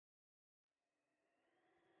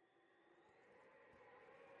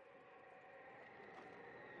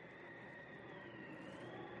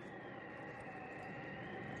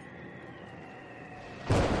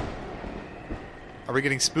Are we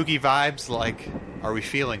getting spooky vibes? Like, are we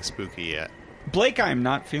feeling spooky yet? Blake, I am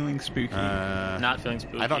not feeling spooky. Not feeling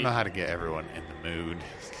spooky. I don't know how to get everyone in the mood.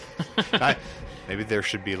 Maybe there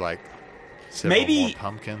should be like several more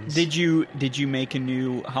pumpkins. Did you make a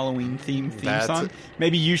new Halloween theme song?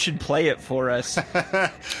 Maybe you should play it for us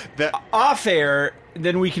off air.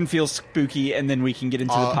 Then we can feel spooky, and then we can get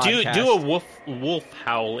into the podcast. Do a wolf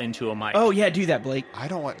howl into a mic. Oh yeah, do that, Blake. I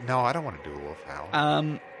don't want to do a wolf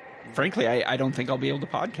howl. Frankly, I don't think I'll be able to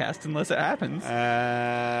podcast unless it happens.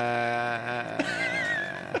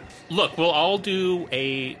 Look, we'll all do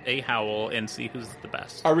a howl and see who's the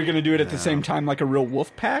best. Are we going to do it at the same time like a real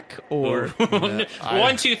wolf pack? Or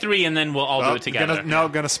 1, 2, 3, and then we'll all do it together.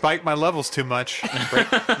 Gonna spike my levels too much.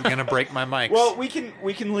 I'm gonna break my mics. Well, we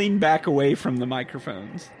can lean back away from the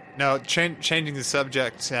microphones. No, changing the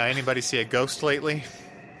subject. Anybody see a ghost lately?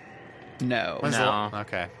 No.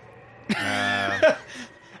 Okay.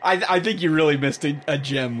 I think you really missed a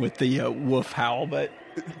gem with the wolf howl, but...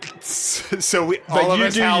 So all of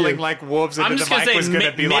us howling like wolves into the mic was going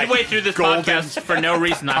to be like midway through this podcast, for no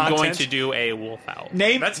reason, I'm going to do a wolf howl.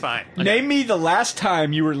 That's fine. Okay. Name me the last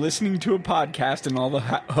time you were listening to a podcast and all the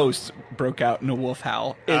hosts broke out in a wolf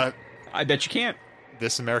howl. I bet you can't.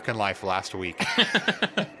 This American Life last week.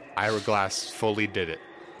 Ira Glass fully did it,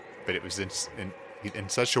 but it was in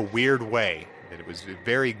such a weird way that it was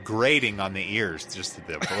very grating on the ears. Just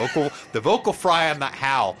the vocal fry on that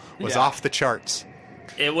howl was off the charts.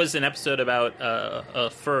 It was an episode about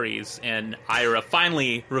furries, and Ira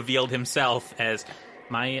finally revealed himself as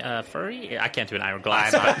my furry. I can't do an Ira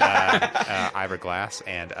Glass. I'm Ira Glass,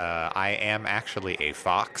 and I am actually a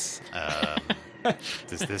fox.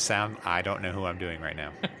 Does this sound? I don't know who I'm doing right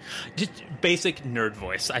now. Just basic nerd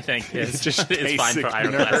voice, I think, is basic fine for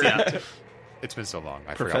Ira Glass. Yeah. It's been so long.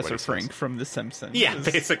 I Professor forgot what Frank from The Simpsons. Yeah,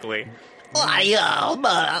 basically. I'm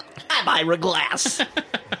Ira Glass.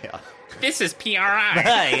 Yeah. This is PRI.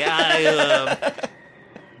 Hey, I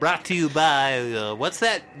brought to you by what's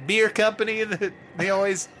that beer company that he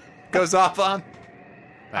always goes off on?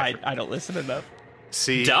 I don't listen enough.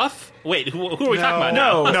 See, Duff? Wait, who are we talking about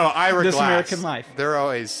now? No, Ira This Glass. American Life. They're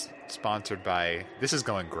always sponsored by. This is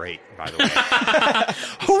going great, by the way.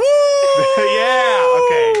 Yeah.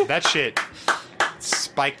 Okay, that shit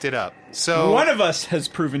spiked it up. So one of us has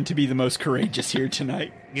proven to be the most courageous here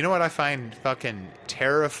tonight. You know what I find fucking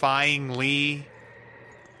terrifyingly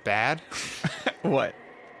bad? What?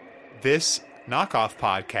 This knockoff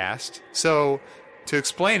podcast. So, to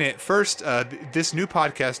explain it, first, this new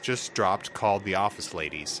podcast just dropped called The Office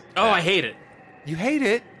Ladies. Oh, I hate it. You hate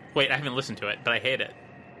it? Wait, I haven't listened to it, but I hate it.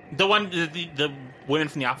 The one, the women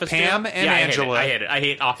from The Office. Pam and Angela. I hate it. I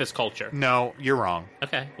hate office culture. No, you're wrong.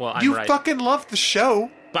 Okay, well, I'm you right. fucking love the show.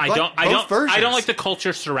 But like I versions. don't like the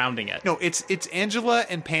culture surrounding it. No, it's Angela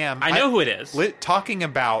and Pam. I know who it is. Talking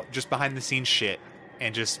about just behind the scenes shit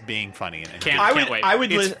and just being funny. And Can't wait.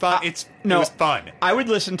 It's fun. It was fun. I would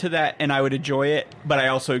listen to that and I would enjoy it, but I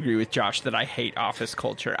also agree with Josh that I hate office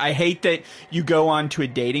culture. I hate that you go on to a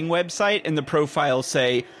dating website and the profiles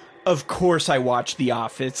say, "Of course I watch The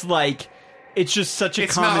Office." Like, it's just such a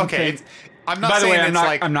common thing. I'm not by the saying way, it's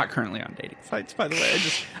like... I'm not currently on dating sites, by the way.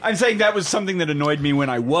 I'm saying that was something that annoyed me when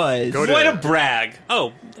I was. Way to brag.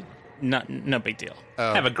 Oh, no big deal.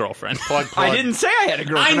 I have a girlfriend. Plug. I didn't say I had a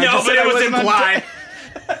girlfriend. I know, but it was implied.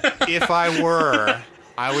 If I were,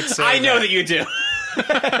 I would say I know that you do.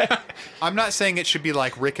 I'm not saying it should be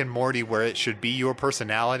like Rick and Morty, where it should be your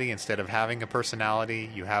personality instead of having a personality.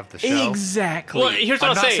 You have the show. Exactly. Well, here's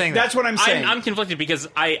what I'm I'll not say. saying That's what I'm saying. I'm conflicted because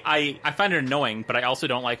I find it annoying, but I also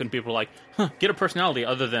don't like when people are like, get a personality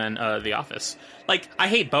other than The Office. Like, I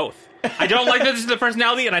hate both. I don't like that this is the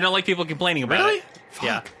personality, and I don't like people complaining about it. Fuck.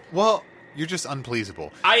 Yeah. Well, you're just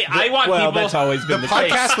unpleasable. I want people... that's always been the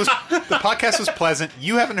case. The podcast was pleasant.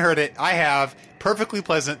 You haven't heard it. I have. Perfectly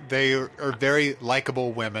pleasant. They are very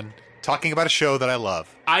likable women talking about a show that I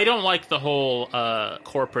love. I don't like the whole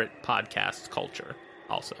corporate podcast culture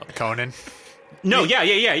also. Conan? No,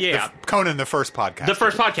 yeah. Conan, the first podcast. The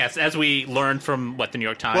first podcast, as we learned from, the New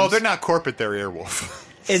York Times. Well, they're not corporate, they're Earwolf.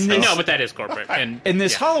 No, but that is corporate. And in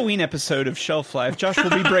this Halloween episode of Shelf Life, Josh will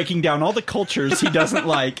be breaking down all the cultures he doesn't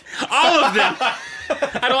like. All of them!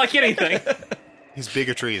 I don't like anything. His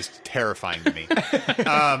bigotry is terrifying to me.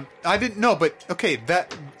 I didn't know, but okay,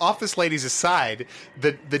 that Office Ladies aside,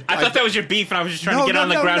 I thought that was your beef, and I was just trying to get on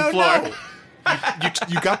the ground floor. No.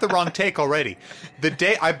 You got the wrong take already.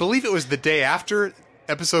 I believe it was the day after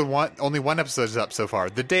episode 1. Only one episode is up so far.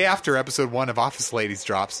 The day after episode 1 of Office Ladies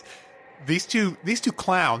drops, these two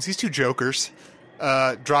clowns, these two jokers,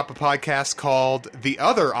 drop a podcast called The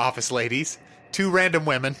Other Office Ladies. Two random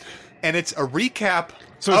women and it's a recap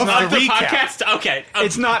So it's of not the The recap. podcast. Okay,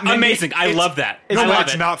 It's not Mindy- amazing. I love that. No, I love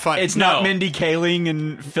it's it. not funny. It's not No. Mindy Kaling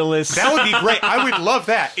and Phyllis. That would be great. I would love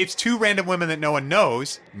that. It's two random women that no one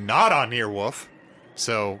knows, not on Earwolf.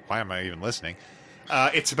 So why am I even listening?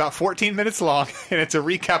 It's about 14 minutes long, and it's a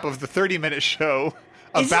recap of the 30-minute show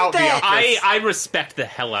about The that- Office. I respect the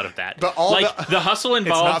hell out of that. But all like the- hustle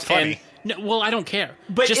involved. not funny. And, no, well, I don't care.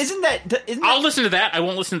 but Just- isn't that I'll listen to that. I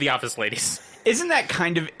won't listen to The Office Ladies. isn't that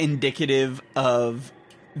kind of indicative of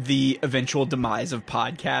the eventual demise of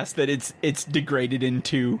podcasts, that it's degraded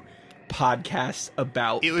into podcasts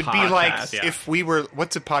about It would be podcasts? like yeah. if we were...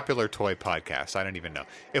 What's a popular toy podcast? I don't even know.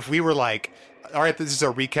 If we were like, all right, this is a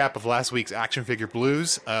recap of last week's Action Figure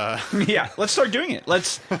Blues. Yeah, let's start doing it.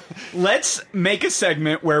 Let's make a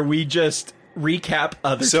segment where we just recap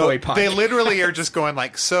other So toy podcasts. they literally are just going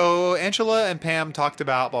like, so Angela and Pam talked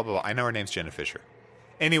about blah, blah, blah. I know her name's Jenna Fisher.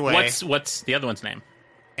 Anyway, What's the other one's name?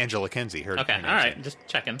 Angela Kinsey. Her Okay, her name's all right, Jen. just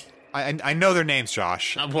checking. I know their names,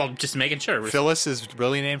 Josh. Well, just making sure. Phyllis is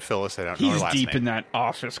really named Phyllis. I don't know her He's last deep name. in that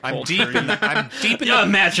office culture. I'm deep in You know,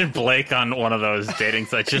 imagine Blake on one of those dating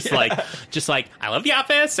sites, just like I love The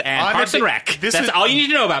Office and On Parks a and bi- Rec. this That's would- all you need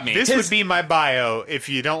to know about me. This would be my bio. If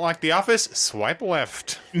you don't like The Office, swipe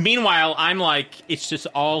left. Meanwhile, I'm like, it's just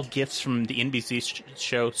all gifts from the NBC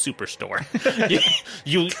show Superstore.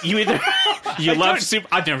 you either you love Super.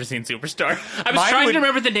 I've never seen Superstore. I was Mine trying would- to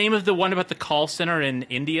remember the name of the one about the call center in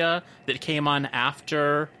India that came on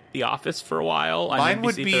after The Office for a while. On Mine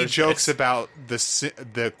would NBC be Thursdays. jokes about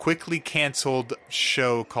the quickly canceled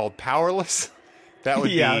show called Powerless. That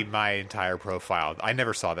would Yeah. be my entire profile. I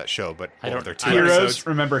never saw that show, but I don't- there two I don't- Heroes. episodes.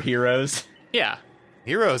 Remember Heroes? Yeah.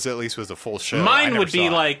 Heroes at least was a full show. I Mine never would be saw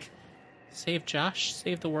it. like, save Josh,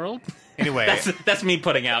 save the world. Anyway, That's me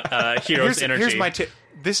putting out Heroes energy. Here's my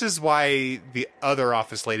this is why the other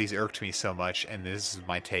Office Ladies irked me so much, and this is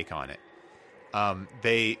my take on it.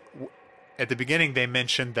 At the beginning they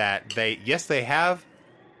mentioned that they have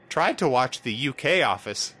tried to watch the UK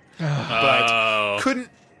Office, but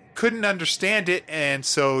couldn't understand it, and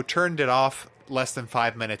so turned it off less than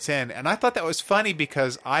 5 minutes in. And I thought that was funny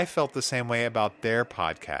because I felt the same way about their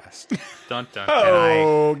podcast. Dun, dun.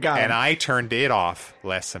 Oh, God. And I turned it off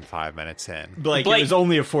less than 5 minutes in. Blake, Blake- it was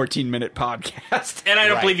only a 14-minute podcast. And I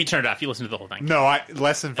don't Right. believe you turned it off. You listened to the whole thing. No,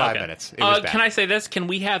 less than 5 Okay. minutes. It was bad. Can I say this? Can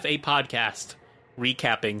we have a podcast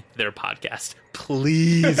recapping their podcast?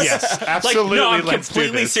 Please. Yes, absolutely. Like, no, I'm let's do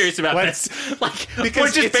completely this. serious about Let's- this. Like, because we're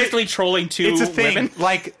just it's a- basically trolling two It's a thing. women.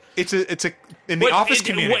 Like it's a in the office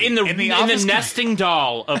community. In the office nesting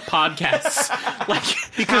doll of podcasts. Like,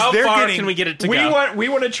 Because how they're far getting- can we get it to We go?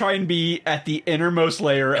 want to try and be at the innermost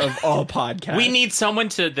layer of all podcasts. We need someone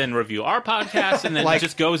to then review our podcast, and then Like, it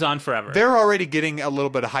just goes on forever. They're already getting a little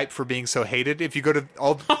bit of hype for being so hated. If you go to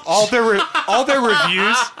all their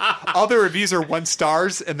reviews are 1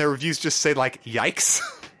 stars, and their reviews just say like "yikes."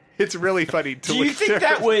 It's really funny to Do look you think at.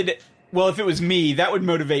 that would? Well, if it was me, that would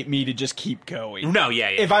motivate me to just keep going. No, yeah.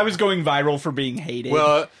 If I was going viral for being hated,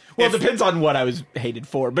 Well, it depends on what I was hated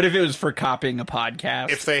for. But if it was for copying a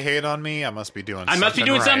podcast, If they hate on me, I must be doing. I must be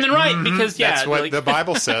doing right. something right because That's what like- the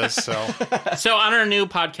Bible says. So So on our new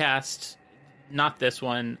podcast, not this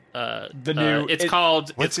one, it's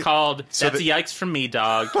called What's it- called so That's the- Yikes from Me,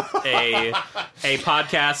 Dog. a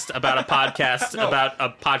podcast about a podcast about a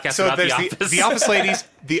podcast so about there's the Office. the Office Ladies,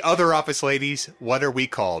 the other Office Ladies. What are we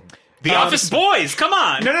called? The Office Boys. Come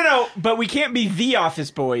on. no. But we can't be the Office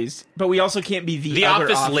Boys. But we also can't be the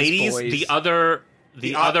other Office Ladies, Boys. the other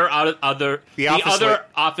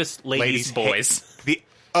Office Ladies boys. The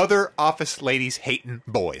other Office Ladies hating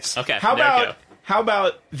boys. Okay. How there we about how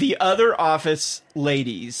about the other Office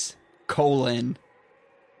Ladies ?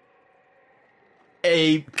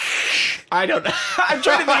 I don't. I'm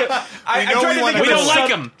trying to think of. I'm know trying we to wanna think We of don't some, like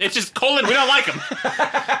them. It's just colon. We don't like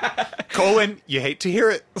them. Colon, you hate to hear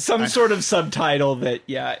it. some sort of subtitle that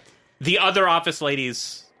The other Office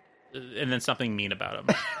Ladies, and then something mean about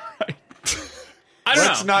them. I don't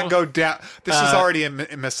Let's know. not go down. This is already in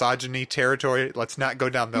misogyny territory. Let's not go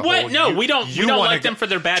down the What? whole. No, we don't- we don't wanna like them for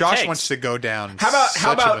their bad Josh takes. wants to go down. How about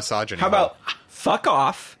such a misogyny? how about fuck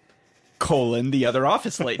off, the other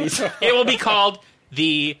Office Ladies. It will be called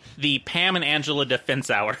the Pam and Angela Defense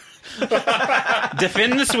Hour.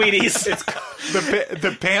 Defend the sweeties.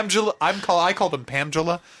 the Pamjula? I call them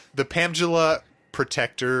Pamjula. The Pamjula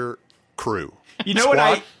Protector Crew. You know what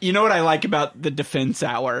Squad? I like about the Defense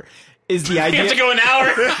Hour is the You idea. have to go an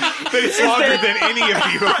hour. It's longer than any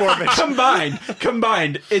of you aforementioned.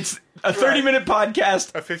 combined. It's a 30-minute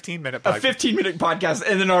podcast, A 15-minute a podcast. 15-minute podcast,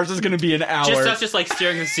 and then ours is going to be an hour. Just us, just like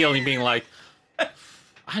staring at the ceiling, being like,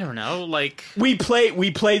 I don't know, like We play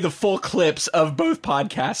the full clips of both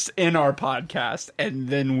podcasts in our podcast, and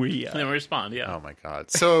then we then we respond. Yeah. Oh my god.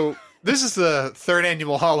 So this is the third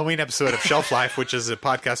annual Halloween episode of Shelf Life, which is a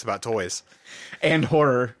podcast about toys. and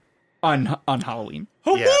horror on Halloween.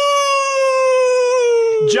 Yeah.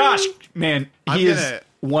 Josh, man, he is gonna-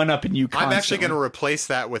 one up in you. I'm actually constantly. going to replace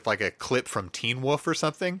that with like a clip from Teen Wolf or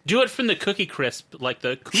something. Do it from the Cookie Crisp, like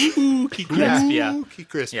the Cookie Crisp. Yeah. Cookie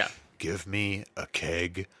Crisp. Yeah. Give me a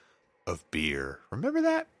keg of beer. Remember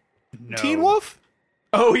that? Teen Wolf?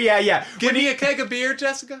 Oh yeah. Give me a keg of beer,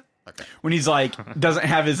 Jessica. Okay. When he's like doesn't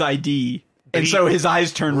have his ID, and he- so his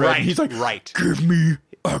eyes turn red. Right. And he's like, right. "Give me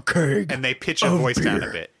a keg." And they pitch a voice down a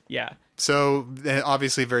beer. bit. Yeah, So,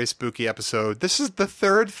 obviously, very spooky episode. This is the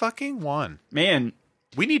third fucking one. man.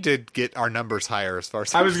 We need to get our numbers higher as far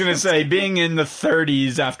as I was gonna say being in the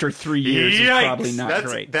 30s after 3 years is probably not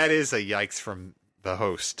great. That is a yikes from the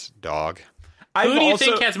host, dog. Who do you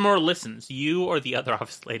think has more listens, you or the other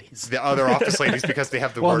office ladies? The other office ladies, because they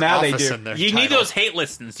have the Well, word now they office do. in their You need title. those hate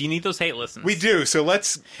listens. You need those hate listens. We do. So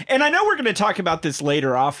let's And I know we're going to talk about this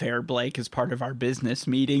later off air, Blake, as part of our business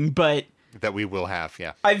meeting, but that we will have.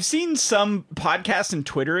 Yeah. I've seen some podcasts and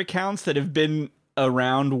Twitter accounts that have been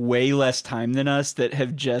around way less time than us that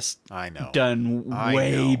have just I know. done I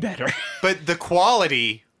way know. better. But the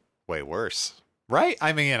quality way worse. Right?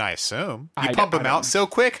 I mean, I assume. You I pump don't- them I out so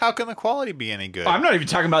quick, how can the quality be any good? I'm not even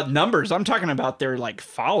talking about numbers. I'm talking about their like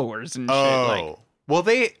followers and shit. Like, Well,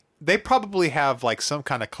 they probably have like some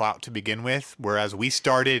kind of clout to begin with, whereas we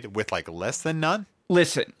started with like less than none.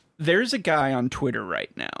 listen, there's a guy on Twitter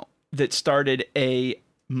right now that started a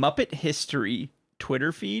Muppet History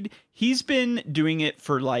Twitter feed. He's been doing it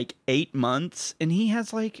for like 8 months, and he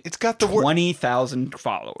has like It's got the word 20,000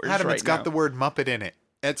 followers. Adam, right it's got now. the word Muppet in it.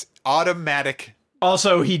 It's automatic.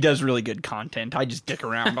 Also, he does really good content. I just dick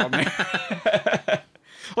around on there.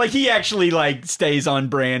 Like he actually like stays on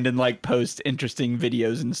brand and like posts interesting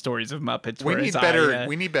videos and stories of Muppets. We whereas need better. I,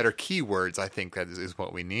 We need better keywords. I think that is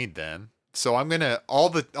what we need. Then, so I'm gonna all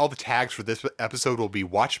the tags for this episode will be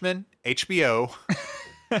Watchmen, HBO,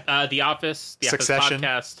 The Office, the Succession.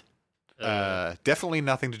 Office podcast. definitely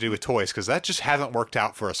nothing to do with toys because that just hasn't worked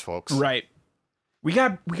out for us, folks. right. We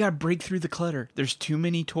got to break through the clutter. There's too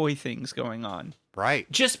many toy things going on. Right.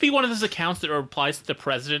 Just be one of those accounts that replies to the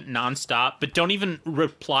president nonstop, but don't even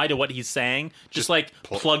reply to what he's saying. Just like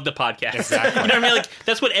plug the podcast. Exactly. You know what I mean? Like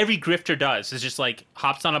that's what every grifter does. Is just like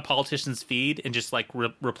hops on a politician's feed and just like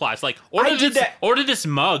replies. Like order this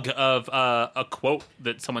mug of a quote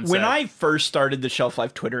that someone said. When I first started the Shelf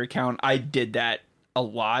Life Twitter account, I did that a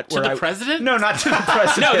lot. To the president? No, not to the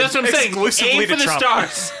president. No, that's what I'm saying. Exclusively Aim to for the Trump.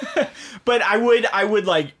 stars. But I would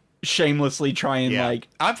like shamelessly try and Yeah. like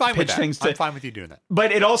I'm fine with pitch that. things to. I'm fine with you doing that.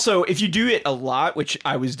 But it also, if you do it a lot, which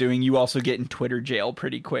I was doing, you also get in Twitter jail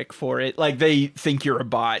pretty quick for it. Like they think you're a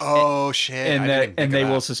bot, Oh shit! and I that didn't think and they of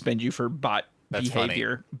will that. suspend you for bot That's funny.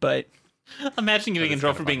 behavior. But Imagine getting in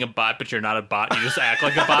trouble for kinda being a bot, but you're not a bot. You just act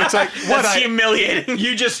like a bot. It's like, what That's I- humiliating.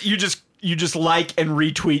 you just like and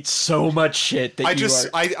retweet so much shit that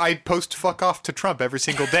I post fuck off to Trump every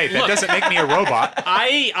single day. That Look. doesn't make me a robot.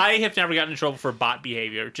 I have never gotten in trouble for bot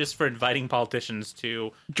behavior, just for inviting politicians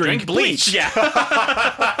to Drink bleach. Yeah,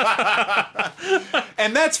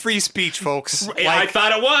 And that's free speech, folks. I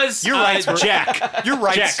thought it was. Your rights were- Jack. Your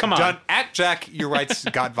rights, Jack, come on. done at Jack. Your rights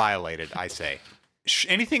got violated. I say.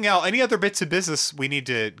 Anything else? Any other bits of business we need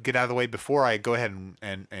to get out of the way before I go ahead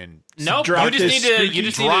and Nope. drop You just this need to. You spooky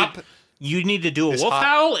just drop need to. You need to do a this wolf hot-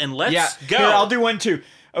 howl and let's yeah. go. Here, I'll do one too.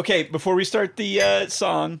 Okay, before we start the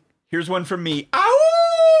song, here's one from me.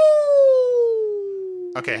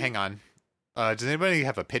 Ow! Okay, hang on. Does anybody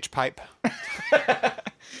have a pitch pipe?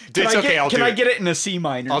 Can It's I okay. get, I'll can do I it. get it in a C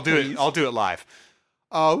minor? I'll do please? it. I'll do it live.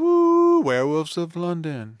 Ooh, Werewolves of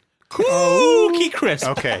London. Cookie crisp.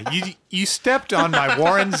 Okay, you stepped on my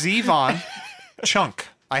Warren Zevon chunk.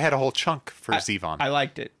 I had a whole chunk for Zevon. I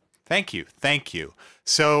liked it. Thank you.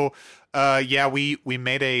 So, yeah, we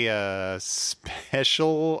made a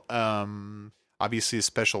special, obviously a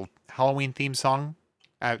special Halloween theme song.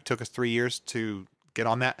 It took us 3 years to get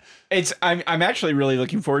on that, I'm actually really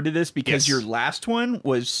looking forward to this because Yes. your last one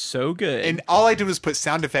was so good. and all I did was put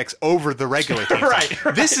sound effects over the regular theme Right, song.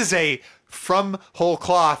 right. This is a from whole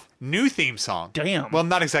cloth new theme song. Damn. Well,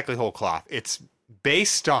 not exactly whole cloth. It's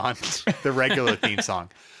based on the regular theme song.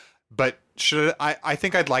 But I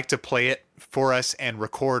think I'd like to play it for us and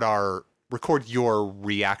record your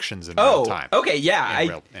reactions in real time. okay, yeah.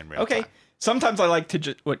 In real okay. time. Sometimes I like to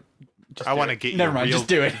just I want to get Never your mind, real, just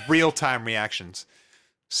do it. real-time reactions.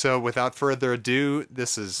 So without further ado,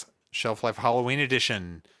 this is Shelf Life Halloween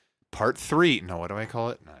Edition, Part 3. No, what do I call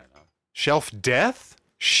it? I don't know. Shelf Death?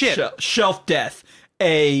 Shit. Shelf Death,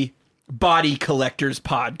 a body collectors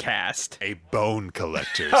podcast. A bone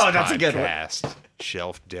collector's Oh, that's a good one. podcast.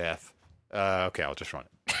 Shelf Death. Okay, I'll just run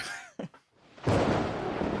it.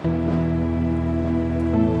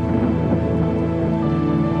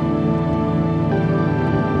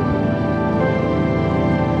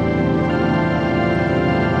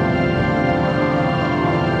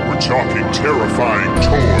 We're talking terrifying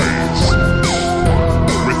toys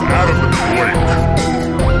with Adam and Blake.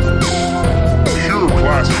 Pure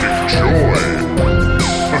plastic joy.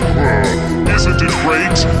 Isn't it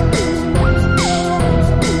great?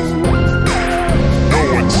 No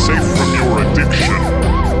one's safe from your addiction.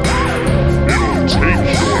 It'll take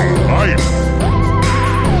your life.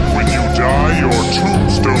 When you die, your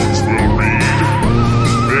tombstones will read,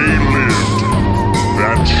 they lived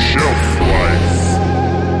that shelf life.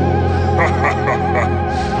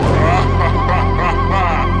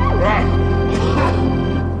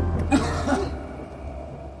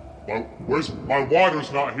 My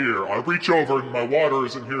water's not here. I reach over and my water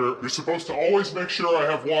isn't here. You're supposed to always make sure I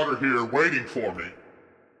have water here waiting for me.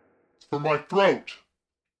 It's for my throat.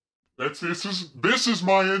 This is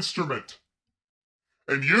my instrument.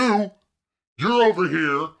 And you're over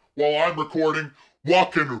here while I'm recording,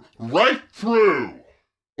 walking right through.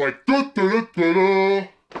 Like da-da-da-da-da.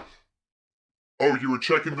 Oh, you were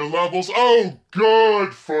checking the levels? Oh,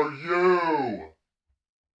 good for you.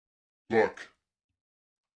 Look,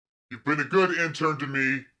 you've been a good intern to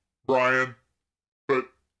me, Brian, but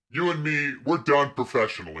you and me, we're done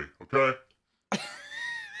professionally, okay?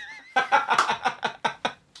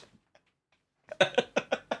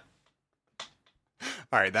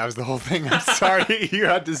 All right, that was the whole thing. I'm sorry you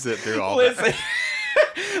had to sit through all Listen,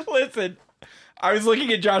 listen. I was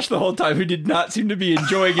looking at Josh the whole time, who did not seem to be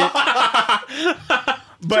enjoying it.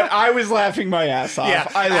 But I was laughing my ass off. Yeah,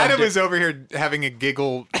 I loved Adam it. was over here having a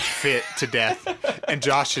giggle fit to death, and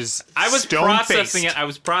Josh is I was stone-faced. processing it. I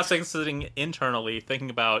was processing it internally, thinking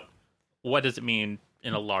about what does it mean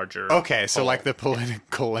in a larger. Okay, so whole. like the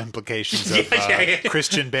political implications of Yeah.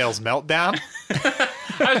 Christian Bale's meltdown.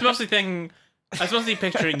 I was mostly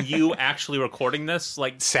picturing you actually recording this,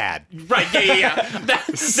 like Sad. right, yeah.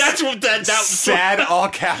 That's what that Sad, all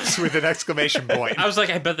caps with an exclamation point. I was like,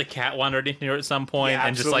 I bet the cat wandered in here at some point Yeah,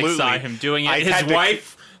 and just like saw absolutely. him doing it. I His had to-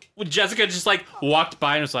 wife, Jessica, just like walked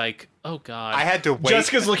by and was like, "Oh God." I had to wait.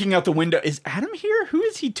 Jessica's looking out the window. Is Adam here? Who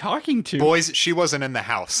is he talking to? Boys, she wasn't in the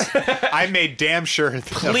house. I made damn sure of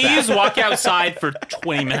that. Please walk outside for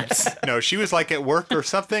 20 minutes. No, she was like at work or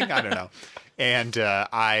something. I don't know. And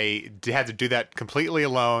I had to do that completely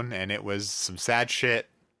alone, and it was some sad shit.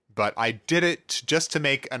 But I did it just to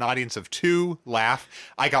make an audience of 2 laugh.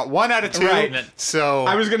 I got 1 out of 2, Right. so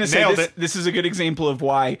I was going to say nailed this, it. this is a good example of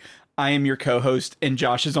why I am your co-host and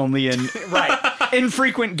Josh is only an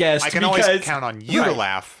infrequent guest. I can because, always count on you to Right.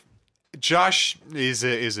 laugh. Josh is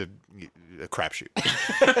a crapshoot.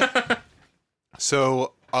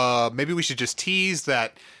 So maybe we should just tease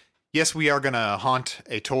that. Yes, we are going to haunt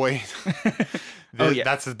a toy. Yeah.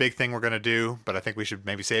 That's the big thing we're going to do, but I think we should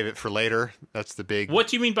maybe save it for later. That's the big... What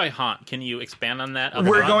do you mean by haunt? Can you expand on that?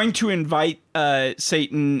 We're going to invite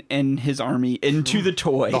Satan and his army into the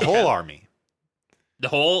toy. The whole army. the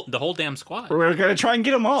whole damn squad. We're going to try and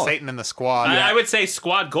get them all. Satan and the squad. I would say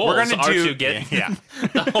squad goals We're gonna are do... to get yeah.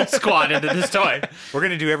 the whole squad into this toy. We're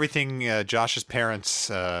going to do everything Josh's parents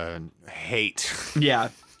hate. Yeah.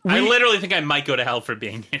 I literally think I might go to hell for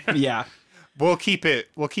being here. Yeah. We'll keep it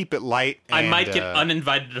light. I and, might get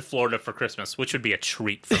uninvited to Florida for Christmas, which would be a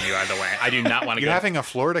treat for me, either way. I do not want to You're go. having a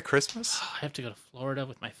Florida Christmas? I have to go to Florida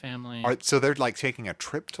with my family. So they're like taking a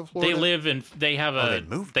trip to Florida? They live in. They have a. they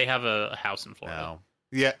moved. They have a house in Florida. No.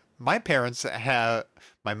 Yeah, my parents have.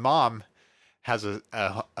 My mom has a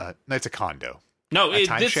it's a condo. No, A this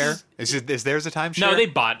timeshare? Is theirs a timeshare? No, they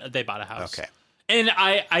bought a house. Okay. And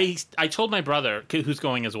I told my brother, who's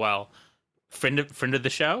going as well, friend of the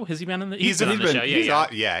show. Has he been on the? He's been on the show.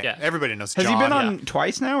 Yeah. Everybody knows. Has John. he been on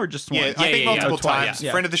twice now or just once? Yeah, I think multiple twice, times.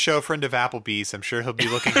 yeah. Friend of the show, friend of Applebee's. I'm sure he'll be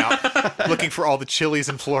looking out, looking for all the Chili's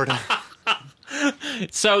in Florida.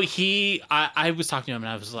 So I was talking to him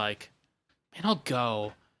and I was like, man, I'll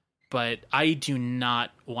go, but I do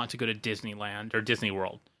not want to go to Disneyland or Disney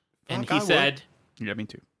World. And Fuck, I he would. said, Yeah, me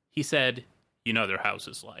too. he said, you know, their house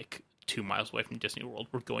is like 2 miles away from Disney World.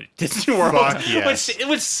 We're going to Disney World, Fuck yes.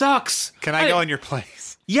 which sucks. Can I go in your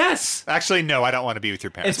place? Yes. Actually, no. I don't want to be with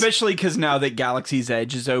your parents. Especially because now that Galaxy's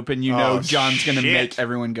Edge is open, you know Oh, John's going to shit. make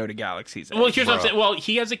everyone go to Galaxy's Edge. Well, here's what I'm Bro. saying. Well,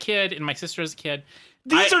 he has a kid and my sister has a kid.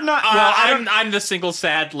 These are not- well, I don't- I'm the single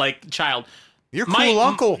sad like child. Your cool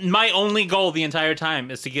uncle. My only goal the entire time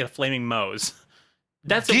is to get a flaming Moe's.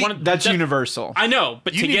 That's That's Universal. I know,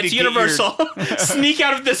 but You to need get to to get Universal, sneak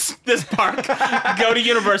out of this park, go to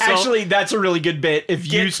Universal. Actually, that's a really good bit.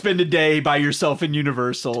 If you spend a day by yourself in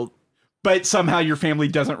Universal, but somehow your family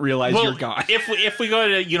doesn't realize you're gone. If we go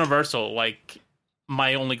to Universal, like,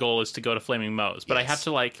 my only goal is to go to Flaming Moe's, but I have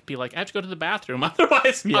to be like, I have to go to the bathroom,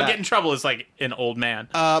 otherwise I'll get in trouble as like an old man.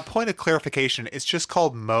 Point of clarification: it's just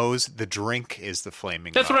called Moe's. The drink is the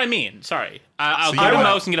Flaming. That's Moe. what I mean. Sorry, I'll So go you to know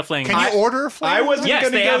Moe's and get a Flaming Can Moe. you order a Flaming? I wasn't Yes,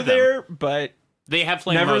 going to they go have them. there, but They have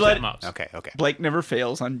Flaming Never Moe's let- at Moe's. Okay. Blake never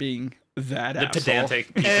fails on being that The asshole.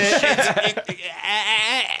 pedantic piece of shit.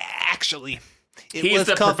 Actually, it He's was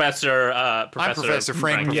the called- professor. I'm Professor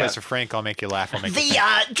Frank. Yeah. Professor Frank. I'll make you laugh. I'll make you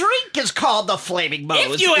The drink is called the Flaming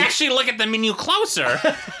Moe's. If you actually look at the menu closer,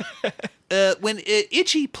 when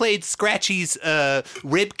Itchy played Scratchy's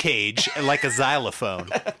rib cage like a xylophone.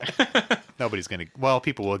 Nobody's gonna. Well,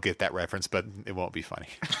 people will get that reference, but it won't be funny.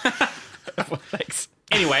 Thanks.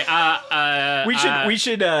 anyway, We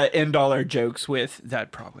should end all our jokes with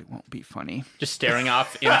that. Probably won't be funny. just staring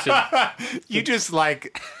off into You just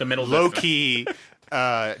like the middle low distance. key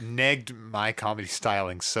negged my comedy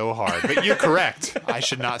styling so hard, but you're correct. I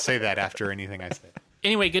should not say that after anything I said.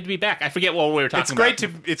 Anyway, good to be back. I forget what we were talking It's great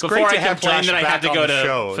about. to it's Before great to I have complained Josh that I back had to on go the to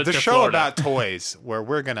show. to The show Florida. about toys, where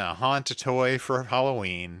we're gonna haunt a toy for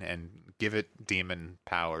Halloween and give it demon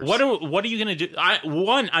powers. What are you gonna do?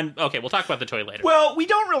 Okay. We'll talk about the toy later. Well, we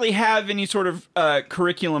don't really have any sort of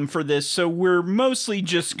curriculum for this, so we're mostly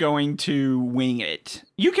just going to wing it.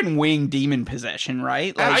 You can wing demon possession,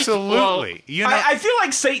 right? Like, Absolutely. You know, I feel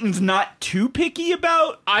like Satan's not too picky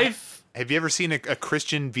about. have you ever seen a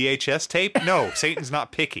Christian VHS tape? No, Satan's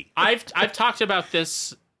not picky. I've talked about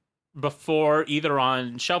this before, either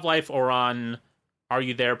on Shelf Life or on Are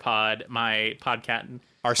You There Pod, my podcast,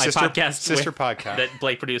 Our my sister podcast. that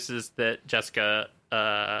Blake produces, that Jessica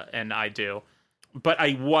and I do. But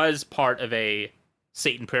I was part of a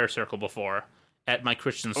Satan prayer circle before at my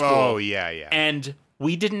Christian school. Oh yeah. And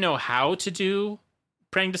we didn't know how to do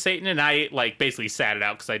praying to Satan, and I basically sat it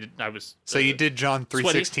out because I was. So you did John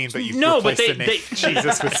 3:16, but you No, but replaced the name they-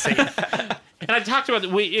 Jesus with Satan. And I talked about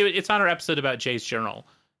it's on our episode about Jay's journal.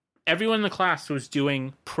 Everyone in the class was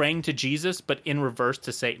doing praying to Jesus, but in reverse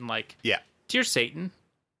to Satan. Like, Yeah. dear Satan,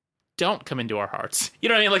 don't come into our hearts. You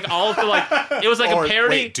know what I mean? Like all of the it was like Or, a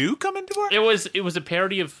parody. Wait, do come into our? It was a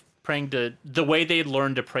parody of praying to the way they had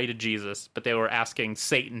learned to pray to Jesus, but they were asking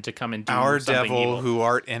Satan to come and do Our something devil evil. who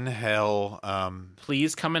art in hell,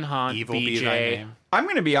 Please come and haunt evil BJ. be thy name. I'm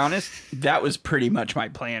going to be honest. That was pretty much my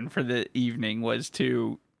plan for the evening. Was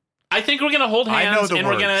to. I think we're gonna hold I know hands the and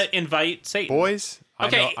we're words. gonna invite Satan. Boys,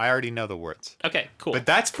 Okay. I already know the words. Okay, cool. But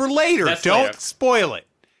that's for later. That's Don't later. spoil it.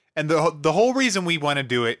 And the whole reason we want to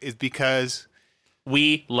do it is because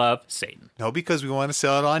we love Satan. because we want to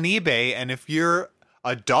sell it on eBay. And if you're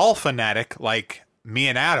a doll fanatic like me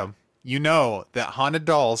and Adam, you know that haunted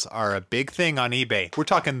dolls are a big thing on eBay. We're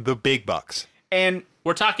talking the big bucks. And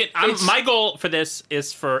We're talking. My goal for this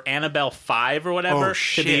is for Annabelle 5 or whatever Oh,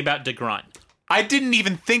 to be shit. about DeGrunt. I didn't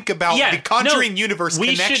even think about the Conjuring universe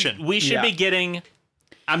connection. We should Yeah. be getting.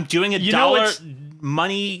 I'm doing a You know dollar what's-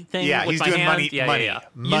 money thing. Yeah, with he's my doing hand. money. Yeah.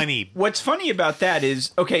 Money. what's funny about that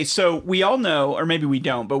is, okay, so we all know, or maybe we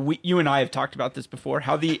don't, but you and I have talked about this before,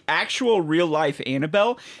 how the actual real life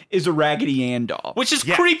Annabelle is a Raggedy Ann doll. Which is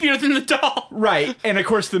Yeah. creepier than the doll. Right, and of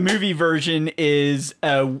course the movie version is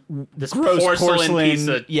a This gross porcelain piece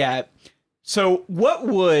of. yeah. So what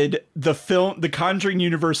would the Conjuring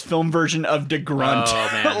universe film version of DeGrunt Oh,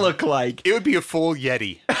 man. look like? It would be a full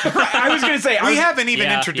Yeti. I was going to say, We haven't even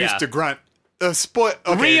Yeah, introduced yeah. to Grunt. Okay.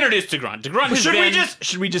 Reintroduce DeGrunt. DeGrunt has been.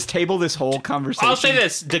 should we just table this whole conversation? I'll say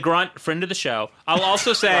this: DeGrunt, friend of the show. I'll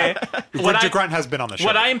also say What DeGrunt has been on the show.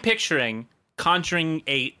 what I am picturing: Conjuring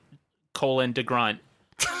 8: DeGrunt,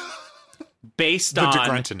 based the on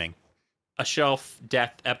DeGruntoning. a shelf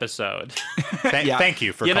death episode. Yeah. Thank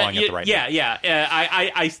you for calling it the right name.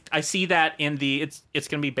 I see that in the it's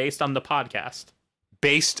going to be based on the podcast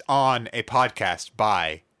Based on a podcast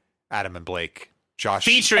by Adam and Blake, Josh.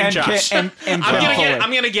 featuring And Josh. and I'm gonna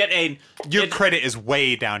Fuller. get a Your credit is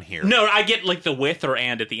way down here. no. I get like the with or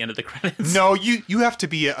and at the end of the credits. No, you have to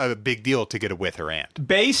be a big deal to get a with or and.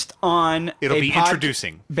 based on It'll a be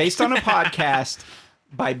introducing. based on a podcast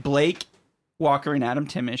by Blake Walker and Adam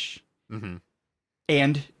Timish Mm-hmm.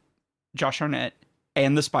 and Josh Arnett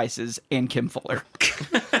and the Spices and Kim Fuller.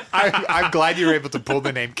 I'm glad you were able to pull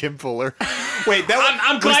the name Kim Fuller. Wait,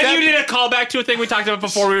 I'm glad you did a callback to a thing we talked about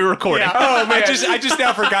before we were recording. Yeah. Oh man, I just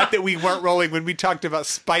now forgot that we weren't rolling when we talked about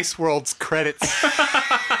Spice World's credits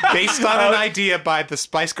based on an idea by the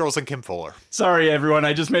Spice Girls and Kim Fuller. Sorry, everyone.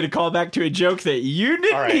 I just made a callback to a joke that you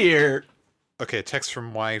didn't All right. hear. Okay, a text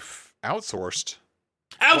from wife outsourced.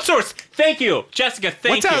 Outsourced. Thank you, Jessica.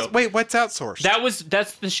 Thank you. Wait, what's outsourced?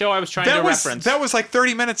 That's the show I was trying to reference. That was like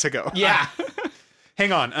 30 minutes ago. Yeah.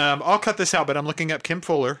 Hang on. I'll cut this out, but I'm looking up Kim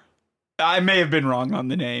Fuller. I may have been wrong on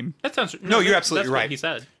the name. That sounds. No, you're that's absolutely what right. he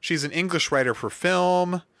said. She's an English writer for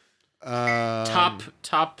film. Top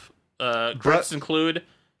credits include.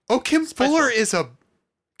 Oh, Kim Fuller World. is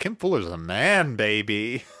Kim Fuller's a man,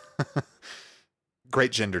 baby.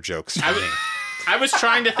 Great gender jokes for me. I was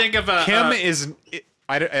trying to think of a. Kim is.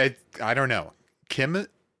 I don't know. Kim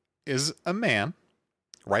is a man.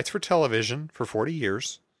 Writes for television for 40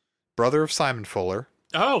 years. Brother of Simon Fuller.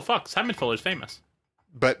 Oh fuck! Simon Fuller's famous.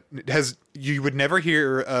 But you would never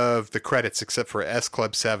hear of the credits except for S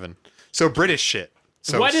Club 7. So British shit.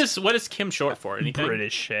 So what is Kim short for? Anything?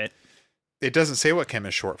 British shit. It doesn't say what Kim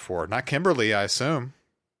is short for. Not Kimberly, I assume.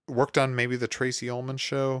 Worked on maybe the Tracy Ullman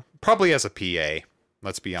show. Probably as a PA.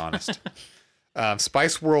 Let's be honest.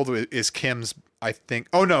 Spice World is Kim's, I think.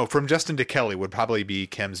 Oh no, From Justin to Kelly would probably be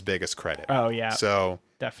Kim's biggest credit. Oh yeah. So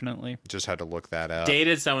Definitely. just had to look that up.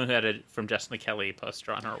 Dated someone who had a From Justin to Kelly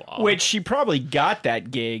poster on her wall. Which she probably got that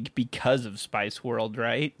gig because of Spice World,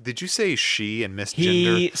 right? Did you say she and Miss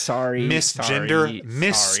Gender? Sorry. Miss Gender,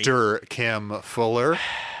 Mr. Kim Fuller.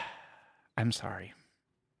 I'm sorry.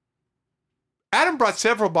 Adam brought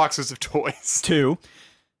several boxes of toys. 2.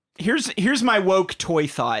 Here's my woke toy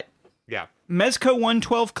thought. Yeah. Mezco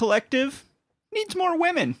 112 Collective needs more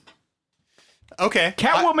women. Okay.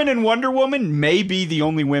 Catwoman and Wonder Woman may be the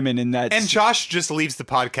only women in that. And Josh just leaves the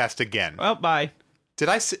podcast again. Well, bye. Did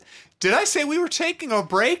I say we were taking a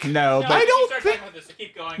break? No, but I don't think.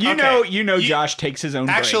 Keep going. you Okay. know, Josh takes his own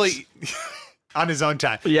Actually, breaks. on his own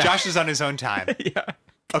time. Yeah. Josh is on his own time. Yeah.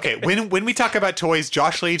 Okay, when we talk about toys,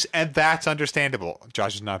 Josh leaves, and that's understandable.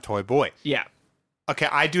 Josh is not a toy boy. Yeah. Okay,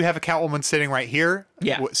 I do have a Catwoman sitting right here.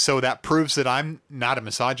 Yeah. So that proves that I'm not a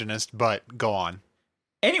misogynist, but go on.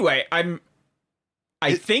 Anyway,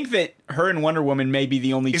 I think that her and Wonder Woman may be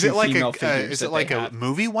the only Is two it like female figures. is that it like they a have.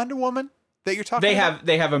 movie Wonder Woman that you're talking about?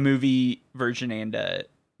 They have a movie version and a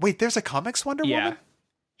Wait, there's a comics Wonder yeah. Woman?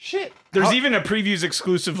 Shit. There's even a previews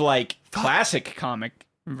exclusive like classic comic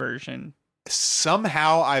version.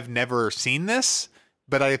 Somehow I've never seen this,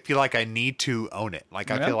 but I feel like I need to own it. Like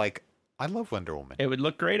I Yeah. feel like I love Wonder Woman. It would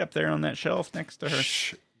look great up there on that shelf next to her.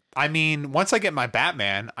 I mean, once I get my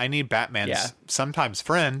Batman, I need Batman's Yeah. sometimes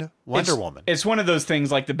friend, Wonder Woman. It's one of those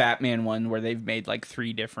things like the Batman one where they've made like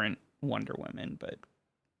 3 different Wonder Women, but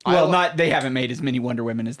they haven't made as many Wonder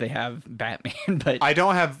Women as they have Batman, but I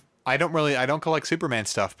don't collect Superman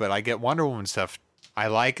stuff, but I get Wonder Woman stuff. I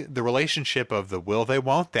like the relationship of the will they,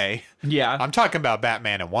 won't they. yeah. I'm talking about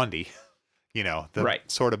Batman and Wendy. You know, the Right.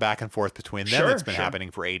 sort of back and forth between them Sure, that's been sure.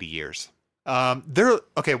 happening for 80 years.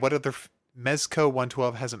 What other Mezco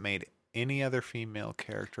 112 hasn't made any other female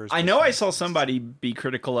characters? I know I besides saw this? somebody be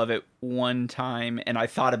critical of it one time, and I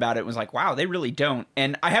thought about it and was like, wow, they really don't.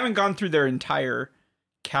 And I haven't gone through their entire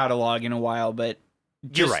catalog in a while, but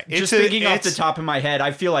You're right. Just thinking off the top of my head,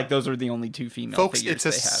 I feel like those are the only 2 female Folks, figures it's a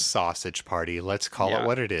they have. sausage party. Let's call Yeah. it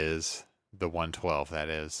what it is. The 112, that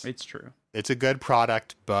is. It's true. It's a good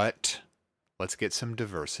product, but let's get some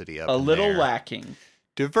diversity up A in little there. lacking.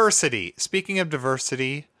 Diversity. Speaking of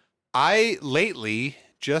diversity,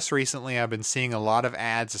 just recently, I've been seeing a lot of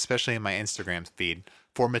ads, especially in my Instagram feed,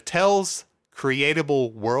 for Mattel's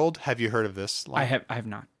Creatable World. Have you heard of this line? I have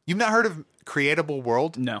not. You've not heard of Creatable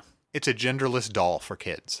World? No. It's a genderless doll for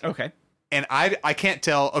kids. Okay. And I can't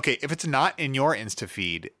tell, okay, if it's not in your Insta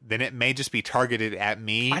feed, then it may just be targeted at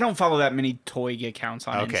me. I don't follow that many toy accounts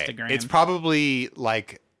on Instagram. It's probably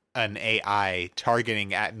like an AI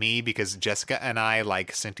targeting at me because Jessica and I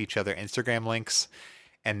like sent each other Instagram links,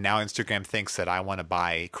 and now Instagram thinks that I want to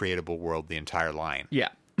buy Creatable World, the entire line. yeah.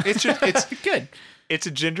 It's just it's Good. it's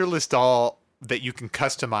a genderless doll that you can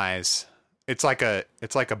customize. It's like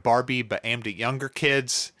a Barbie but aimed at younger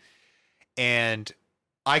kids, and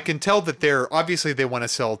I can tell that they want to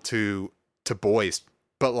sell to boys,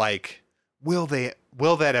 but like, will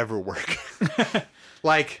that ever work?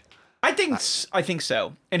 Like, I think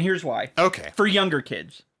so. And here's why. okay, For younger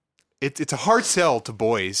kids. it's a hard sell to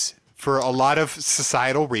boys for a lot of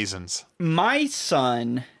societal reasons. My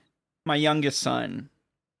youngest son,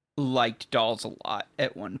 liked dolls a lot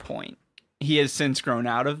at one point. He has since grown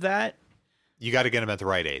out of that. You got to get him at the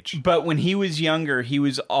right age. But when he was younger, he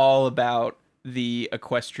was all about the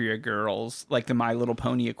Equestria Girls, like the My Little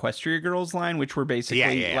Pony Equestria Girls line, which were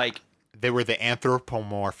basically Yeah. like They were the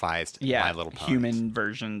anthropomorphized My Little Ponies. human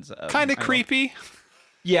versions of Kind of My Little- creepy.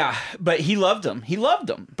 Yeah, but he loved them. He loved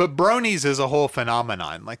them. But bronies is a whole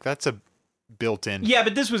phenomenon. Like, that's a built-in. Yeah,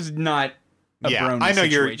 but this was not a yeah, brony I know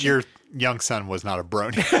situation. young son was not a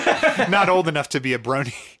brony. Not old enough to be a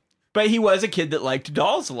brony. But he was a kid that liked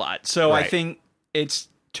dolls a lot. So I Right. think it's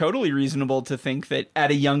totally reasonable to think that at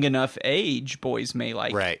a young enough age, boys may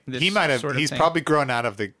like Right. this He might have. sort of He's thing. probably grown out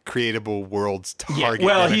of the creatable world's target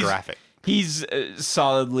well, demographic. He's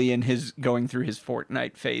solidly in his going through his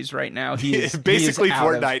Fortnite phase right now. Basically, he is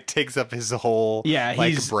out of- Fortnite takes up his whole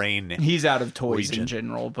brain. He's out of toys region. in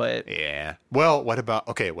general, but Yeah. Well, what about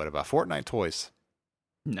Fortnite toys?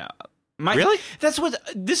 no. Really?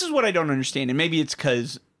 This is what I don't understand, and maybe it's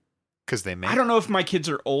because Because they make. I don't know if my kids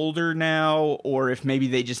are older now, or if maybe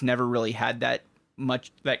they just never really had that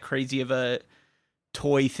crazy of a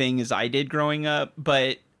toy thing as I did growing up.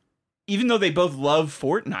 But even though they both love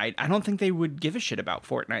Fortnite, I don't think they would give a shit about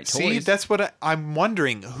Fortnite toys. See, that's what I'm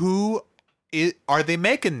wondering. Who are they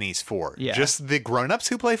making these for? Yeah. Just the grown-ups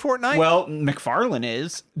who play Fortnite? Well, McFarlane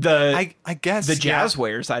is I guess the yeah.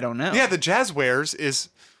 Jazzwares. I don't know. Yeah, the Jazzwares is.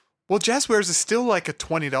 Well, Jazzwares is still like a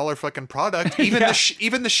 $20 fucking product. Even Yeah.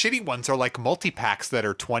 even the shitty ones are like multi-packs that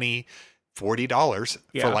are $20, $40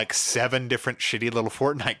 Yeah. for like 7 different shitty little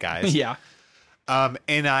Fortnite guys. yeah.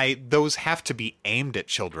 And those have to be aimed at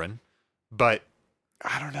children, but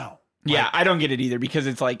I don't know. Yeah, I don't get it either because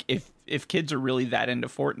it's like if kids are really that into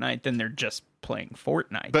Fortnite, then they're just playing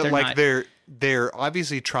Fortnite. But They're like not- they're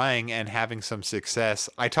obviously trying and having some success.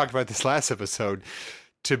 I talked about this last episode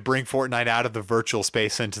to bring Fortnite out of the virtual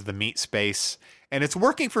space into the meat space, and it's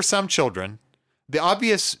working for some children. The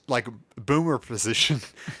obvious like boomer position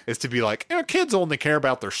is to be like, kids only care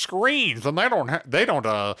about their screens and they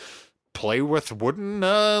don't play with wooden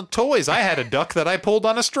toys. I had a duck that I pulled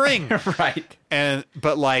on a string. right.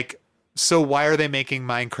 But like, so why are they making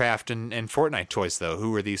Minecraft and Fortnite toys though?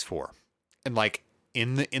 Who are these for? And like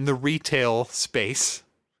in the retail space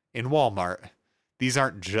in Walmart, these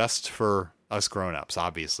aren't just for us grown-ups,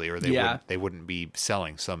 obviously, or they wouldn't be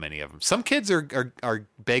selling so many of them. Some kids are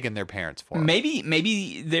begging their parents for them.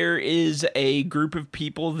 Maybe there is a group of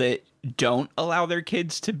people that don't allow their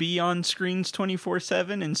kids to be on screens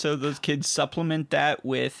 24/7, and so those kids supplement that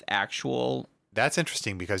with actual. That's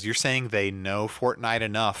interesting because you're saying they know Fortnite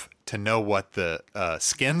enough to know what the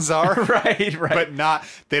skins are, right. but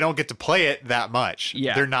they don't get to play it that much.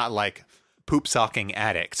 Yeah. They're not like poop socking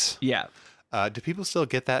addicts. Yeah. Do people still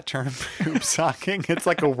get that term, poop socking? It's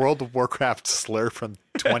like a World of Warcraft slur from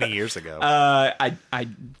 20 years ago. I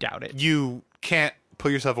doubt it. You can't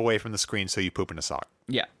pull yourself away from the screen, so you poop in a sock.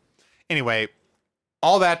 Yeah. Anyway,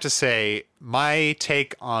 all that to say, my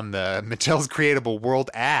take on the Mattel's Creatable World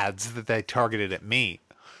ads that they targeted at me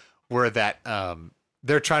were that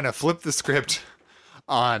they're trying to flip the script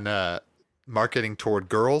on marketing toward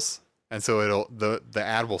girls. And so the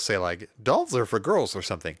ad will say like dolls are for girls or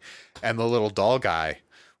something. And the little doll guy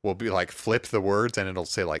will be like flip the words and it'll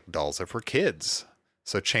say like dolls are for kids.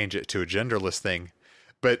 So change it to a genderless thing.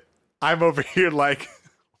 But I'm over here like,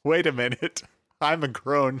 wait a minute. I'm a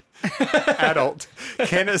grown adult.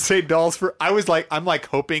 Can it say dolls for? I'm like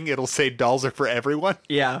hoping it'll say dolls are for everyone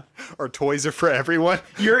Yeah. or toys are for everyone.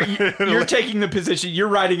 You're taking the position. You're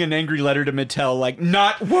writing an angry letter to Mattel, like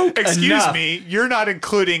not woke Excuse enough. me, you're not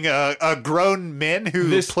including a grown men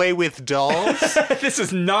who play with dolls. This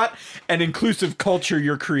is not an inclusive culture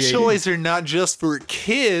you're creating. Toys are not just for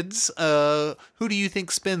kids. Who do you think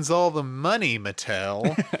spends all the money,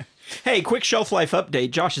 Mattel? Hey, quick shelf life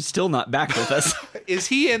update. Josh is still not back with us. Is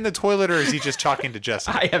he in the toilet or is he just talking to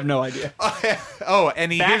Jessica? I have no idea. Oh, and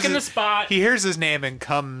he Back hears in the spot. He hears his name and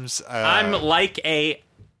comes. I'm like a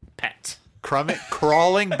pet.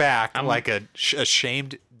 Crawling back like a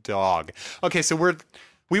ashamed dog. Okay, so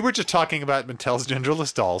we were just talking about Mattel's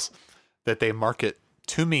genderless dolls that they market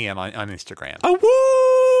to me on Instagram.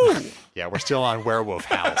 Oh, woo! Yeah, we're still on Werewolf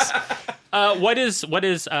House. What is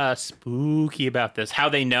spooky about this? How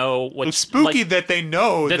they know what's It's spooky like, that they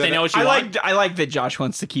know that they know what you I want. like that Josh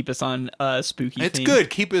wants to keep us on spooky. It's theme. good.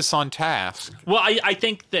 Keep us on task. Well, I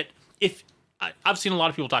think that I've seen a lot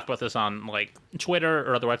of people talk about this on like Twitter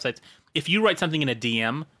or other websites. If you write something in a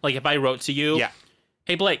DM, like if I wrote to you, Yeah.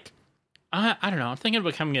 hey Blake, I don't know, I'm thinking of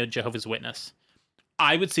becoming a Jehovah's Witness.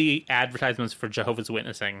 I would see advertisements for Jehovah's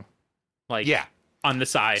Witnessing, like Yeah. on the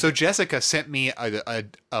side. So Jessica sent me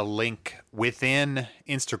a link within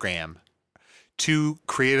Instagram to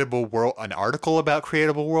Creatable World, an article about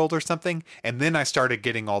Creatable World or something, and then I started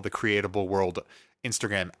getting all the Creatable World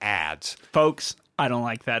Instagram ads. Folks, I don't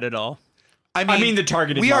like that at all. I mean the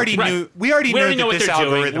targeted We already market. knew. We already we knew already know that what this they're doing.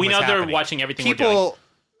 algorithm We was know they're happening. watching everything we're doing. People,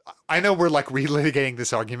 I know we're like relitigating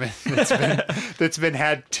this argument that's been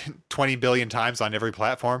had 20 billion times on every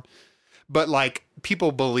platform, but like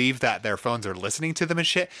people believe that their phones are listening to them and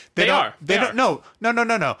shit. They are. They don't. No.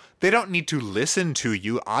 They don't need to listen to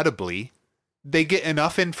you audibly. They get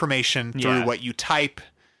enough information through Yeah. what you type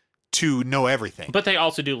to know everything. But they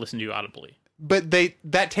also do listen to you audibly. But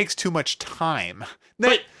that takes too much time.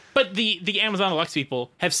 But the Amazon Alexa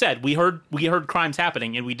people have said we heard crimes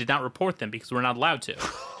happening and we did not report them because we're not allowed to.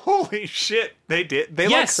 Holy shit, they did. They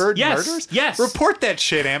Yes, heard yes, murders. yes. Report that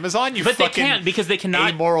shit, Amazon. You But they fucking can't because they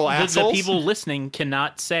cannot. amoral The assholes. people listening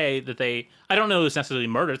cannot say that they. I don't know. It was necessarily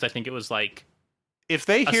murders. I think it was like If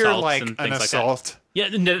they hear assaults like and an things like that. assault, yeah.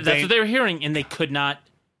 That's They- what they were hearing, and they could not.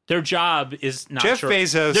 Their job is not. Jeff to,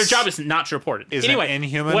 Bezos Their job is not to report it. is an Anyway,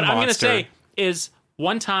 inhuman what I'm going to monster. say is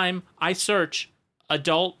one time I search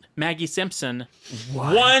adult Maggie Simpson.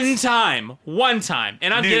 One time,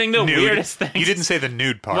 and I'm getting the nude. weirdest things. You didn't say the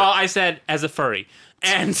nude part. Well, I said as a furry,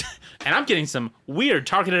 and I'm getting some weird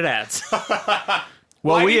targeted ads. Well,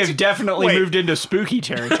 Why we did have you- definitely wait. moved into spooky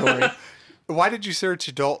territory. Why did you search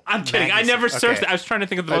adult? I'm kidding. Maggie I never Sim- searched. okay. I was trying to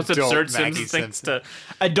think of the most Adult absurd Maggie Simpsons things Simpson.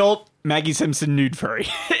 to. Adult Maggie Simpson nude furry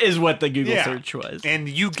is what the Google Yeah. search was. And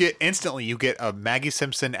you get a Maggie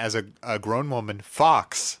Simpson as a grown woman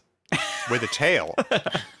fox with a tail.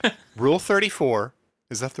 Rule 34.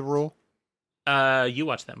 Is that the rule? You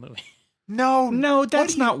watched that movie. No,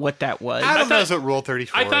 that's not what that was. Adam thought- knows what Rule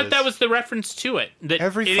 34 I thought is. that was the reference to it. That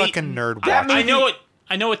Every it- fucking nerd That watches. I know what.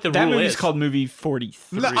 I know what the That rule movie's is. called Movie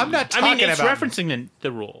 43. No, I'm not I talking mean, it's about referencing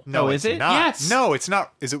the rule. No, Oh, it's is it? not. Yes. No, it's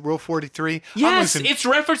not. Is it Rule 43? Yes, it's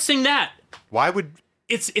referencing that. Why would...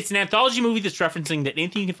 It's an anthology movie that's referencing that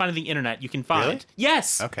anything you can find on the internet you can find. Really?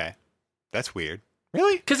 Yes, Okay. That's weird.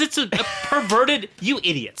 Really? because it's a perverted. You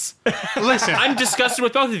idiots! Listen. I'm disgusted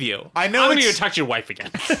with both of you. I know I'm going to it's- go talk to your wife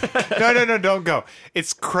again. No, don't go.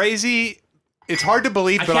 It's crazy. It's hard to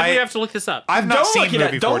believe, I but can't believe I have to look this up. I've not Don't seen look it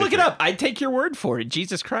movie up. Don't look 43. it up. I'd take your word for it.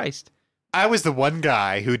 Jesus Christ. I was the one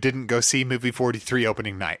guy who didn't go see movie 43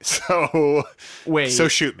 opening night. So Wait. so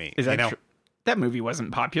shoot me. Is that you know? true? That movie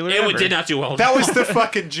wasn't popular. It ever. did not do well. That was the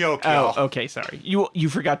fucking joke, Oh, y'all. okay. Sorry. You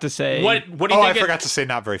forgot to say What do you Oh, I think? forgot to say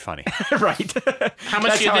not very funny. right. How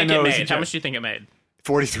much That's do you how I think know it it was a made? How joke. much do you think it made?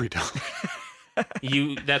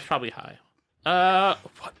 $43. That's probably high. What?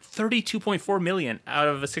 $32.4 million out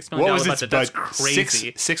of a $6 What million was its budget. That's budget?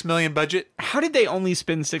 crazy. $6 million budget? How did they only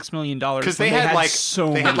spend $6 million? Because they had like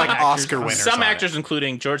Oscar winners. Some on it. actors,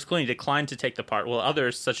 including George Clooney, declined to take the part, while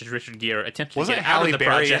others, such as Richard Gere, attempted Wasn't to get out Halle of the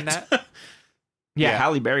Berry project. in that? Yeah, Yeah.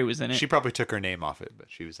 Halle Berry was in it. She probably took her name off it, but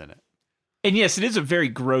she was in it. And yes, it is a very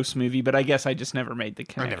gross movie, but I guess I just never made the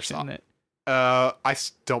never connection. saw it. I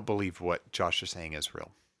don't believe what Josh is saying is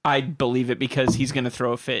real. I believe it because he's going to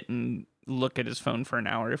throw a fit and look at his phone for an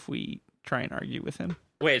hour if we try and argue with him.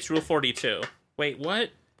 Wait, it's Rule 42. Wait, what?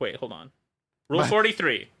 Wait, hold on. Rule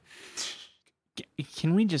 43.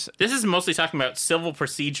 Can we just This is mostly talking about civil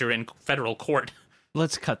procedure in federal court.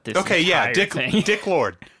 let's cut this? Okay, yeah, entire Dick thing. Dick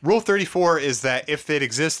Lord. Rule 34 is that if it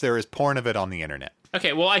exists, there is porn of it on the internet.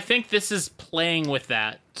 Okay, well, I think this is playing with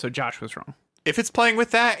that. So Josh was wrong. If it's playing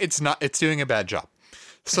with that, it's not. It's doing a bad job.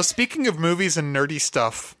 So speaking of movies and nerdy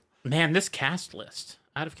stuff, Man, this cast list,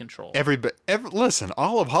 out of control. listen,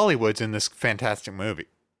 all of Hollywood's in this fantastic movie.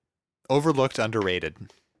 Overlooked,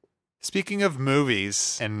 underrated. Speaking of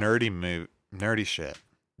movies and nerdy shit,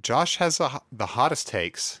 Josh has the hottest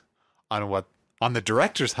takes on the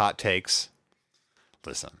director's hot takes.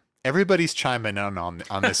 Listen, everybody's chiming in on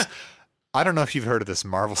this. I don't know if you've heard of this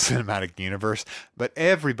Marvel Cinematic Universe, but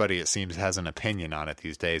everybody, it seems, has an opinion on it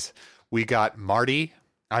these days. We got Martin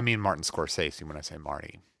Scorsese when I say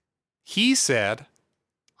Marty. He said,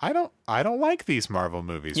 I don't like these Marvel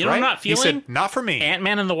movies, You know what right? I'm not He feeling? said, not for me.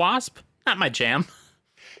 Ant-Man and the Wasp? Not my jam.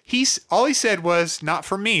 All he said was, not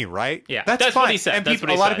for me, right? Yeah, that's that's fine. what he said. And That's what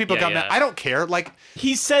a he lot said. of people Yeah, got yeah. mad. I don't care. Like,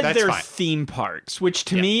 He said That's they're fine. theme parks, which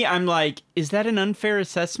to Yeah. me, I'm like, is that an unfair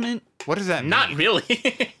assessment? what does that mean? Not really.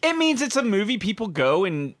 It means it's a movie people go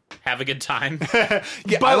and, Have a good time. Yeah,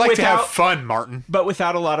 but I like to have without- fun, Martin. but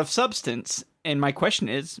without a lot of substance. And my question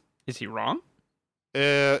is he wrong?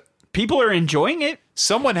 People are enjoying it.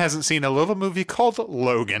 Someone hasn't seen a little movie called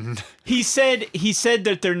Logan. He said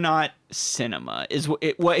that they're not cinema. Is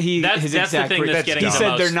what he That's his the exact thing word- that's getting He the said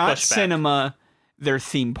most they're not pushback. cinema. They're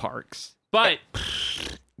theme parks. But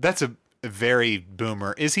That's a very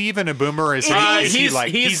boomer. Is he even a boomer? Is he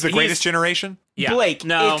He's- the greatest he's- generation? yeah, Blake,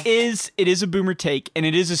 no. it is a boomer take, and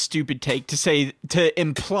it is a stupid take to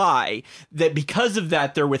imply that because of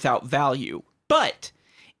that they're without value. But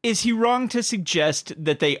is he wrong to suggest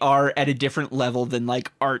that they are at a different level than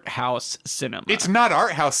like art house cinema? It's not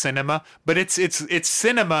art house cinema, but it's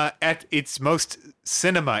cinema at its most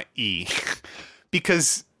cinema-y.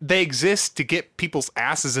 because they exist to get people's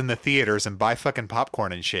asses in the theaters and buy fucking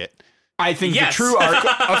popcorn and shit. I think Yes. the true art.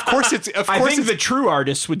 Of course it's I think the true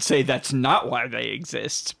artists would say that's not why they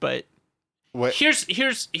exist, but what, Here's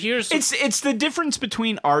it's the difference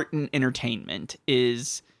between art and entertainment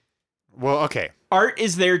is well, okay. art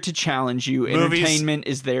is there to challenge you, Movies- entertainment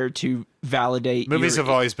is there to validate Movies your,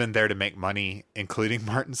 have always been there to make money, including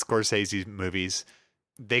Martin Scorsese's movies.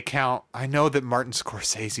 They count. I know that Martin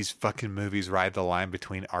Scorsese's fucking movies ride the line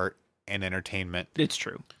between art and entertainment, It's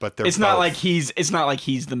true. but they're It's not both. like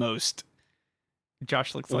he's the most.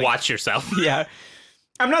 Josh looks like watch yourself. Yeah.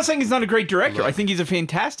 I'm not saying he's not a great director. Look. I think he's a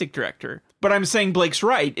fantastic director. But I'm saying Blake's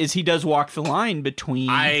right, is he does walk the line between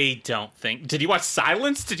I don't think. Did you watch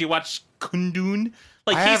Silence? Did you watch Kundun?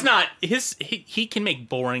 Like I he's have- not he can make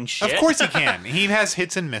boring shit. Of course he can. He has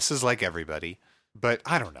hits and misses like everybody. But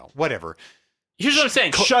I don't know. Whatever. Here's what I'm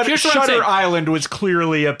saying. Shutter, Here's what I'm saying. Shutter Island was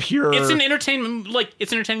clearly a pure It's an entertainment,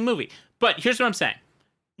 it's an entertaining movie. But here's what I'm saying: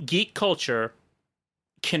 geek culture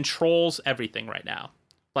controls everything right now.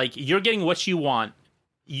 Like you're getting what you want.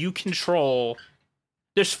 You control.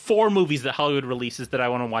 There's 4 movies that Hollywood releases that I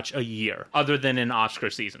want to watch a year, other than in Oscar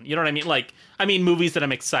season. You know what I mean? Like, I mean movies that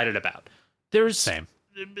I'm excited about. There's Same.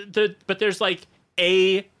 but there's like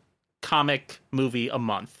a comic movie a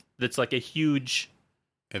month that's like a huge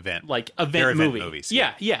Event. like They're event event movie. movies,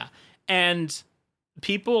 Yeah. And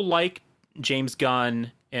people like James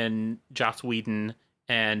Gunn and Joss Whedon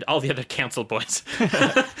and all the other canceled boys.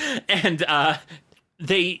 And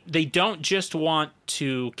they don't just want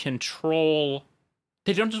to control.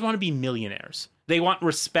 They don't just want to be millionaires. They want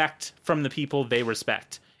respect from the people they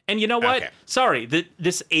respect. And you know what? Okay. Sorry,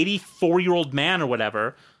 this 84-year-old man or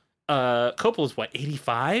whatever, Coppola's what,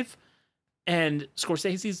 85? And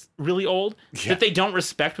Scorsese's really old, Yeah. that they don't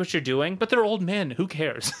respect what you're doing, but they're old men. Who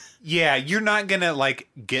cares? Yeah, you're not gonna like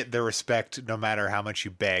get the respect no matter how much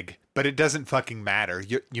you beg. But it doesn't fucking matter.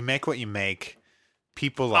 You make what you make.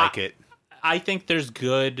 People like it. I think there's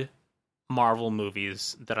good Marvel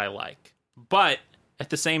movies that I like. But at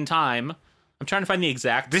the same time, I'm trying to find the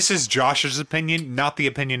exact... This is Josh's opinion, not the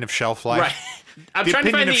opinion of Shelf Life. Right. I'm The trying to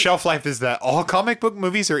opinion find of the... Shelf Life is that all comic book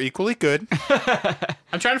movies are equally good,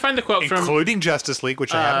 I'm trying to find the quote from including Justice League,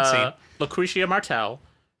 which I haven't seen. Lucretia Martel,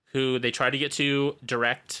 who they tried to get to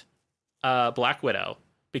direct Black Widow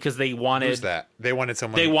because they wanted... Who's that? They wanted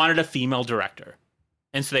someone. They wanted a female director.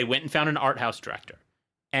 And so they went and found an art house director.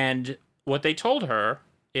 And what they told her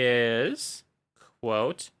is,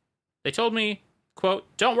 quote, they told me, quote,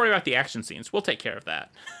 don't worry about the action scenes. We'll take care of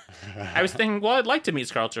that. I was thinking, well, I'd like to meet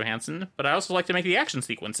Scarlett Johansson, but I also like to make the action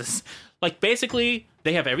sequences. Like, basically,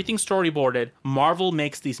 they have everything storyboarded. Marvel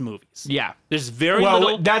makes these movies. Yeah. There's very Well,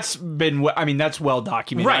 little... that's been I mean that's well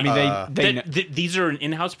documented. Right. I mean they These are an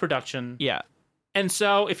in-house production. yeah. And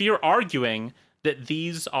so if you're arguing that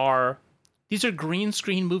these are green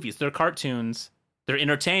screen movies, they're cartoons, they're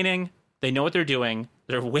entertaining, they know what they're doing,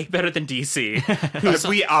 they're way better than DC,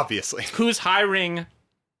 We obviously. who's hiring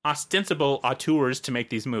ostensible auteurs to make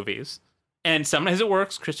these movies. And sometimes it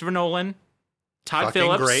works. Christopher Nolan, Todd Fucking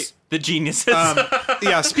Phillips, great. the geniuses.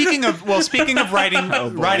 Yeah, speaking of riding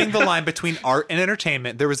the line between art and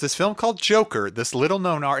entertainment, there was this film called Joker, this little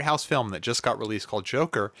known art house film that just got released called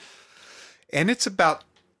Joker. And it's about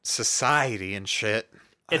society and shit.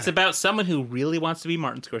 It's about someone who really wants to be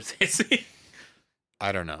Martin Scorsese.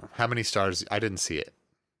 I don't know. How many stars? I didn't see it.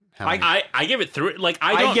 How many? I give it three. Like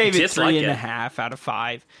I don't gave it dislike 3.5 out of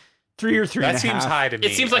 5. 3 or 3.5. That seems high to me.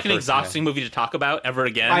 It seems like an at first, yeah. exhausting movie to talk about ever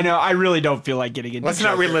again. I know. I really don't feel like getting into Let's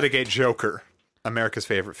not Joker. relitigate Joker, America's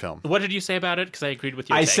favorite film. What did you say about it? Because I agreed with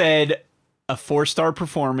you. I said a 4-star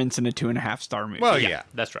performance and a 2.5-star movie. Well, yeah.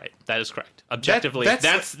 That's right. That is correct. Objectively,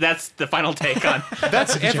 that's- that's the final take on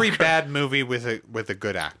That's every bad movie with a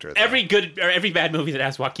good actor. though. every bad movie that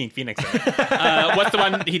has Joaquin Phoenix in it. What's the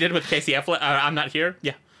one he did with Casey Affleck? I'm Not Here.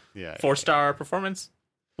 Yeah, yeah. 4-star performance,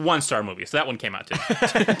 1-star movie. So that one came out too.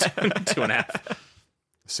 2.5.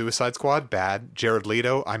 Suicide Squad, bad. Jared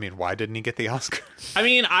Leto, I mean, why didn't he get the Oscar? I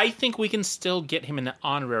mean, I think we can still get him an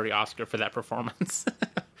honorary Oscar for that performance.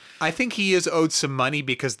 I think he is owed some money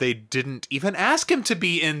because they didn't even ask him to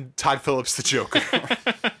be in Todd Phillips' The Joker.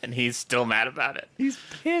 And he's still mad about it. He's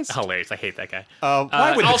pissed. Hilarious. I hate that guy.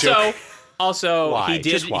 Why would the Joker? Also, Why?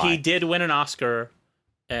 Just why? he did win an Oscar,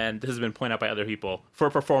 and this has been pointed out by other people, for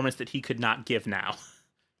a performance that he could not give now.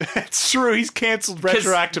 It's true. He's canceled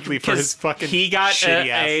retroactively for his fucking he got shitty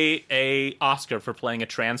ass. a Oscar for playing a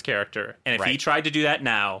trans character, and if he Right. tried to do that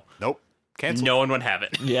now, Nope. Canceled. no one would have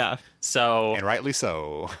it. Yeah. So And rightly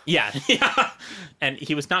so. yeah, and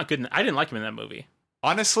he was not good. I didn't like him in that movie.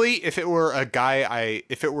 Honestly, if it were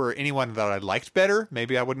if it were anyone that I liked better,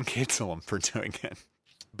 maybe I wouldn't cancel him for doing it.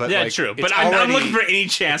 But Yeah, like, true. it's But I'm already- looking for any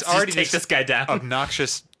chance it's to already just take just this guy down.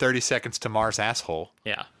 obnoxious 30 seconds to Mars asshole.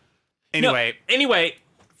 Yeah. Anyway, No, anyway,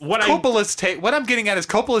 what Coppola's take. What I'm getting at is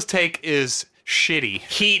Coppola's take is shitty.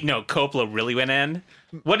 Coppola really went in.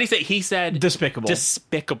 What did he say? He said Despicable.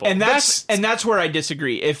 Despicable. And that's where I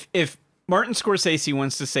disagree. If Martin Scorsese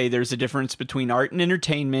wants to say there's a difference between art and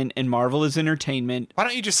entertainment and Marvel is entertainment, Why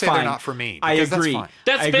don't you just say fine. they're not for me? I Because agree. That's fine.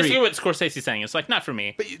 That's I agree. basically what Scorsese's saying. It's like, not for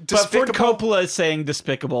me. But Ford Despicable- Coppola is saying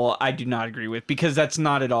despicable. I do not agree with, because that's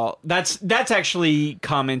not at all. That's actually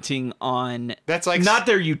commenting on That's like not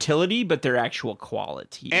their utility, but their actual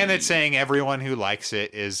quality. and it's saying everyone who likes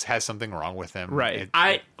it has something wrong with them. Right.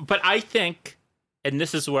 But I think, and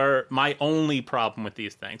this is where my only problem with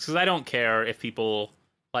these things, because I don't care if people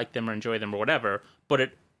like them or enjoy them or whatever, but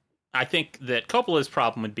I think that Coppola's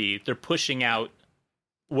problem would be they're pushing out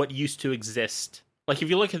what used to exist. Like, if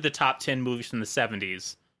you look at the top 10 movies from the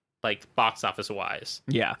 70s, like box office wise,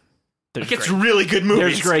 yeah, there's it's great, really good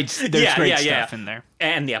movies. there's great stuff in there.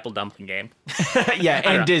 And the Apple Dumpling Game. Yeah, know.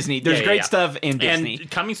 and Disney. There's Yeah, great yeah. stuff in Disney.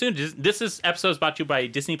 And coming soon, this is episodes brought to you by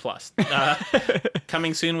Disney Plus.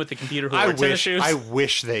 Coming soon with the computer who I wore tennis wish shoes. I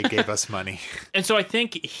wish they gave us money. And so I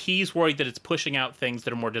think he's worried that it's pushing out things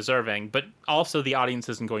that are more deserving, but also the audience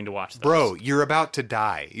isn't going to watch those. Bro, you're about to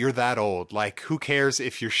die. You're that old. Like, who cares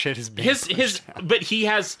if your shit is being pushed out? But he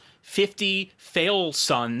has 50 fail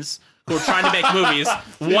sons who are trying to make movies.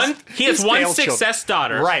 He has his one failed success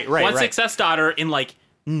daughter. Right, One right. success daughter in like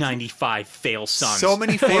 95 fail sons. So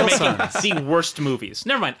many who are fail making sons. the worst movies.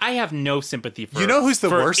 Never mind. I have no sympathy for You know who's the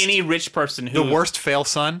for worst? any rich person who The worst fail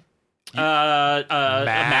son?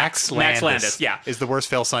 Max Landis. Yeah. Is the worst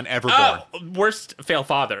fail son ever born. Worst fail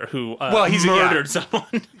father who He's murdered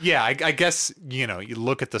someone. Yeah, I guess, you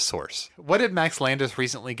look at the source. What did Max Landis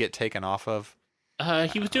recently get taken off of?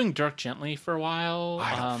 He was doing Dirk Gently for a while.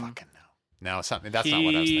 I don't fucking know. No, it's not, that's not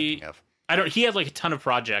what I was thinking of. He had like a ton of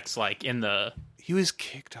projects like in the He was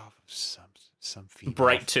kicked off of some female.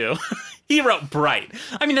 Bright too. He wrote Bright.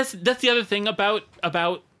 I mean, that's the other thing about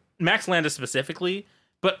Max Landis specifically,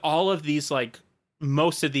 but all of these, like,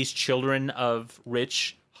 most of these children of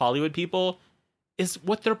rich Hollywood people, is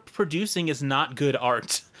what they're producing is not good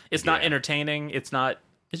art. It's not entertaining. It's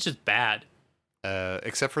just bad.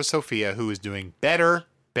 Except for Sophia, who is doing better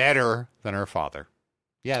than her father.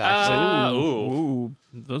 Yeah, that's Ooh,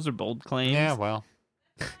 those are bold claims. Yeah, well.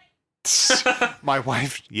 My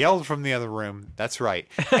wife yelled from the other room. That's right.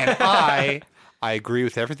 And I agree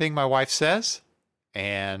with everything my wife says.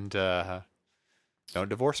 And don't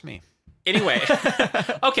divorce me. Anyway,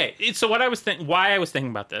 okay. So why I was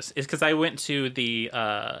thinking about this is because I went to the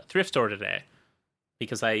thrift store today,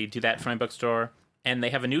 because I do that for my bookstore, and they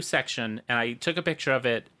have a new section, and I took a picture of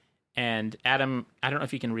it. And Adam, I don't know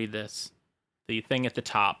if you can read this, the thing at the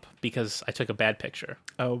top, because I took a bad picture.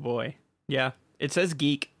 Oh boy. Yeah. It says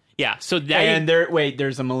geek. Yeah. So that And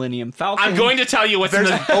there's a Millennium Falcon. I'm going to tell you what's in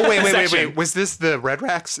the Wait. section. Was this the Red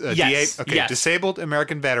Racks? Yes, DA? Okay, yes. Disabled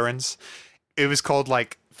American Veterans. It was called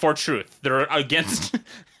like. For truth, they're against.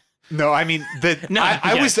 No, I mean No,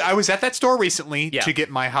 I yeah. was at that store recently Yeah. to get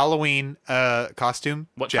my Halloween costume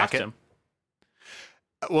What jacket. costume?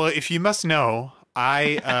 Well, if you must know,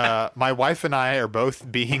 my wife and I are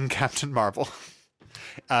both being Captain Marvel.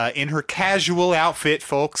 In her casual outfit,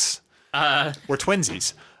 folks. We're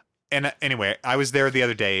twinsies. And anyway, I was there the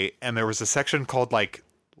other day, and there was a section called like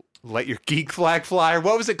 "Let Your Geek Flag Fly."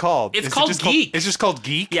 What was it called? It's Is it called just Geek. It's just called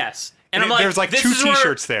Geek. Yes. And I'm like, there's like this two is where-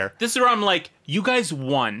 T-shirts there. This is where I'm like, you guys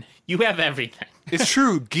won. You have everything. It's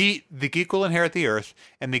true. The geek will inherit the earth,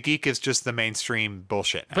 and the geek is just the mainstream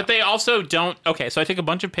bullshit. Now. But they also don't. Okay, so I took a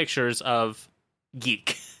bunch of pictures of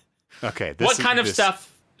geek. Okay. What kind of stuff?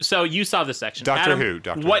 So you saw this section. Doctor Adam, Who,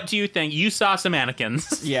 Doctor what Who. do you think? You saw some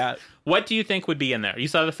mannequins. Yeah. What do you think would be in there? You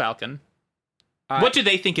saw the Falcon. I- What do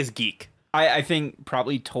they think is geek? I think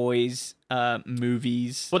probably toys,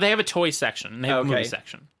 movies. Well, they have a toy section and they have a movie Okay.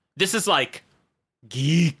 section. This is like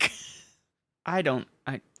geek.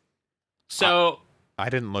 So I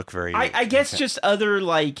didn't look very. I guess just other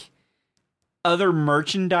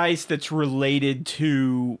merchandise that's related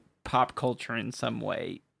to pop culture in some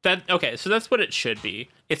way. so that's what it should be.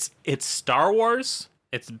 It's Star Wars,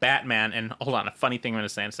 it's Batman, and hold on, a funny thing I'm going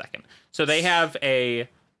to say in a second. So they have an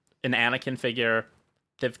Anakin figure.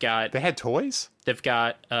 They've got They had toys.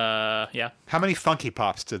 yeah, How many Funky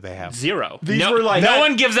Pops did they have? 0. These were like- no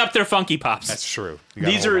one gives up their Funky Pops. That's true. You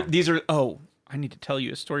gotta These hold are oh, I need to tell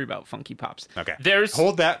you a story about Funky Pops. on. Okay. There's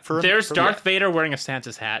hold that for. There's for- Darth Vader wearing a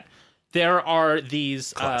Santa's hat. There are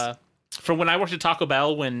these from when I worked at Taco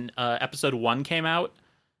Bell when episode 1 came out,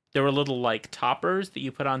 there were little like toppers that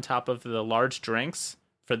you put on top of the large drinks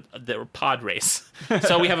for the pod race.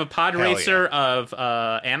 So we have a pod Hell racer of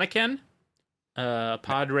Anakin,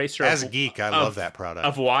 pod racer As a of, geek, I love that product.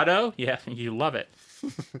 of Watto. Yeah, you love it. Hey,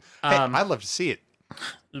 I'd love to see it.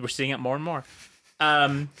 We're seeing it more and more.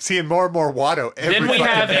 Seeing more and more Watto. Then we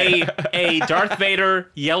have a Darth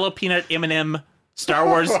Vader yellow peanut M&M Star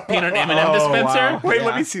Wars peanut M&M dispenser. wow. Wait, Yeah.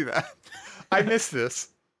 let me see that. I missed this.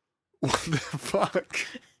 What the fuck?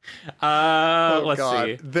 Let's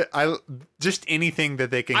see. Just anything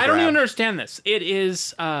that they can I don't grab. even understand this. It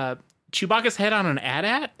is Chewbacca's head on an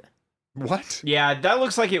AT-AT. What? Yeah, that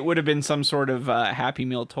looks like it would have been some sort of Happy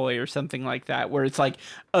Meal toy or something like that, where it's like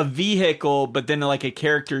a vehicle, but then like a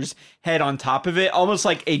character's head on top of it, almost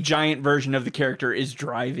like a giant version of the character is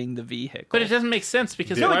driving the vehicle. But it doesn't make sense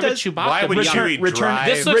because No, why it would does. Chewbacca Why would be Chewie on... Return. drive?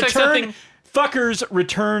 This looks like Return. something... Fuckers,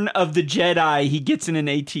 Return of the Jedi. He gets in an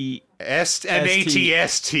AT. An ST.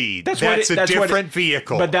 ATST. That's That's, what it- a that's what it- different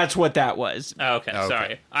vehicle. But that's what that was. Oh, okay, Okay.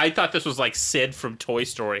 sorry. I thought this was like Sid from Toy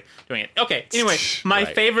Story doing it. Okay, anyway, my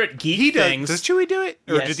Right. favorite geek he does. things... Does Chewie do it,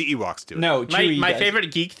 or Yes. did the Ewoks do it? No, Chewie my does.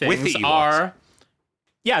 favorite geek With the things Ewoks. are...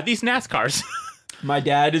 Yeah, these NASCARs. My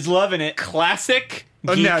dad is loving it. Classic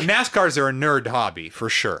Oh, geek... no, NASCARs are a nerd hobby for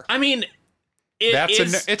sure. I mean, it That's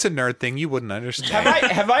is... it's a nerd thing you wouldn't understand.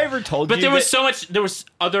 Have I ever told But you there was that- so much. There was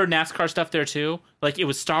other NASCAR stuff there too. Like it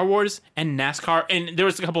was Star Wars and NASCAR, and there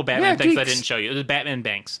was a couple Batman Yeah, things I geeks. didn't show you. It was Batman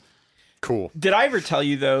Banks. Cool. Did I ever tell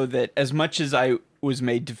you though that as much as I was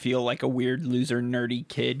made to feel like a weird loser nerdy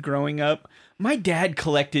kid growing up, my dad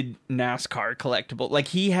collected NASCAR collectible. Like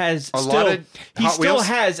he has A lot of he Hot still Wheels?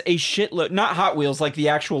 has a shitload, not Hot Wheels, like the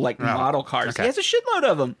actual like model cars. okay. He has a shitload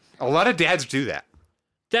of them. A lot of dads do that.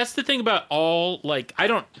 That's the thing about all like I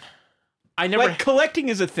never. Like collecting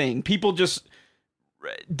is a thing. People just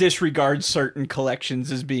disregard certain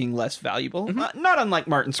collections as being less valuable. Not unlike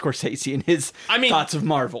Martin Scorsese and his I mean- thoughts of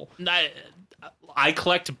Marvel. I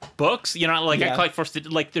collect books. You know, like I Yeah.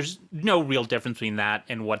 collect like. There's no real difference between that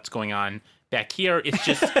and what's going on back here. It's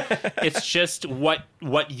just it's just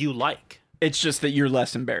what you like. It's just that you're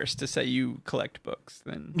less embarrassed to say you collect books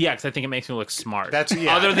than Yeah, because I think it makes me look smart. That's-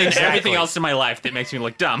 yeah, other than exactly. everything else in my life that makes me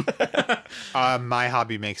look dumb. My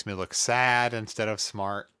hobby makes me look sad instead of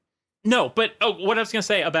smart. No, but what I was gonna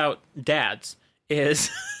say about dads is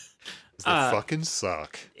They fucking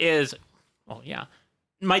suck. yeah,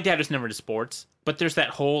 my dad was never into sports, but there's that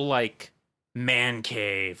whole like man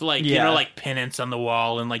cave, like you Yeah. know, like pennants on the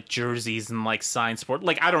wall and like jerseys and like signed sport.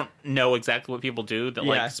 Like I don't know exactly what people do that Yeah.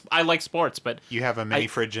 like I like sports, but You have a mini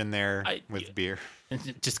fridge in there I- with beer.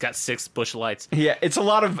 it just got 6 Busch Lights. Yeah, it's a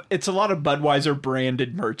lot of Budweiser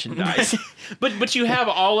branded merchandise. But you have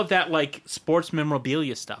all of that like sports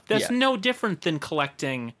memorabilia stuff. That's Yeah. no different than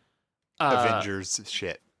collecting Avengers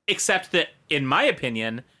shit. except that in my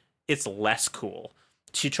opinion, it's less cool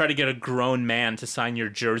to try to get a grown man to sign your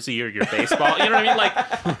jersey or your baseball. You know what I mean?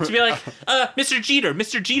 Like to be like, Mr.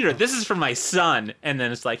 Jeter, this is for my son, and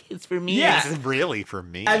then it's like it's for me. Yeah. This is really for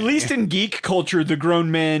me. At least in geek culture, the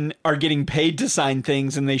grown men are getting paid to sign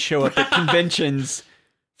things, and they show up at conventions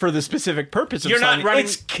for the specific purpose of You're not signing. running-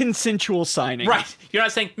 It's consensual signing, Right. You're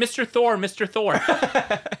not saying Mr. Thor, Mr. Thor.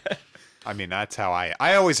 I mean, that's how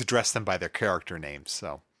I always address them by their character names.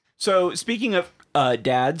 So So speaking of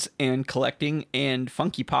dads and collecting and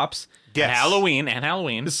Funky Pops, yes.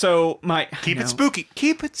 Halloween. so my Keep I know. it spooky.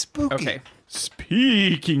 Keep it spooky. Okay.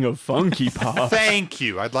 Speaking of Funky Pops, Thank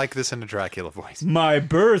you. I'd like this in a Dracula voice. my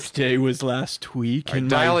birthday was last week, and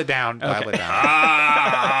Dial my, it down. Dial it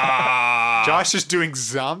down. Josh is doing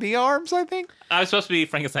zombie arms, I think. I was supposed to be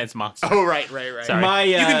Frankenstein's monster. Oh, right. Sorry. my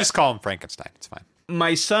You can just call him Frankenstein. It's fine.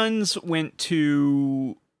 my sons went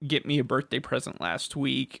to get me a birthday present last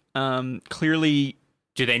week. Clearly,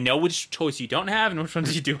 Do they know which choice you don't have and which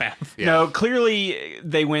ones you do have? Yeah. no, clearly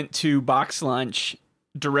they went to box lunch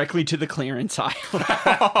directly to the clearance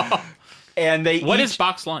aisle. And they What each- is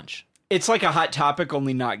box lunch? it's like a Hot Topic,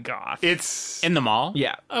 only not goth. It's In the mall?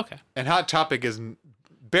 Yeah. Okay. and Hot Topic is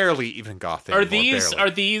barely even goth Are anymore, barely. are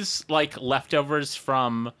these like leftovers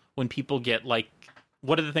from when people get like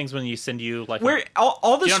what are the things when you send you like Where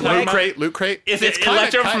all the You don't swag, know about- Loot Crate? Is it It's kinda-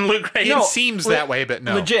 leftover from Loot Crate? It No, seems le- that way, but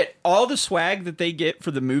no. legit, all the swag that they get for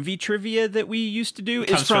the movie trivia that we used to do is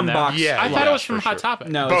Comes from from them. box. Yeah, I thought yeah, it was from for Hot sure. Topic.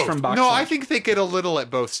 No, Both. it's from box. No, I lunch. think they get a little at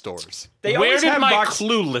both stores. They Where always did have my box.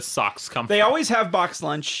 clueless socks come They from? always have box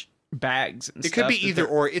lunch bags. And It could stuff be that either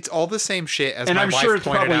they're- or. It's all the same shit as And my I'm wife sure it's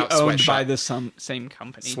pointed probably out. owned Sweatshop. by the same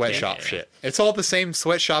company. Sweatshop Yeah. shit. It's all the same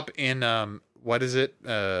sweatshop in what is it?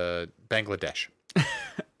 Bangladesh.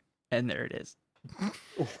 And there it is.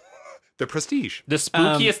 The Prestige. The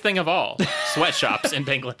spookiest thing of all, sweatshops in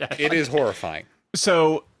Bangladesh. It is horrifying.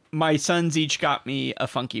 So my sons each got me a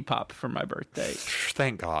Funky Pop for my birthday.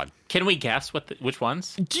 Thank God. Can we guess which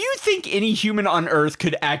ones? Do you think any human on Earth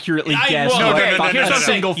could accurately I- guess well, what okay, fucking here's what I'm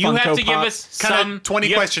saying. single You have Funko to give Pop- us Kind some of 20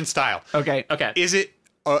 you have- question style. Okay, Okay. Is it,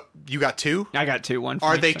 you got two? I got two. One. For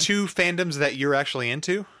Are each they son. two fandoms that you're actually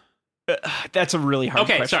into? That's a really hard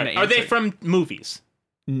Okay, question sorry. to Are they answer. from movies?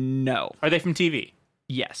 No. Are they from TV?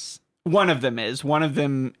 Yes. One of them is. One of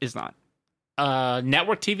them is not.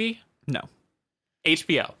 Network TV? No.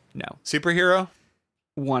 HBO? No. Superhero?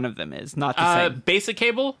 One of them is not the same. Basic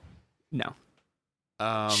cable? No.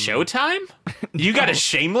 Showtime? You got a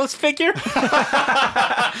Shameless figure?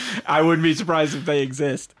 I wouldn't be surprised if they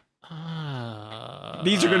exist.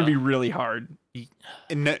 These are going to be really hard.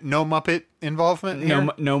 No Muppet involvement here?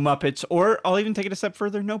 No Muppets, or I'll even take it a step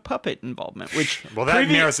further. No puppet involvement. Which Well, that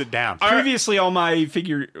narrows it down. previously all my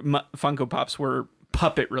Funko Pops were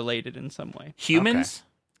puppet related in some way. Humans?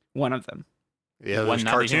 One of them. Yeah, One there's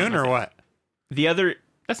not the cartoon human or Muppet. what? The other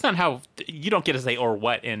That's not how you don't get to say or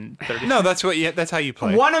what in 30. No, that's what. Yeah, that's how you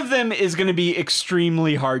play. one of them is going to be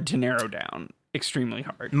extremely hard to narrow down. Extremely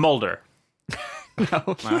hard. Mulder. No,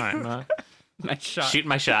 All right. nice shot. Shoot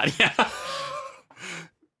my shot.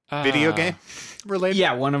 Yeah. Video game related?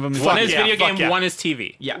 Yeah, one of them is. One is yeah, video fuck game, yeah. one is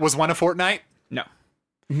TV. Yeah. Was one a Fortnite? No.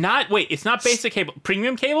 It's not basic cable.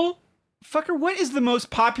 Premium cable? Fucker, what is the most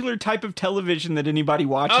popular type of television that anybody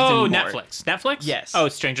watches Oh, anymore? Netflix. Netflix? Yes. Oh,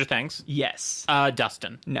 Stranger Things. Yes.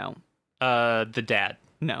 Dustin. No. The dad.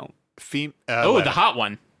 No. Oh, the hot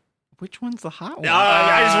one. Which one's the hot one?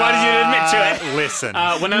 I just wanted you to admit to it. Listen.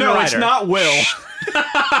 Winona no, Ryder. it's not Will.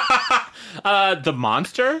 The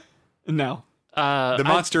monster? No. the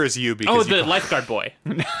monster is you because Oh, you the lifeguard boy.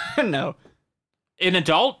 No. An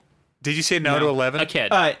adult? Did you say no to 11? A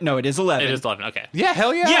kid. No, it is 11. It is 11. Okay. Yeah,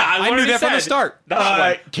 hell yeah. Yeah, I knew already that from the said. start. The hot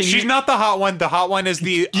one. She's not the hot one. The hot one is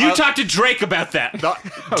the You talked to Drake about that.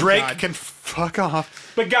 Drake God. can fuck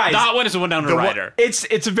off. But guys, The hot one is a Winona Ryder. it's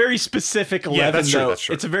a very specific 11 that's true, though. that's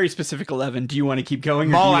true. It's a very specific 11. Do you want to keep going?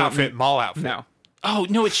 Or Mall do you want outfit. me- Mall outfit. No. Oh,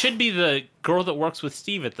 no, it should be the girl that works with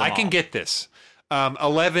Steve at the I mall. can get this.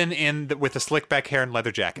 11 with a slick back hair and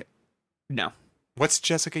leather jacket. No. What's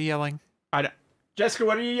Jessica yelling? I don't. Jessica,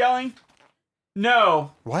 what are you yelling?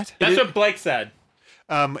 No. What? That's what Blake said.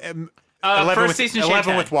 11 first with, season 11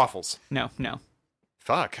 Shade with Tag. waffles. No. No.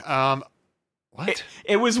 Fuck. What?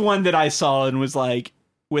 It was one that I saw and was like,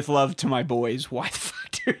 with love to my boys. Why the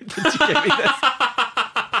fuck did you give me this?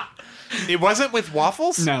 It wasn't with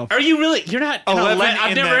waffles? No. Are you really? You're not. 11 I've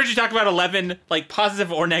in never that- heard you talk about 11, like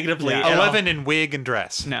positive or negatively. Yeah. at all. 11 in wig and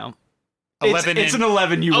dress. No. 11 it's in- an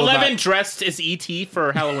 11 you will 11 buy. dressed as ET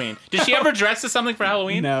for Halloween. Did she ever dress as something for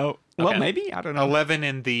Halloween? No. Well, Okay. maybe. I don't know. 11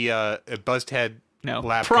 in the buzzed head No.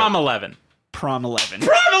 lab Prom coat. 11. Prom 11.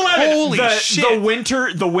 Prom 11! Holy shit.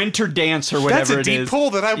 The winter dance or whatever That's a it deep is. pull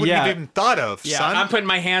that I wouldn't Yeah. have even thought of, Yeah, son. I'm putting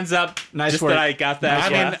my hands up. Nice just work. that I got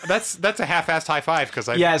that. I yeah. mean, that's a half-assed high five because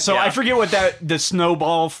I Yeah, so Yeah. I forget what the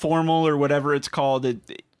snowball formal or whatever it's called.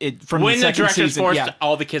 It from when the the second directors season. forced Yeah.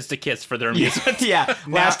 all the kids to kiss for their amusement. Yeah.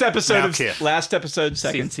 Last now episode, kiss.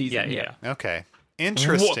 second season. Yeah, yeah. Okay,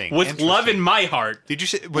 interesting. With interesting. love in my heart. Did you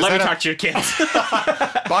say was Let me that talk to your kids.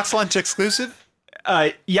 a box lunch exclusive?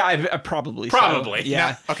 Yeah, I probably. Probably. So.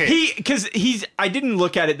 Yeah. No, okay. Because I didn't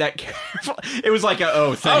look at it that careful. It was like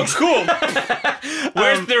oh, thanks. cool.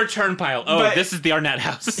 Where's the return pile? Oh, but- this is the Arnett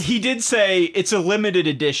house. He did say it's a limited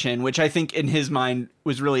edition, which I think in his mind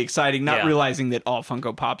was really exciting, not Yeah. realizing that all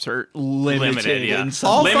Funko Pops are limited. yeah. In some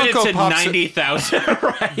All Limited Funko to Pops are- 90,000.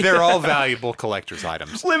 They're all valuable collector's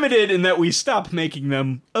items. limited in that we stop making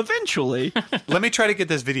them eventually. Let me try to get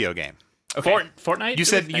this video game. Fortnite?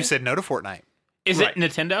 You said no to Fortnite. Is Right. it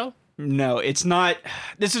Nintendo? No, it's not.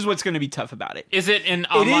 This is what's going to be tough about it. Is it an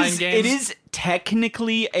online game? It is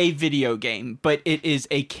technically a video game, but it is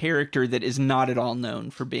a character that is not at all known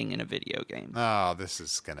for being in a video game. Oh, this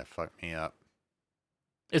is gonna fuck me up.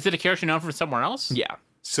 Is it a character known from somewhere else? Yeah.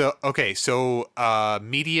 So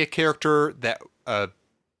media character that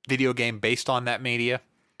video game based on that media,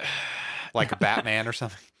 like a Batman or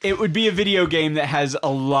something. It would be a video game that has a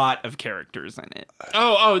lot of characters in it.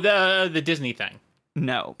 Oh, the Disney thing.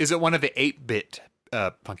 No. Is it one of the 8-bit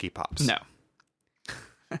Funky Pops? No.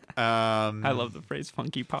 I I love the phrase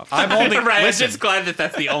funky pop. I'm only right, listen, I'm just glad that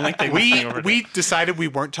that's the only thing we decided we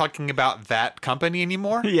weren't talking about that company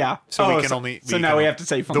anymore. Yeah. So we can only. So now we have to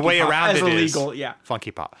say funky the way pop around as it is illegal. Yeah.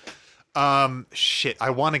 Funky Pop. Shit, I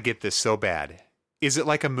want to get this so bad. Is it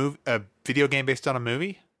like a video game based on a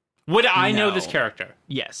movie? Would I know No. this character?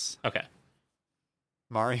 Yes. Okay.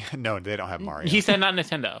 Mario? No, they don't have Mario. He said not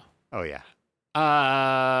Nintendo. Oh yeah.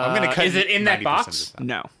 I'm gonna cut. Is it in that 90% box? of this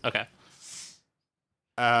No. Okay.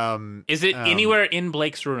 out. Is it anywhere in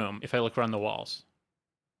Blake's room if I look around the walls?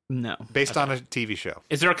 No. Based on a TV show.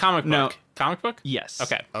 Is there a comic book? No. Comic book? Yes.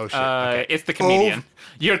 Okay. Oh, shit. Okay. It's the comedian.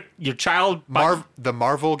 Your child. The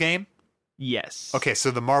Marvel game. Yes. Okay, so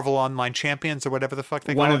the Marvel Online Champions or whatever the fuck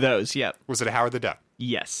they One call of it. those. Yep. Was it Howard the Duck?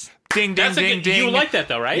 Yes. Ding ding That's a ding good, ding. you like that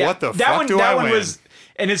though, right? Yeah. What the that fuck one, do that I one win? was,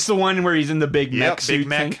 and it's the one where he's in the big mech Big suit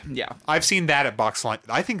mech. thing. Yeah. I've seen that at Box Lunch.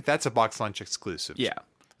 I think that's a Box Lunch exclusive. Yeah.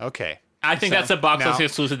 Okay. I think So- that's a box now- office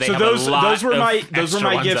exclusive. They So have those a lot those were of my extra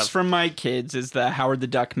ones gifts of- from my kids is the Howard the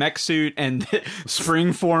Duck mech suit and the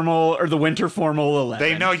spring formal or the winter formal 11.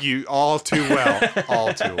 They know you all too well.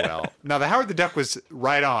 All too well. Now, the Howard the Duck was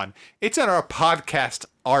right on. It's in our podcast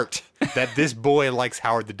art that this boy likes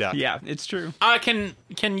Howard the Duck. Yeah, it's true. Can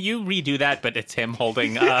you redo that? But it's him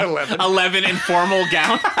holding 11. 11 in formal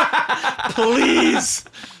gown. Please.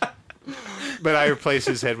 But I replace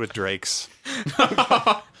his head with Drake's.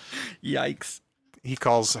 Yikes. He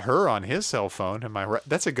calls her on his cell phone.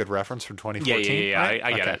 That's a good reference from 2014. Yeah. right?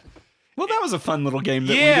 I get Okay. it. Well, that was a fun little game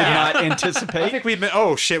that Yeah. we did not I anticipate. think we've been.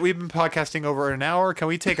 Oh shit, we've been podcasting over an hour. Can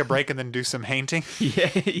we take a break and then do some hainting?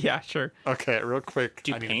 yeah, sure. Okay, real quick.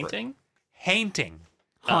 Do I need a break. painting? Hainting.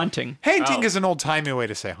 Haunting. Hainting Oh. is an old timey way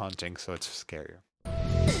to say haunting, so it's scarier.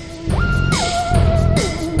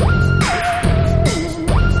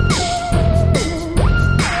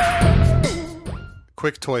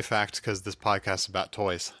 Quick toy fact, because this podcast is about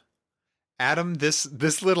toys. Adam, this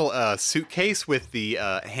little suitcase with the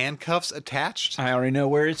handcuffs attached I already know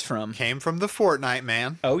where it's from. came from the Fortnite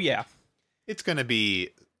man. Oh, yeah. It's going to be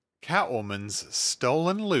Catwoman's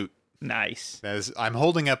stolen loot. Nice. I'm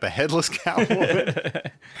holding up a headless Catwoman.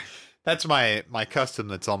 That's my custom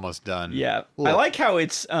that's almost done. Yeah. I Look. like how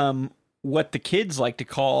it's what the kids like to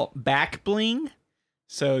call back bling.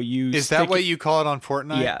 So you Is that stick what it- you call it on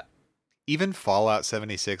Fortnite? Yeah. Even Fallout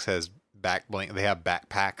 76 has back bling. They have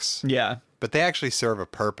backpacks, Yeah. but they actually serve a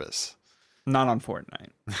purpose. Not on Fortnite.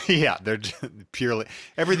 Yeah, they're just purely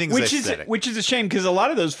everything's aesthetic. Which is a shame because a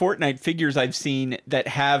lot of those Fortnite figures I've seen that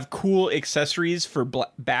have cool accessories for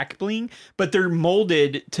back bling, but they're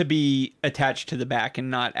molded to be attached to the back and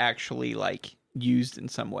not actually like used in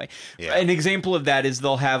some way. Yeah. An example of that is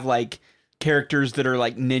they'll have like characters that are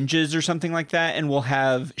like ninjas or something like that, and will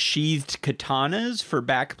have sheathed katanas for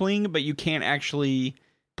back bling, but you can't actually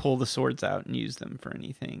pull the swords out and use them for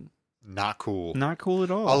anything. Not cool. Not cool at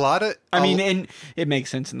all. A lot of. I mean, and it makes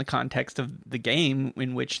sense in the context of the game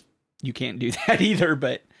in which you can't do that either,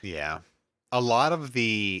 but yeah, a lot of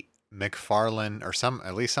the McFarlane or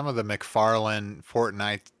at least some of the McFarlane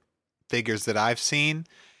Fortnite figures that I've seen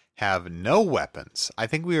have no weapons. I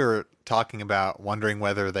think we were talking about wondering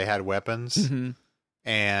whether they had weapons,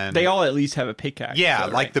 and they all at least have a pickaxe. yeah,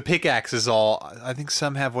 though, like right? the pickaxe is all. I think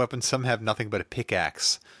some have weapons, some have nothing but a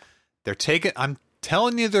pickaxe. They're taking. I'm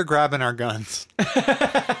telling you, they're grabbing our guns.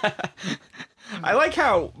 I like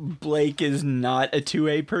how Blake is not a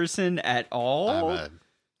 2A person at all.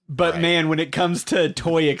 But right. man, when it comes to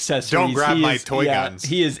toy accessories, Don't grab he my is- toy yeah, guns.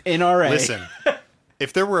 He is NRA. Listen,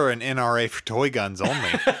 if there were an NRA for toy guns only,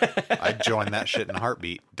 I'd join that shit in a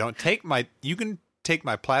heartbeat. Don't take my. You can take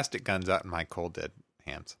my plastic guns out in my cold dead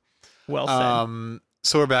hands. Well said.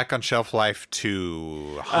 So we're back on Shelf Life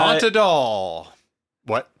to Haunted Doll.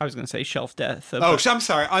 What? I was going to say Shelf Death. Oh, I'm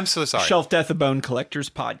sorry. I'm so sorry. Shelf Death, a Bone Collectors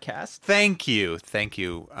podcast. Thank you.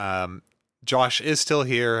 Josh is still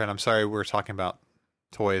here, and I'm sorry we're talking about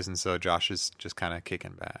toys, and so Josh is just kind of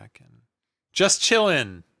kicking back and just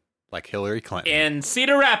chilling like Hillary Clinton. In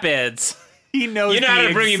Cedar Rapids. He knows. You know how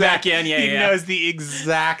to bring me back in. Yeah, he yeah. knows the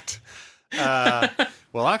exact.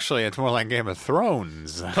 Well, actually, it's more like Game of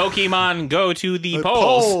Thrones. Pokemon go to the The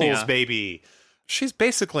polls. polls, Yeah. baby. She's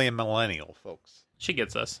basically a millennial, folks. She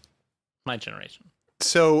gets us. My generation.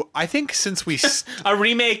 So I think since we A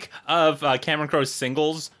remake of Cameron Crowe's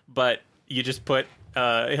Singles, but you just put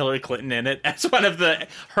Hillary Clinton in it as one of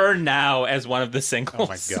her now as one of the singles.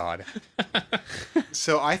 Oh my god.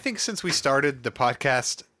 So I think since we started the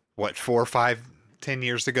podcast, 4, 5, 10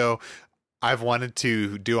 years ago, I've wanted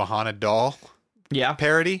to do a haunted doll Yeah.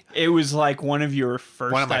 parody. It was like one of your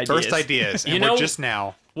first One of my first ideas. And You we're know- just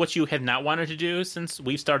now. What you have not wanted to do since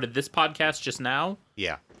we've started this podcast just now?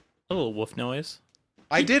 Yeah. A little wolf noise.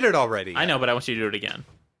 I did it already. I know, but I want you to do it again.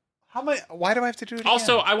 Why do I have to do it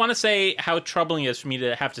Also, again? I want to say how troubling it is for me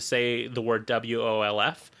to have to say the word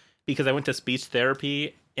WOLF because I went to speech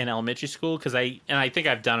therapy in elementary school and I think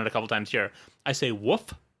I've done it a couple times here. I say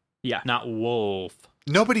woof, Yeah. not wolf.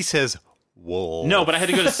 Nobody says wolf. No, but I had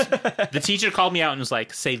to go to the teacher called me out and was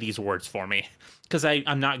like, say these words for me because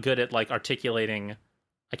I'm not good at like articulating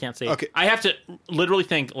I can't say. Okay. I have to literally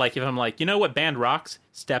think, like, if I'm like, you know what band rocks?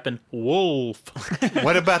 Steppenwolf.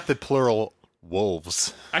 What about the plural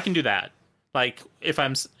wolves? I can do that. Like, if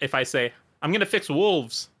I say, I'm going to fix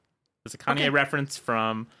wolves. There's a Kanye reference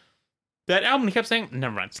from that album. He kept saying,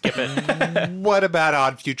 never mind, skip it. What about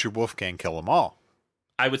Odd Future Wolfgang Kill 'Em All?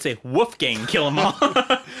 I would say Wolfgang kill 'em all.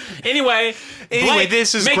 Anyway, Blake,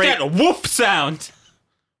 this is make great. that woof sound.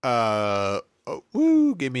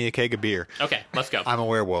 Woo, give me a keg of beer. Okay, let's go. I'm a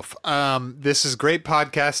werewolf. This is great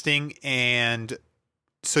podcasting, and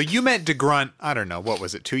so you met DeGrunt, I don't know, what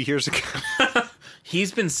was it, 2 years ago?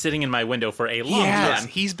 He's been sitting in my window for a long Yes, time.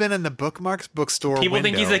 he's been in the Bookmarks bookstore People window.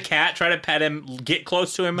 think he's a cat. Try to pet him, get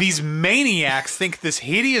close to him. These maniacs think this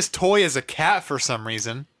hideous toy is a cat for some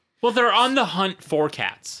reason. Well, they're on the hunt for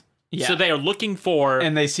cats. Yeah. So they are looking for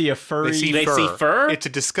And they see a furry. They see fur. It's a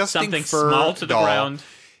disgusting something fur small to the doll. ground.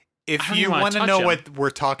 If I don't you even wanna want to touch know him. what we're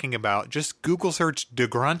talking about, just Google search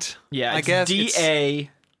DeGrunt. yeah, I it's guess it's-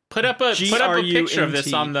 DA. Put up a picture of this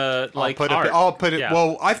GRUNT. on the art. I'll put it. Yeah.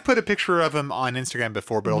 Well, I've put a picture of him on Instagram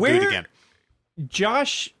before, but I'll do it Where- again.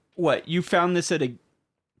 Josh, what? You found this at a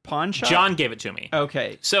pawn shop? John gave it to me.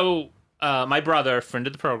 Okay. So my brother, friend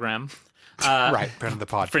of the program, Right, friend of the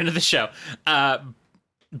pod. friend of the show,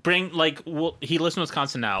 he lives in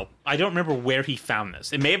Wisconsin now. I don't remember where he found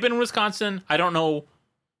this. It may have been in Wisconsin. I don't know.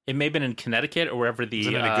 It may have been in Connecticut or wherever the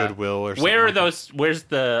Isn't it a Goodwill or something? where are like that? those? Where's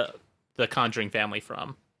the Conjuring family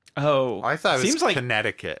from? Oh. I thought it was Seems like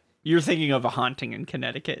Connecticut. you're thinking of a haunting in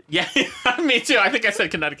Connecticut. Yeah, me too. I think I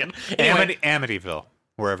said Connecticut. Anyway, Amityville,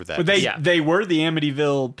 wherever that. But is. they were the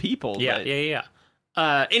Amityville people. yeah, but-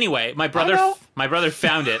 yeah. Anyway, my brother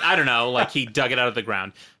found it. I don't know, like he dug it out of the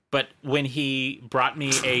ground. But when he brought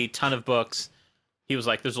me a ton of books, he was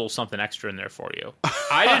like, "There's a little something extra in there for you."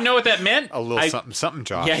 I didn't know what that meant. a little something,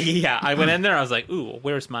 Josh. Yeah. I went in there. I was like, "Ooh,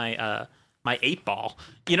 where's my 8-ball?"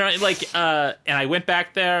 You know, like, and I went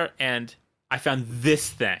back there and I found this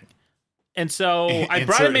thing. And so I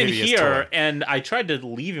brought him in hideous here, toy. and I tried to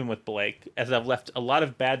leave him with Blake, as I've left a lot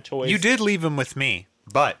of bad toys. You did leave him with me,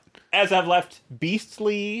 but As I've left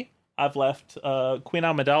Beastly, I've left Queen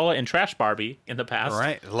Amidala and Trash Barbie in the past. all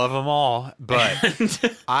right, love them all.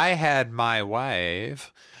 But I had my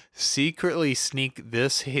wife secretly sneak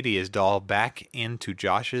this hideous doll back into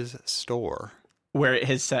Josh's store, Where it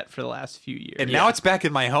has set for the last few years. and now it's back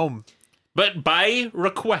in my home. But by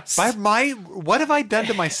request. What have I done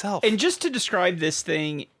to myself? And just to describe this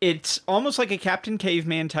thing, it's almost like a Captain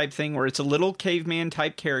Caveman type thing where it's a little caveman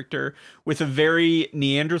type character with a very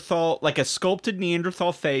Neanderthal, like a sculpted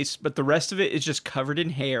Neanderthal face, but the rest of it is just covered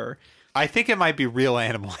in hair. I think it might be real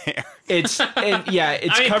animal hair. It's it's I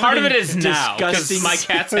mean, covered part of in it is now, because disgusting- my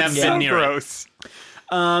cats have Yeah. been near it. Gross.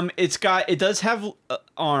 It does have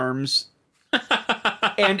arms,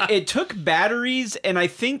 and it took batteries, and I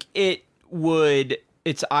think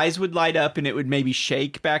its eyes would light up, and it would maybe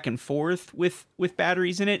shake back and forth with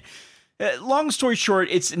batteries in it. Long story short,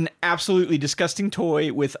 it's an absolutely disgusting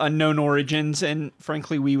toy with unknown origins, and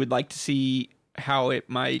frankly, we would like to see how it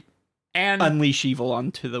might And unleash evil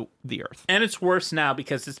onto the earth. and it's worse now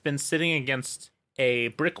because it's been sitting against a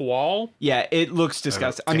brick wall. Yeah, it looks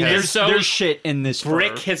disgusting. I mean, Okay. there's shit in this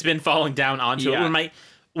Brick fur. has been falling down onto Yeah. it.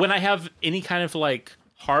 When I have any kind of like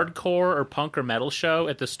hardcore or punk or metal show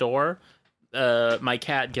at the store, my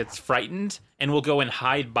cat gets frightened and will go and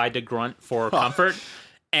hide by DeGrunt for comfort.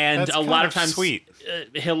 And That's a lot kind of times, sweet.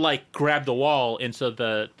 He'll like grab the wall, and so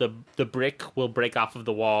the brick will break off of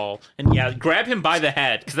the wall. And yeah, grab him by the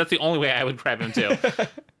head, because that's the only way I would grab him too.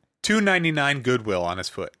 $2.99 Goodwill on his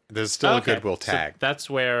foot. There's still Okay, a Goodwill so tag. that's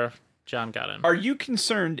where John got him. Are you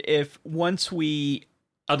concerned if once we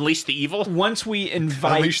Unleash the evil.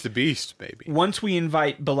 invite Unleash the beast, baby.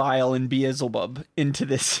 Belial and Beelzebub into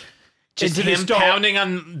this Just into this him doll, pounding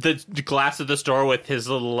on the glass of the store with his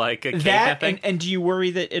little like a that thing. and do you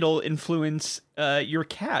worry that it'll influence your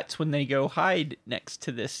cats when they go hide next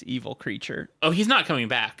to this evil creature? Oh, he's not coming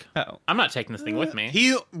back. Oh. I'm not taking this thing with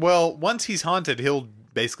me. Once he's haunted, he'll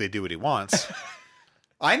basically do what he wants.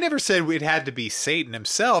 I never said it had to be Satan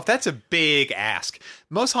himself. That's a big ask.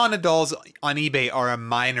 Most haunted dolls on eBay are a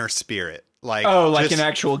minor spirit. Like Like an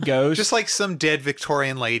actual ghost? just like some dead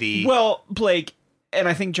Victorian lady. Well, Blake, and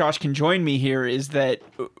I think Josh can join me here, is that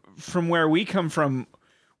from where we come from,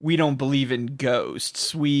 we don't believe in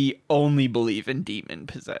ghosts. We only believe in demon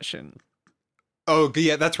possession. Oh,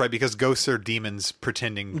 yeah, that's right, because ghosts are demons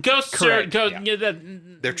pretending. Ghosts are Correct,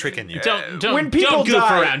 They're tricking you. don't When people don't goof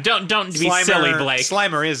die- around. Don't be silly, Blake.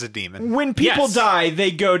 Slimer is a demon. When people Yes. die, they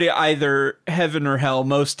go to either heaven or hell.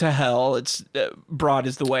 Most to hell. It's broad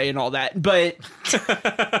is the way and all that. But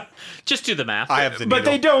Just do the math. I have the but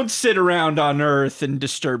needle. they don't sit around on Earth and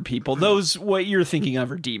disturb people. Those what you're thinking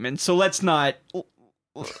of are demons. So let's not. Okay.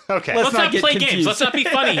 Let's Let's not not get play confused. games. Let's not be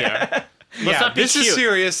funny here. Let's not be this is cute.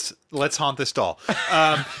 serious. Let's haunt this doll.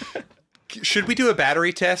 Should we do a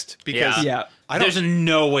battery test? Because Yeah. I don't. There's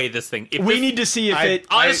no way this thing. If We this- need to see if I- it.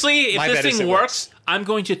 Honestly, my if bet this is thing it works, I'm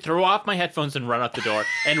going to throw off my headphones and run out the door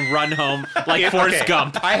and run home like Yeah, Forrest okay.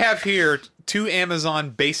 Gump. I have here 2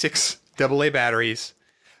 Amazon Basics AA batteries.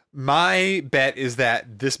 My bet is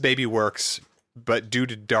that this baby works, but due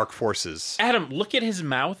to dark forces. Adam, look at his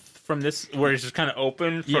mouth from this, where it's just kind of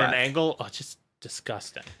open for Yeah. an angle. Oh, just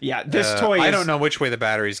disgusting. Yeah, this toy. I is, don't know which way the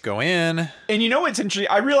batteries go in. And you know what's interesting?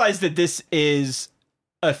 I realized that this is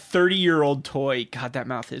a 30-year-old toy. God, that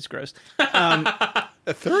mouth is gross.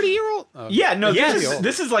 A 30-year-old? Oh. Yeah, no, Yes.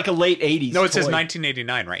 this is like a late 80s. No, it says toy.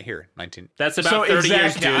 1989 right here. 19. That's about So 30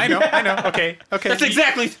 years, exactly- dude. I know. Okay. That's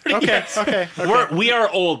exactly 30 Okay. years. Okay. We are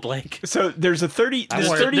old, Blake. So there's a 30 this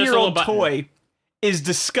worry. There's a 30-year-old little button. toy is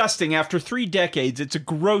disgusting after 3 decades. It's a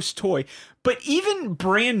gross toy. But even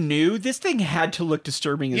brand new, this thing had to look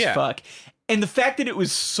disturbing as Yeah. fuck. And the fact that it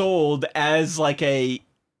was sold as like a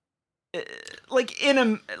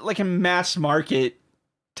like a mass market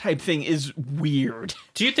type thing is weird.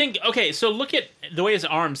 Do you think? Okay, so look at the way his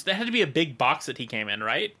arms. That had to be a big box that he came in,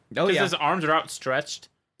 right? Oh, yeah. his arms are outstretched.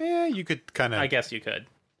 Yeah, you could kind I of. guess you could.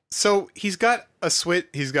 So he's got a switch.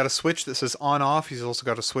 He's got a switch that says on off. He's also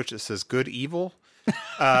got a switch that says good evil.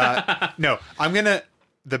 No, I'm gonna.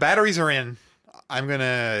 The batteries are in. I'm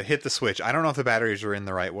gonna hit the switch. I don't know if the batteries are in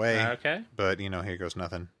the right way. Okay. But here goes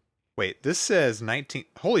nothing. Wait, this says 19.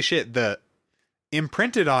 Holy shit! The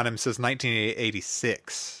imprinted on him says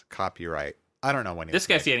 1986 copyright. I don't know when he This was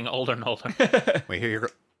guy's made. getting older and older. Wait,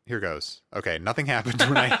 here goes. Okay, nothing happened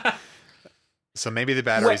when I. So maybe the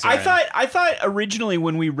batteries. Wait, are in. I thought originally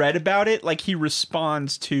when we read about it, like he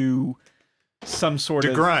responds to some sort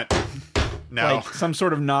of grunt. No. like some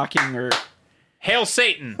sort of knocking or Hail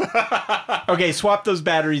Satan! okay, swap those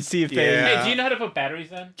batteries, see if they Yeah. Hey, do you know how to put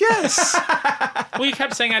batteries in? Yes. Well, you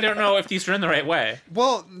kept saying I don't know if these are in the right way.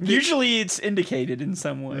 Well, usually it's indicated in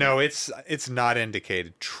some way. no, it's not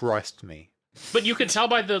indicated. Trust me. But you could tell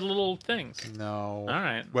by the little things. No. All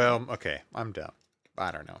right. Well, okay, I'm dumb.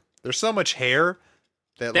 I don't know. There's so much hair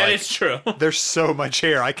that That like, is true. there's so much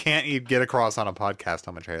hair. I can't even get across on a podcast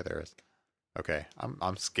how much hair there is. Okay,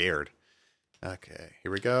 I'm scared. Okay,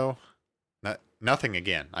 here we go. Nothing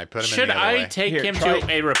again. I put him Should in the other I way. take Here, him try to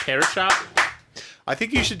it. a repair shop? I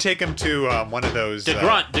think you should take him to one of those.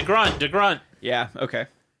 DeGrunt. Yeah, okay.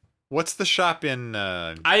 What's the shop in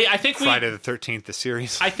I think Friday the 13th, the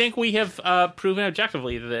series? I think we have proven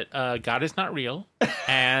objectively that God is not real,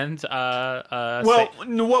 and Well,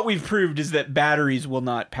 what we've proved is that batteries will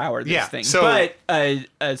not power this Yeah, thing, so- but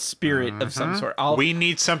a spirit of some sort. we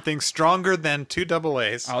need something stronger than 2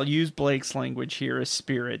 AA's. I'll use Blake's language here as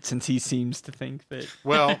spirit, since he seems to think that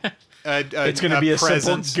Well, it's going to be a simple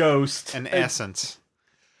presence, ghost. an essence.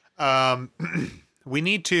 We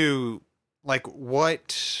need to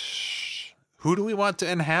who do we want to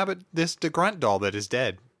inhabit this DeGrunt doll that is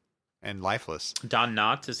dead and lifeless? Don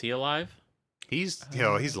Knotts, is he alive? He's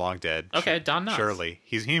he's long dead. Okay, Don Knotts. Surely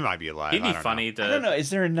he might be alive. He'd I be don't funny I don't to know. Is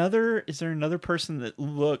there another person that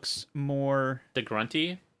looks more? the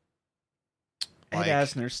Grunty. Ed Like-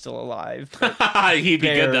 Asner's still alive. He'd be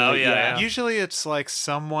good though. Barely, Yeah. yeah. yeah. Usually it's like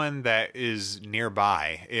someone that is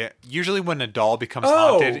nearby. Usually when a doll becomes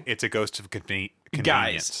Oh! haunted, it's a ghost of convenience.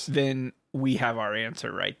 Guys, then we have our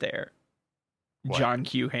answer right there. What? John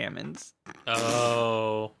Q. Hammonds.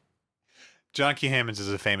 Oh. John Q. Hammonds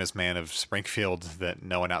is a famous man of Springfield that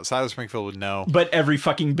no one outside of Springfield would know. But every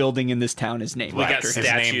fucking building in this town is named We got after Is him.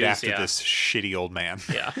 statues, named after yeah. this shitty old man,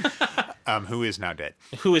 Yeah. who is now dead.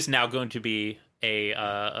 Who is now going to be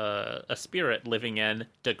a spirit living in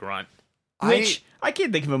DeGrunt? Which I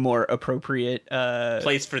can't think of a more appropriate.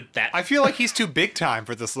 Place for that. I feel like he's too big time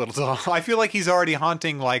for this little doll. I feel like he's already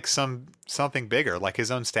haunting like something bigger, like his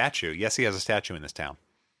own statue. Yes, he has a statue in this town.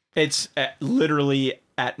 It's literally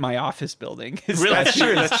at my office building. His Really? That's statue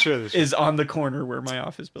true, that's true. is on the corner where my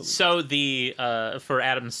office building. So the for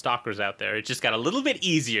Adam stalkers out there, it just got a little bit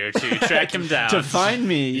easier to track him down. To find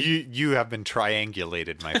me, You have been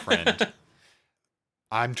triangulated, my friend.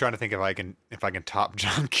 I'm trying to think if I can top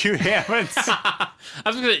John Q. Hammonds. I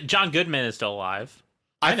was gonna say John Goodman is still alive.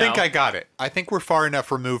 I think know. I got it. I think we're far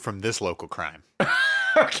enough removed from this local crime.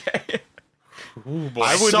 okay.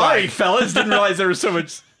 I would Sorry, like fellas. Didn't realize there was so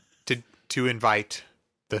much. to invite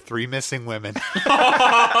the three missing women to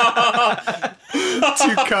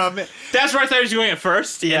come. That's where I thought he was going at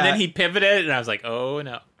first, Yeah. and then he pivoted, and I was like, oh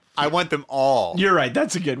no. I want them all. You're right.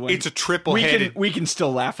 That's a good one. It's a triple-headed We can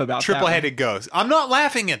still laugh about that triple-headed ghost. I'm not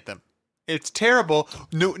laughing at them. It's terrible.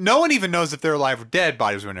 No one even knows if they're alive or dead.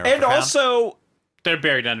 Bodies were never one. And found. also, They're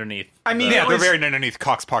buried underneath. I mean, Yeah, it they're was, buried underneath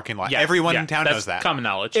Cox parking lot. Yeah, Everyone yeah, in town that's knows that. common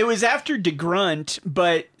knowledge. it was after DeGrunt,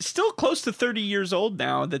 but still close to 30 years old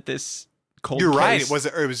now that this cold You're right. case- It was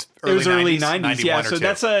early It was early 90s. 90s, yeah. 91 or So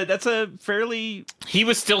two. that's a fairly He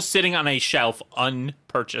was still sitting on a shelf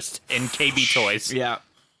unpurchased in KB Toys. yeah.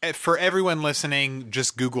 For everyone listening,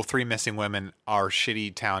 just Google Three Missing Women, our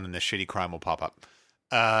shitty town, and the shitty crime will pop up.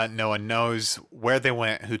 No one knows where they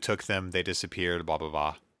went, who took them, they disappeared, blah, blah,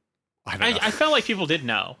 blah. I don't know. I felt like people did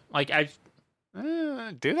know. Like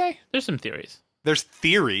Do they? there's some theories. There's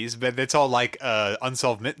theories, but it's all like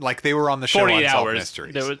unsolved, like they were on the show 48 Unsolved hours.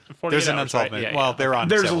 Mysteries. There was 48 There's an hours, unsolved right? mystery. Yeah, Well, yeah. they're on.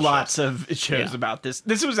 There's several lots shows. of shows Yeah. about this.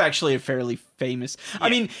 This was actually a fairly famous. I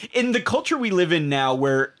mean, in the culture we live in now,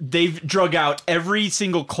 where they've drug out every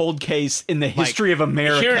single cold case in the history of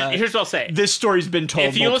America. Here's what I'll say. This story's been told.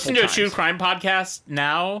 If you listen to a multiple true times. crime podcast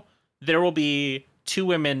now, there will be two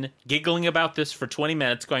women giggling about this for 20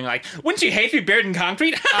 minutes, going like, "Wouldn't you hate to be buried in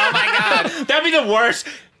concrete? Oh my god, that'd be the worst.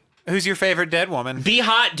 Who's your favorite dead woman? Be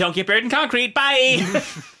hot, don't get buried in concrete. Bye."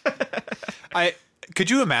 Could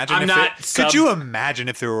you imagine? I'm not Could you imagine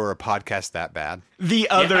if there were a podcast that bad? The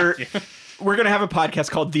other, we're gonna have a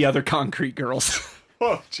podcast called "The Other Concrete Girls."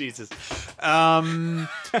 Oh Jesus.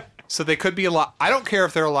 So they could be alive. I don't care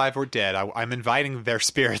if they're alive or dead. I'm inviting their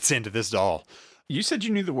spirits into this doll. You said you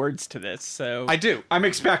knew the words to this, so I do. I'm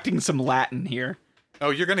expecting some Latin here. Oh,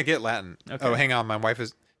 you're gonna get Latin. Okay. Oh, hang on. My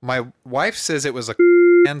wife says it was a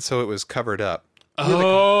and so it was covered up.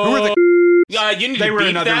 Oh, Who are the? you need They to were beep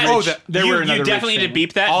another that. rich- they you, were another you rich definitely need to family.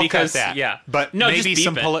 beep that I'll because cut that. yeah, but no, maybe just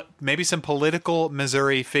some beep it. maybe some political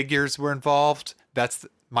Missouri figures were involved. That's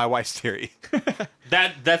my wife's theory.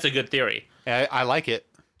 That's a good theory. I like it.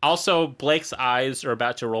 Also, Blake's eyes are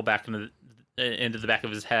about to roll back into the back of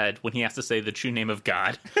his head when he has to say the true name of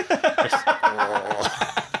God.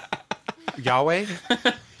 Yahweh,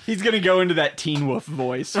 He's gonna go into that Teen Wolf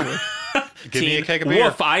voice. With, give me a keg of beer.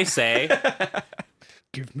 Wolf, I say.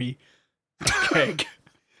 Give me a keg.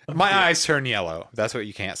 My eyes turn yellow. That's what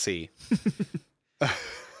you can't see.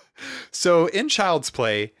 So in Child's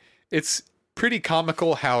Play, it's pretty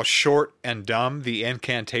comical how short and dumb the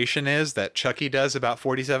incantation is that Chucky does about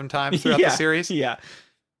 47 times throughout the series. Yeah.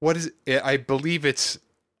 What is it? I believe it's,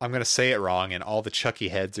 I'm going to say it wrong, and all the Chucky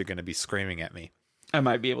heads are going to be screaming at me. I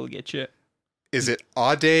might be able to get you. Is it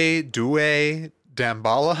Ade Due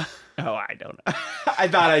Damballa? Oh, I don't know. I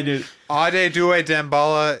thought I knew. Ade Due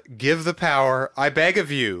Damballa, give the power, I beg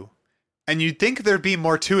of you. And you'd think there'd be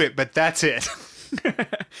more to it, but that's it.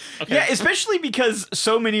 Yeah, especially because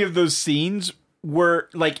so many of those scenes were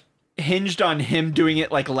like hinged on him doing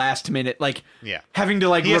it like last minute, like Yeah. having to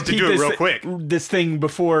like He has to repeat do it this, real quick. this thing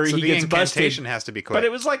before So he the gets busted. incantation has to be quick. But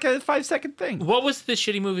it was like a 5-second thing. What was the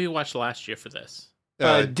shitty movie we watched last year for this?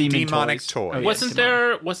 Demonic Demonic Toy. Toys. Oh, yeah.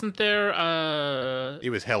 Wasn't there It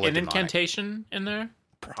was hella an demonic. incantation in there?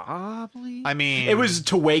 Probably. I mean, It was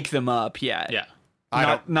to wake them up. Yeah. Yeah. I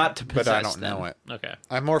don't, not to possess but I don't them. know it. Okay.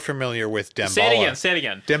 I'm more familiar with Damballa. Say it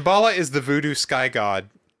again. Damballa is the voodoo sky god.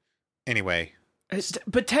 Anyway,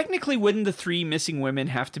 But technically, wouldn't the three missing women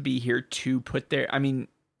have to be here to put their? I mean,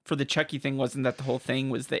 for the Chucky thing, wasn't that the whole thing?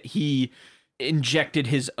 Was that he injected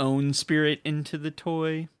his own spirit into the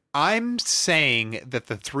toy? I'm saying that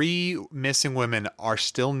the three missing women are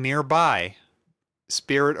still nearby,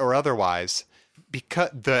 spirit or otherwise,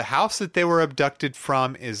 because the house that they were abducted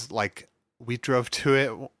from is like, we drove to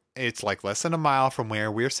it. It's like less than a mile from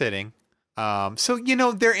where we're sitting. So, you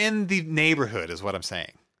know, they're in the neighborhood is what I'm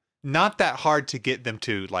saying. Not that hard to get them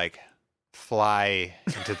to like fly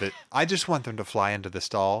into the, I just want them to fly into the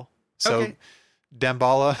stall. So Okay.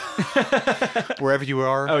 Damballa, wherever you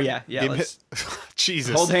are. Oh yeah, yeah. give me- Let's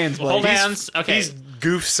Jesus. hold hands, Blake. Hold hands. Okay. These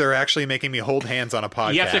goofs are actually making me hold hands on a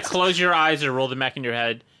podcast. You have to close your eyes or roll them back in your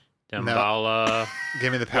head. Damballa.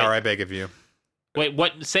 Give me the power, Wait. I beg of you. Wait,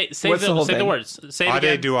 what? Say What's the whole the thing? words. Say it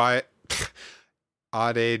again.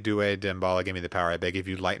 Ade Due Damballa, give me the power, I beg of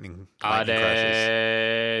you. Lightning crashes.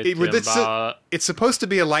 Ade, It- It's supposed to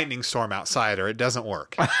be a lightning storm outside, or it doesn't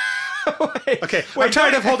work. Wait, Okay, wait, I'm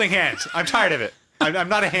tired of holding hands. I'm tired of it. I'm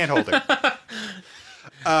not a hand holder.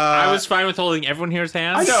 I was fine with holding everyone here's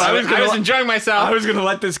hands. I know, I was enjoying myself. I was going to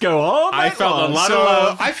let this go all night I felt long. a lot So of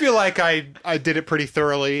love. I feel like I did it pretty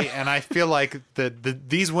thoroughly, and I feel like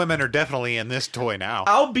these women are definitely in this toy now.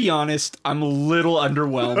 I'll be honest, I'm a little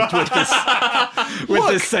underwhelmed with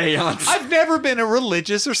this seance. I've never been a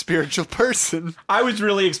religious or spiritual person. I was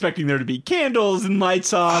really expecting there to be candles and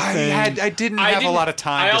lights off. I didn't have a lot of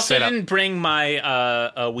time I to also set up. didn't bring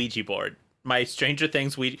my Ouija board, my Stranger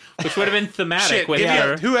Things Ouija, which would have been thematic Shit, with give me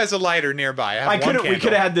her. who has a lighter nearby? I have one We candle.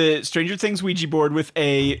 could have had the Stranger Things Ouija board with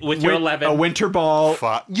your 11. a winter ball.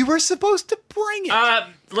 Fuck. You were supposed to bring it.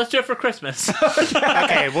 Let's do it for Christmas.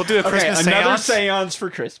 Okay, we'll do a Christmas another seance. seance for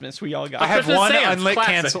Christmas. We all got. I have Christmas one seance, unlit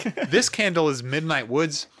classic. candle. This candle is Midnight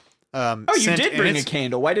Woods. Oh, you did bring a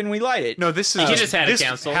candle. Why didn't we light it? No, this is He just had it this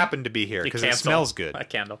canceled. happened to be here because it Cancel smells good. A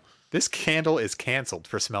candle. This candle is canceled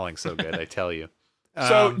for smelling so good. I tell you.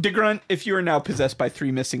 So, DeGrunt, if you are now possessed by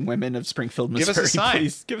 3 missing women of Springfield, Give us Missouri, a sign.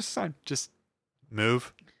 please give us a sign. Just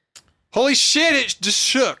move. Holy shit! It just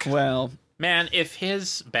shook. Well, Man, if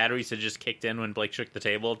his batteries had just kicked in when Blake shook the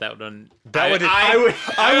table, that would have.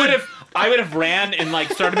 I would have ran and like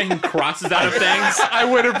started making crosses out of things. I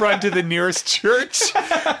would have run to the nearest church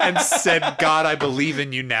and said, "God, I believe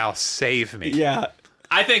in you now. Save me." yeah.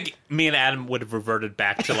 I think me and Adam would have reverted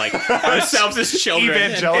back to like ourselves as children.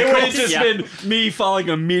 Evangelical. It would have just Yeah. been me falling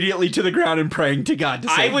immediately to the ground and praying to God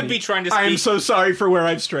to I save would me. be trying to I am speak- so sorry for where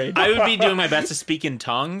I've strayed. I would be doing my best to speak in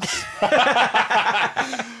tongues.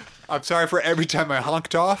 I'm sorry for every time I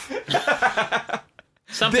honked off.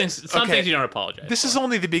 Some things you don't apologize. This is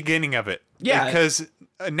only the beginning of it. Yeah. Because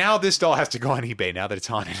now this doll has to go on eBay now that it's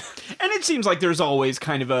on it. And it seems like there's always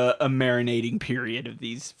kind of a marinating period of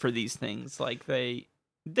these things. Like they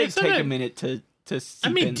Yes, take I a mean- minute to seep I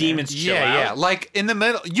mean, in demons chill out. Yeah. Like in the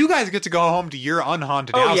middle, you guys get to go home to your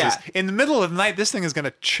unhaunted Oh, houses. yeah. In the middle of the night, this thing is going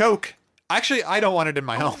to choke. Actually, I don't want it in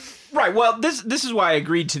my home. There. Right. Well, this is why I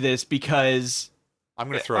agreed to this because I'm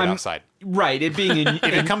going to throw it outside. right, it being If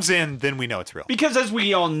it comes in, then we know it's real. because as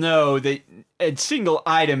we all know that a single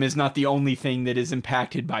item is not the only thing that is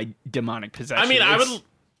impacted by demonic possession. I mean, I would.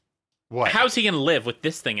 What? How's he gonna live with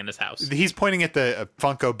this thing in his house? He's pointing at the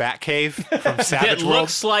Funko Batcave from Savage That World.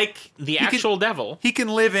 looks like the actual devil. He can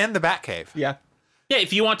live in the Batcave. Yeah. Yeah,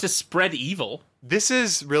 if you want to spread evil. This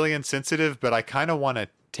is really insensitive, but I kind of want to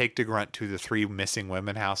take DeGrunt to the 3 missing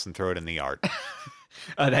women house and throw it in the yard.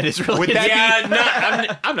 That is really Would that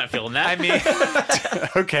Yeah, I'm not feeling that. I mean,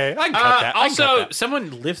 okay, I can cut that. I can cut Also, that.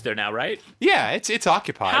 someone lives there now, right? Yeah, it's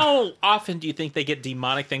occupied. How often do you think they get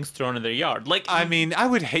demonic things thrown in their yard? Like I mean,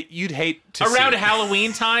 you'd hate to around see it.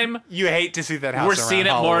 Halloween time, You hate to see that house. we're around seeing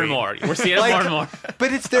it more and Halloween. more. We're seeing it Like- more and more.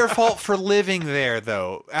 But it's their fault for living there,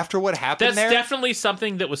 though. After what happened That's there, definitely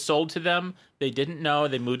something that was sold to them. They didn't know.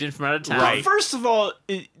 They moved in from out of town. Right. First of all,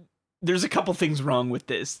 there's a couple things wrong with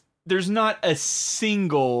this. There's not a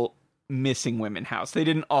single missing women house. They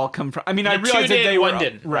didn't all come from. I mean, I The realized two that did, they one were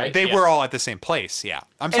didn't, right? they Yeah. were all at the same place. Yeah,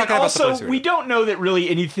 I'm And talking about the also, place. we don't know that really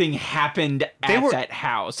anything happened at were- that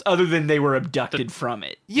house other than they were abducted from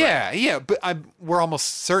it. Yeah, but we're almost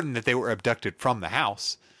certain that they were abducted from the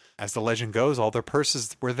house. As the legend goes, all their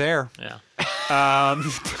purses were there. Yeah.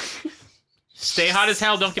 Um, Stay hot as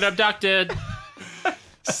hell. Don't get abducted.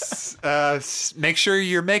 make sure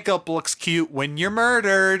your makeup looks cute when you're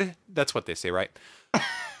murdered. That's what they say, right?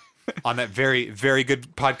 On that very, very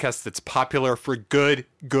good podcast that's popular for good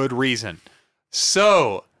reason.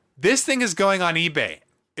 So, this thing is going on eBay,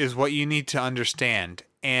 is what you need to understand.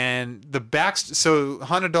 And so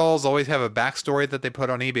haunted dolls always have a backstory that they put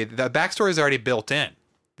on eBay. The backstory is already built in.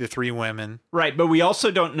 The 3 women. Right, but we also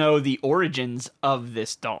don't know the origins of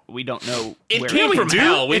this doll. We don't know It where came from do.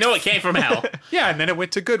 hell. We know it came from hell. Yeah, and then it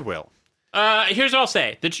went to Goodwill. Here's what I'll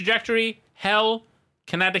say. The trajectory, hell,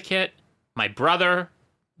 Connecticut, my brother,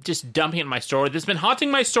 just dumping it in my store. This has been haunting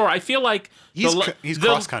my store. I feel like He's the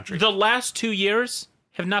cross-country. The last 2 years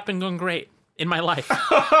have not been going great in my life.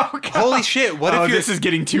 Holy shit, what Oh, if you're... this is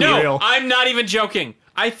getting too No, real. I'm not even joking.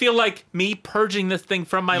 I feel like me purging this thing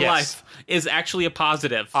from my Yes. life is actually a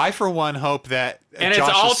positive. I, for one, hope that... And it's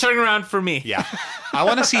all turning around for me. Yeah. I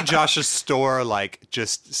want to see Josh's store, like,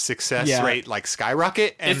 just success Yeah. rate, like,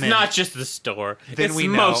 skyrocket. And It's then not just the store. Then It's we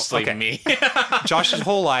know. mostly Okay. me. Josh's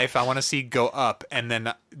whole life, I want to see go up. And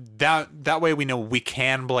then that way we know we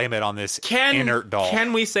can blame it on this inert doll.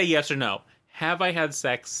 Can we say yes or no? Have I had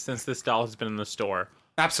sex since this doll has been in the store?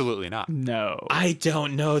 Absolutely not. No. I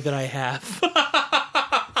don't know that I have.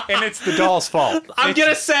 And it's the doll's fault. I'm It's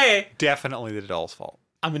gonna say definitely the doll's fault.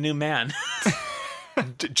 I'm a new man.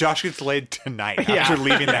 Josh gets laid tonight after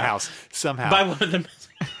leaving the house somehow. By one of them.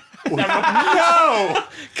 No!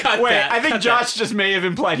 Cut Wait, that. I think Cut Josh just may have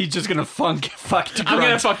implied he's just gonna fuck DeGrunt. I'm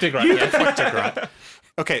gonna fuck DeGrunt. Yeah, fuck DeGrunt.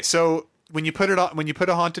 Okay, so when you put it on, when you put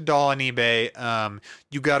a haunted doll on eBay,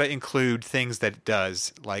 you got to include things that it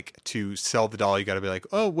does. Like to sell the doll, you got to be like,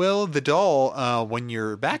 oh well, the doll when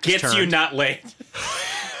your back is Gets turned, you not laid.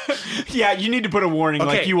 Yeah, you need to put a warning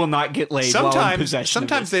like Okay. you will not get laid while in possession.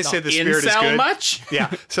 Sometimes of they this say doll. the spirit is Incel good. much?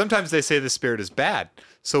 Yeah, sometimes they say the spirit is bad.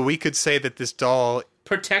 So we could say that this doll,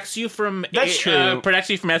 Protects you from That's true. protects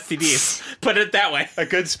you from STDs. Put it that way. a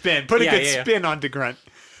good spin, put a Yeah, good yeah, yeah. spin on DeGrunt,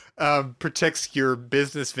 protects your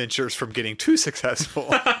business ventures from getting too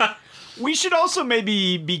successful. We should also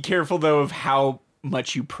maybe be careful though of how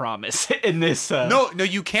much you promise in this. No,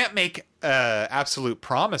 you can't make absolute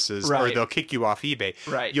promises, or Right. they'll kick you off eBay.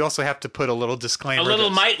 Right. You also have to put a little disclaimer. A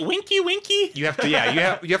little that's- winky. You have to, you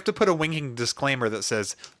have to put a winking disclaimer that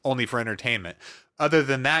says only for entertainment. Other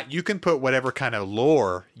than that, you can put whatever kind of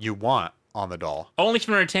lore you want on the doll. Only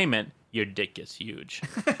for entertainment. Your dick gets huge.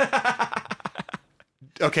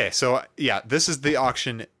 Okay, so yeah, this is the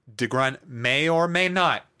auction. DeGrunt may or may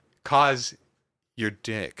not cause your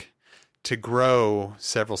dick to grow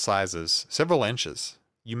several sizes, several inches.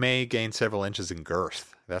 You may gain several inches in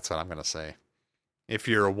girth. That's what I'm going to say. If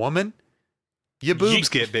you're a woman, your boobs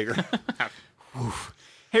get bigger.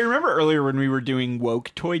 Hey, remember earlier when we were doing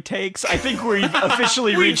woke toy takes? I think we've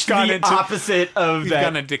officially reached gone the into- opposite of We've that.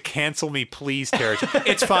 gone into cancel me please territory.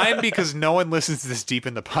 It's fine because no one listens this deep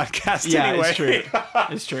in the podcast Yeah, anyway. it's true.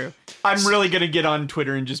 It's true. I'm really gonna get on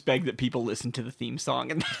Twitter and just beg that people listen to the theme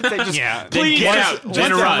song, and they just Yeah. please Get just- out. just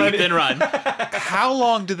Then run. download it. Then run. How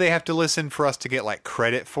long do they have to listen for us to get like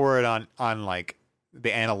credit for it on like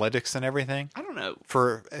the analytics and everything? I don't know.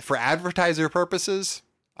 For advertiser purposes,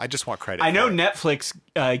 I just want credit. I know for it.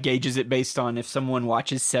 Netflix gauges it based on if someone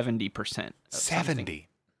watches 70%. 70.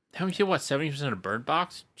 How many people watch 70% of Bird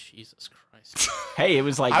Box? Jesus Christ. Hey, it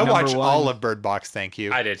was like I number watch one. all of Bird Box. Thank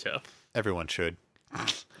you. I did too. Everyone should.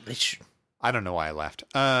 They should- I don't know why I left.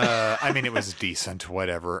 I mean, it was decent.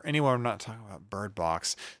 Whatever. Anyway, I'm not talking about Bird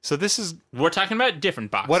Box. So this is. We're talking about different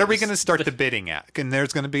boxes. What are we going to start the bidding at? And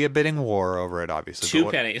there's going to be a bidding war over it, obviously. but Two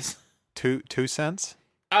what- pennies. 2 cents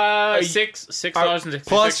 $6.66.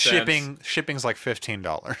 plus shipping. Shipping's like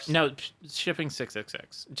 $15. No, shipping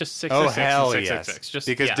 666. Just 666. Oh hell 666. yes! Just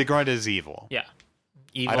Because yeah. DeGrunt is evil. Yeah.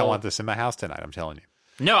 Evil. I don't want this in my house tonight. I'm telling you.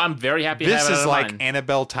 No, I'm very happy to This have it is out of like mine.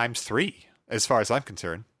 Annabelle times 3, as far as I'm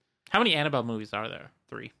concerned. How many Annabelle movies are there?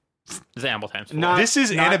 3. This is Annabelle times 4. Not, This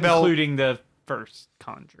is not Annabelle- including the first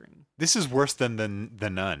Conjuring. This is worse than the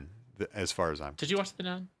Nun, as far as I'm. Did you watch The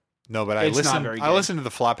Nun? No, but I It's not listened. very I good. listened to the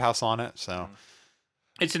Flophouse on it. So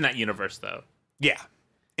It's in that universe, though. yeah.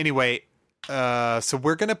 Anyway, so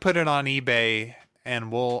we're gonna put it on eBay,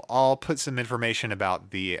 and I'll put some information about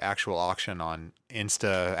the actual auction on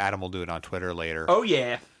Insta. Adam will do it on Twitter later. Oh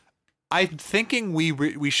yeah. I'm thinking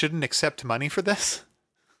we shouldn't accept money for this.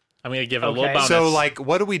 I'm going to give it a Okay. little bonus. So, like,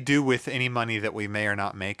 what do we do with any money that we may or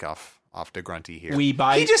not make off DeGrunty here? We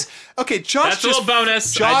buy. He just okay. Josh That's a just little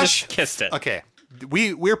bonus. I Josh just kissed it. Okay,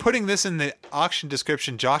 we're putting this in the auction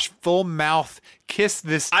description. Josh, full mouth kiss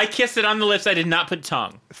this. I kissed it on the lips. I did not put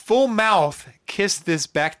tongue. Full mouth kiss this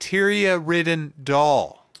bacteria-ridden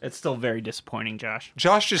doll. It's still very disappointing, Josh.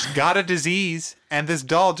 Josh just got a disease, and this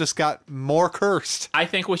doll just got more cursed. I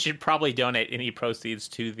think we should probably donate any proceeds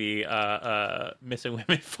to the Missing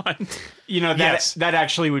Women Fund. You know that Yes. that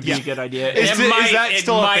actually would be a good idea. Is that it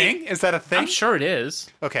still a might- thing? Is that a thing? I'm sure it is.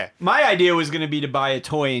 Okay. My idea was going to be to buy a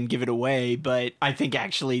toy and give it away, but I think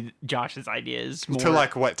actually Josh's idea is more To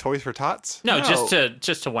like what? Toys for Tots? No, No.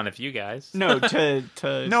 just to one of you guys. no to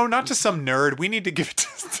No, not to some nerd. We need to give it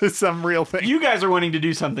to some real thing. You guys are wanting to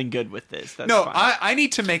do something good with this. That's No, fine. I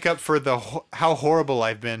need to make up for how horrible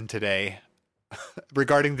I've been today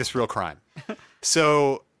regarding this real crime.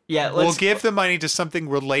 So Yeah, we'll let's give the money to something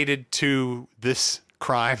related to this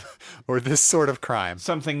crime or this sort of crime.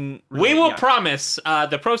 something. We really- will yeah. promise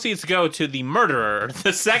the proceeds go to the murderer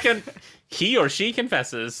the second he or she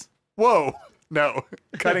confesses. Whoa, no,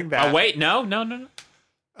 cutting that. Oh, wait, no. You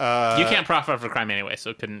Uh, can't profit off a crime anyway,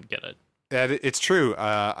 so couldn't get it. it's true.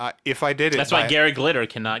 If I did it, That's why Gary Glitter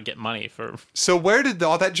cannot get money for So where did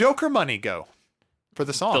all that Joker money go for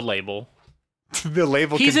the song? the label. The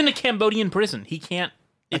label. He's in a Cambodian prison. He can't.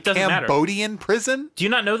 It doesn't matter. Cambodian prison? Do you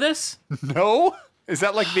not know this? No. Is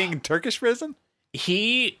that like being in Turkish prison?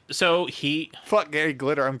 He. Fuck Gary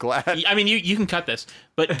Glitter. I'm glad. I mean, you can cut this,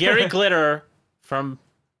 but Gary Glitter from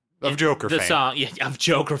Of Joker the fame. song, yeah, of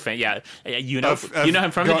Joker fame, yeah, you know, Of you know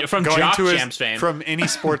him from from going Jock to his- Jams fame. From any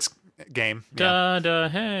sports game. Yeah.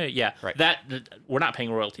 Hey, yeah, Right. that we're not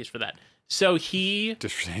paying royalties for that. So he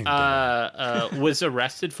Just was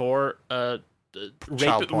arrested for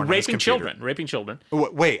Child porn on his raping computer. children. Raping children.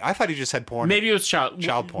 Wait, I thought he just had porn. Maybe it was child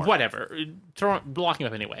porn. Whatever. Blocking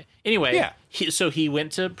him up anyway. Anyway, Yeah. so he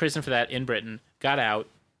went to prison for that in Britain, got out,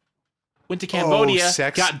 went to Cambodia,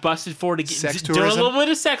 got busted for sex doing a tourism? little bit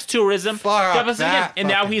of sex tourism, Fuck got busted again, that and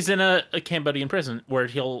now fucking- he's in a Cambodian prison where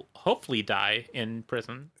he'll hopefully die in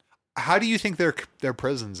prison. How do you think their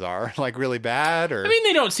prisons are? Like really bad, or? I mean,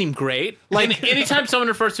 they don't seem great. Like anytime someone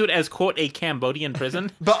refers to it as "quote" a Cambodian prison,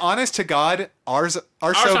 But honest to God, ours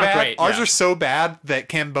are so aren't bad. great, Ours yeah. are so bad that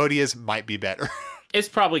Cambodia's might be better. it's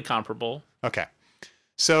probably comparable. Okay,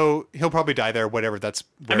 so he'll probably die there. Whatever. That's.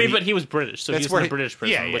 I mean, but he was British, so That's he's where in a he- British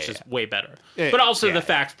prison, yeah, which yeah. is way better. Yeah, But also yeah. the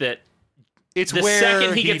fact that it's the where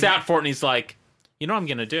second he gets out for it, and he's like, you know what I'm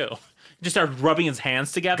going to do? Just start rubbing his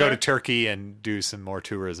hands together. go to Turkey and do some more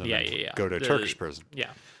tourism. Yeah, and yeah, yeah. Go to a The- Turkish prison.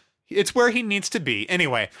 Yeah. It's where he needs to be.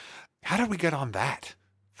 Anyway, how did we get on that?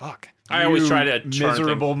 Fuck. I always You try to turn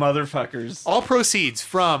miserable motherfuckers. All proceeds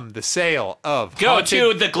from the sale of Go haunted-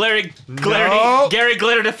 to the No. Gary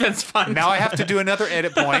Glitter Defense Fund. Now I have to do another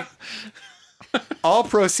edit point. All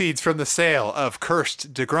proceeds from the sale of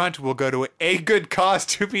Cursed de Grunt will go to a good cause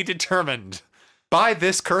to be determined. Buy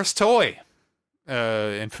this cursed toy.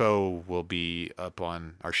 Info will be up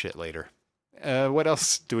on our shit later. What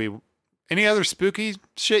else do we... Any other spooky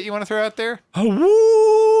shit you want to throw out there?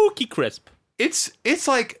 Wookie crisp. It's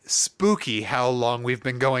like spooky how long we've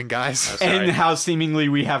been going, guys. Sorry. And how seemingly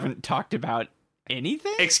we haven't talked about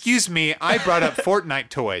anything? Excuse me, I brought up Fortnite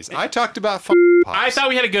toys. I talked about Pops. I thought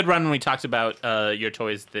we had a good run when we talked about your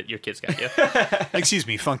toys that your kids got you. Excuse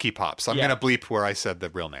me, Funky Pops. I'm Yeah. going to bleep where I said the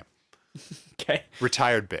real name. Okay.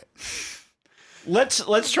 Retired bit.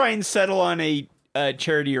 Let's try and settle on a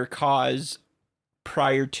charity or cause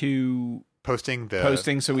prior to Posting the...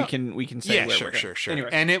 posting so we can say Yeah, where sure, we're going. sure, sure. Anyway.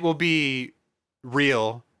 And it will be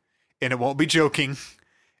real, and it won't be joking,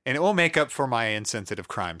 and it will make up for my insensitive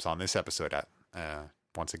crimes on this episode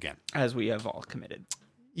once again. As we have all committed.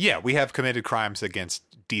 Yeah, we have committed crimes against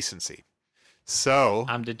decency. So...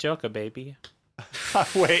 I'm the Joker, baby.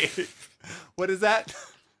 wait, what is that?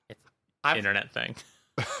 Internet thing.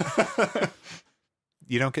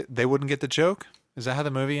 You don't get... They wouldn't get the joke? Is that how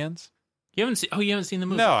the movie ends? You haven't seen the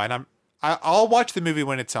movie? No, and I'll watch the movie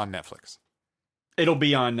when it's on Netflix. It'll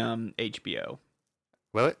be on HBO.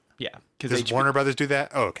 Will it? Yeah. Does Warner Brothers do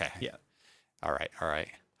that? Oh, okay. Yeah. All right.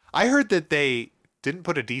 I heard that they didn't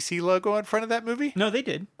put a DC logo in front of that movie. No, they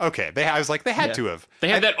did. Okay, I was like, they had Yeah. to have. They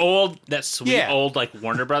had that sweet Yeah. old like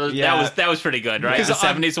Warner Brothers. Yeah. That was pretty good, right? Because The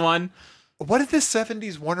on- 70s one. What is this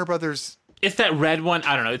 70s Warner Brothers? It's that red one.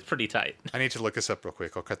 I don't know. It's pretty tight. I need to look this up real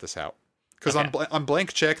quick. I'll cut this out. Because Okay. on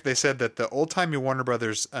Blank Check, they said that the old-timey Warner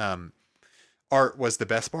Brothers art was the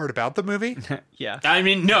best part about the movie. Yeah. I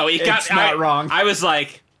mean, no, It's not wrong. I was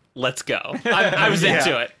like, let's go. I was Yeah.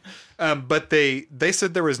 into it. But they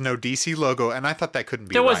said there was no DC logo, and I thought that couldn't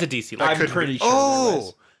be There was right. a DC That logo. I'm couldn't pretty be- sure there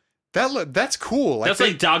Oh, was. that's cool. That's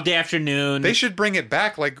like Dog Day Afternoon. they should bring it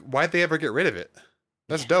back. Like, why'd they ever get rid of it?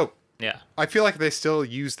 That's dope. Yeah. I feel like they still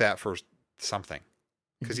use that for something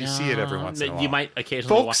because you see it every No, once in a while. You might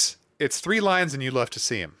occasionally Folks, it's 3 lines, and you love to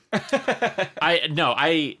see them. I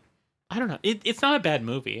don't know. It's not a bad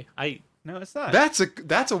movie. No, it's not.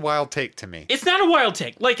 That's a wild take to me. It's not a wild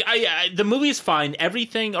take. Like the movie is fine.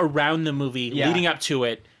 Everything around the movie Yeah. leading up to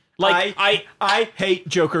it. Like I hate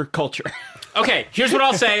Joker culture. okay, here's what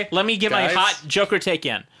I'll say. Let me get my Guys, hot Joker take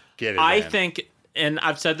in. Get it I in. think, and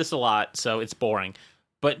I've said this a lot, so it's boring,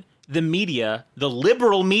 but the media, the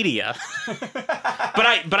liberal media, but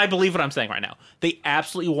I believe what I'm saying right now. They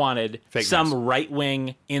absolutely wanted Fake some news.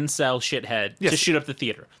 right-wing incel shithead to Yes. shoot up the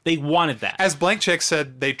theater. They wanted that. As Blank Check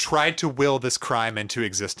said, they tried to will this crime into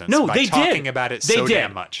existence No, by they talking did. about it They so did.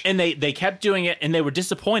 damn much. and they kept doing it, and they were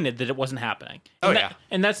disappointed that it wasn't happening. And Oh, yeah.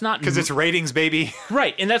 and that's not Because it's ratings, baby.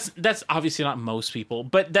 right, and that's obviously not most people,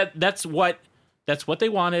 but that's what they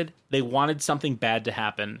wanted. They wanted something bad to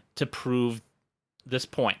happen to prove this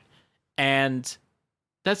point, and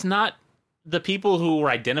that's not the people who were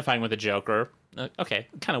identifying with the Joker. Okay,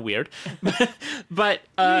 kind of weird, but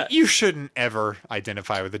You shouldn't ever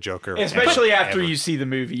identify with the Joker. Especially ever, after ever. you see the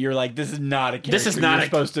movie, you're like, this is not a character This is not you're a-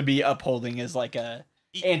 supposed to be upholding as like a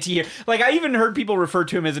anti-hero. Like, I even heard people refer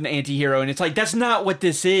to him as an anti-hero, and it's like, that's not what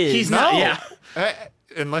this is. he's not. No. Yeah,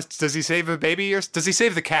 Unless, does he save a baby or does he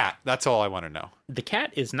save the cat? That's all I want to know. the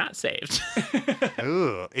cat is not saved.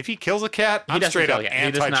 Ugh. If he kills a cat, He I'm doesn't straight kill up a cat.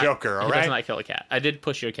 He does not- anti-Joker, all He does right? not kill a cat. I did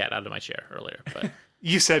push your cat out of my chair earlier, but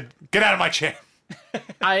You said, get out of my chair.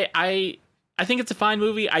 I think it's a fine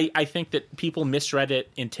movie. I think that people misread it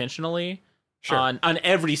intentionally. on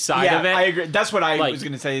every side yeah, of it. I agree. That's what I Like, was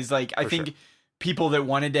going to say is like, I think sure. people that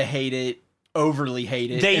wanted to hate it overly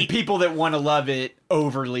hate it, They- and people that want to love it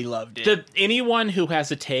overly loved it. Anyone who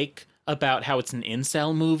has a take about how it's an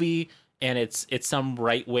incel movie and it's some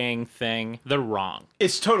right wing thing, they're wrong.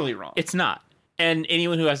 It's totally wrong. It's not. And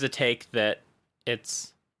anyone who has a take that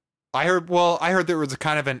it's I heard there was a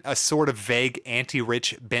kind of a sort of vague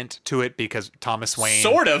anti-rich bent to it because Thomas Wayne,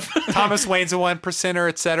 sort of Thomas Wayne's a 1%er,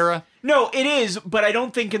 etc. No, it is, but I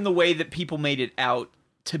don't think in the way that people made it out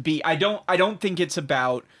to be. I don't think it's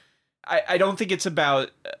about. I don't think it's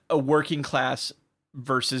about a working class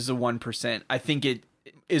versus a 1%. I think it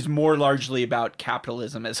is more largely about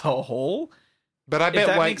capitalism as a whole. But I If bet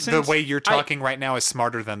that the makes sense. way you're talking right now is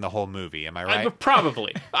smarter than the whole movie. Am I right?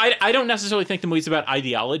 Probably. I don't necessarily think the movie's about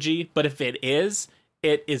ideology, but if it is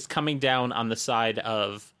coming down on the side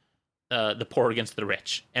of the poor against the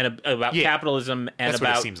rich and about capitalism and that's what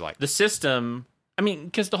it about seems like. the system. I mean,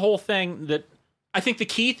 because the whole thing that I think the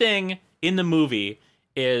key thing in the movie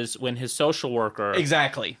is when his social worker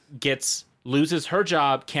Exactly. loses her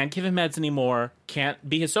job, can't give him meds anymore, can't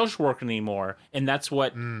be his social worker anymore, and that's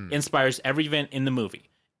what inspires every event in the movie.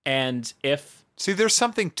 And if See, there's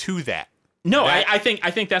something to that. I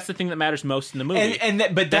think that's the thing that matters most in the movie.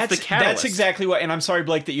 But That's the that's catalyst. exactly what. And I'm sorry,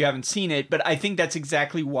 Blake, that you haven't seen it, but I think that's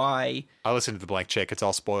exactly why. I listened to the blank check. It's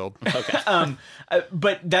all spoiled.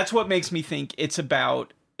 But that's what makes me think it's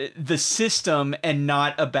about the system and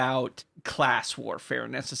not about class warfare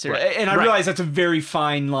necessarily. Right. And I Right. realize that's a very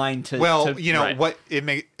fine line to. Well, to- you know right. what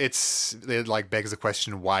it like begs the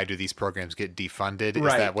question: why do these programs get defunded? Is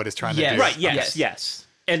Right. that what it's trying Yes. to do? Right, Yes. yes.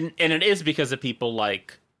 And it is because of people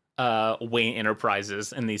like Wayne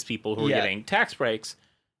Enterprises and these people who are Yeah. getting tax breaks.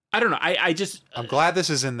 I don't know. I just I'm glad this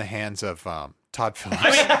is in the hands of Todd Phillips.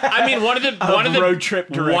 I mean one of the road trip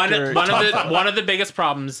director. one of the biggest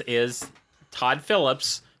problems is Todd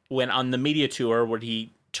Phillips went on the media tour where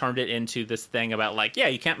he turned it into this thing about like, yeah,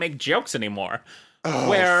 you can't make jokes anymore.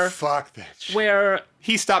 Oh, fuck that shit. Where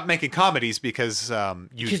He stopped making comedies because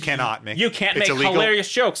you cannot make you can't it's make illegal.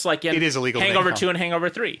 hilarious jokes like in It is illegal to make Hangover com- 2 and Hangover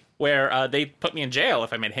 3, where they put me in jail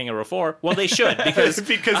if I made Hangover 4. Well, they should because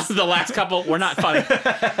the last couple were not funny.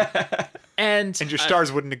 And And your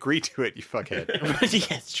stars wouldn't agree to it, you fuckhead.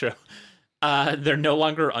 yeah, it's true. They're no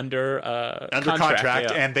longer under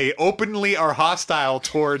Contract, yeah. and they openly are hostile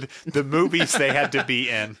toward the movies they had to be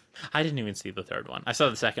in. I didn't even see the third one. I saw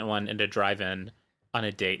the second one in a drive-in on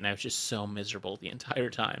a date, and I was just so miserable the entire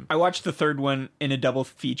time. I watched the third one in a double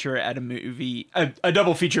feature at a movie, a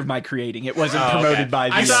double feature of my creating. It wasn't promoted by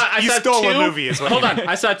the. I saw You stole a movie is what Hold you on.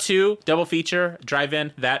 I saw 2 double feature,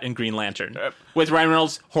 drive-in, that, and Green Lantern. With Ryan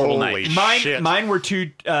Reynolds, Horrible Holy Night. shit. Mine were 2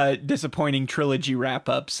 disappointing trilogy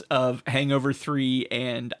wrap-ups of Hangover 3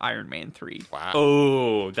 and Iron Man 3. Wow.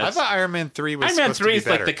 Oh, I that's... thought Iron Man 3 was Iron Man supposed 3 to is be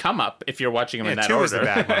better. like the come-up if you're watching them in that 2 order. was the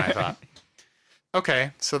bad one, I thought.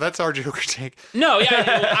 Okay, so that's our Joker take. No, yeah,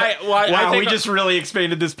 I Wow, think we just really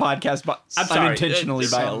expanded this podcast I'm sorry. unintentionally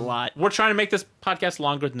by a Some- lot. we're trying to make this podcast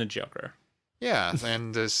longer than the Joker. Yeah,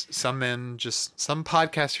 and there's some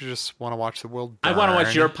podcasters just want to watch the world burn. I want to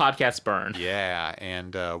watch your podcast burn. Yeah,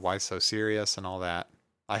 and why so serious and all that.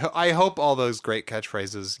 I hope all those great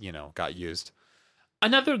catchphrases, got used.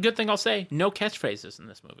 Another good thing I'll say, no catchphrases in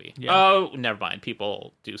this movie. Yeah. Oh, never mind.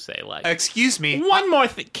 People do say like, Excuse me. one more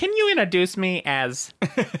thing. Can you introduce me as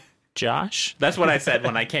Josh? That's what I said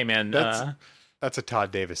when I came in. That's a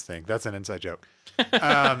Todd Davis thing. That's an inside joke.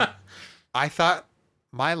 I thought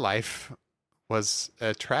my life was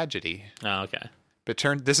a tragedy, Oh, okay. but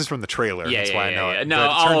this is from the trailer. Yeah, That's yeah, why I yeah, know yeah. it. No, But it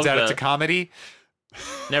all turns of out it's the- a comedy.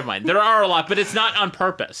 Never mind. There are a lot, but it's not on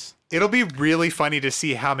purpose. It'll be really funny to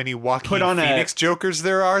see how many Joaquin Put on a- Phoenix Jokers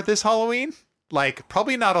there are this Halloween. Like,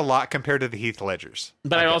 probably not a lot compared to the Heath Ledgers.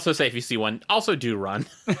 But I also say if you see one, also do run.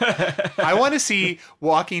 I want to see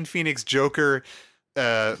Joaquin Phoenix Joker,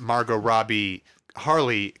 Margot Robbie,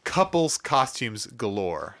 Harley couples costumes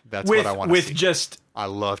galore. That's what I want to with see. just I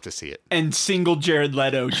love to see it. and single Jared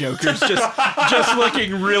Leto Jokers just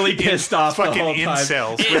looking really pissed off the Fucking whole time.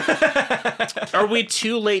 incels. Are we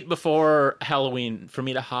too late before Halloween for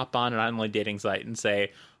me to hop on an online dating site and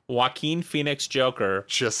say Joaquin Phoenix Joker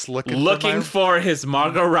Just looking for his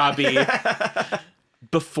Margot Robbie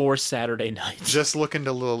before Saturday night? just looking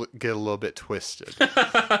to get a little bit twisted.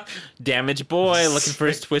 Damaged boy looking for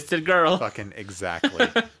his twisted girl. Fucking exactly.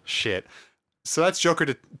 Shit. So that's Joker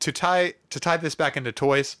to tie this back into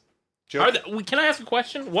toys. Can I ask a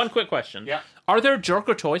question? One quick question. Yeah. Are there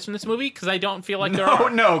Joker toys from this movie? Because I don't feel like there No, are.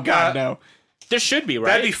 no, God, no. There should be, right?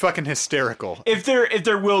 That'd be fucking hysterical. If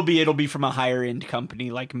there will be, it'll be from a higher end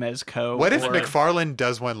company like Mezco. What if or- McFarlane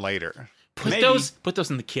does one later? Maybe. Put those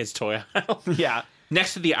in the kids' toy aisle. Yeah.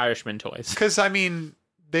 Next to the Irishman toys. Because I mean,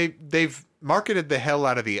 they've marketed the hell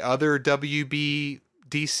out of the other WB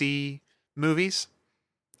DC movies.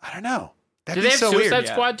 I don't know. Do That'd they be have so Suicide weird.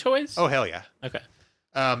 Squad toys? Oh hell yeah. Okay.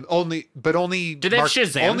 Only. Do they have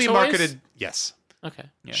Shazam Only toys? marketed. Yes. Okay.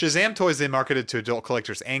 Yeah. Shazam toys they marketed to adult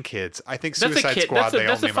collectors and kids. I think That's Suicide a kid. Squad That's a, they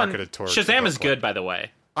that's only a fun. marketed towards. Shazam adult is good, by the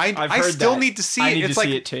way. I've I heard still that. need to see I it. need It's to like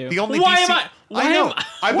see it too. the only Why DC. am I- why I know. am-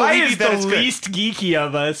 I Why believe is that the it's good. least geeky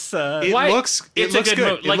of us? It Why- looks. It it's looks a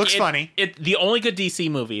good. good mo- It looks funny. The only good DC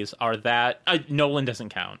movies are that Nolan doesn't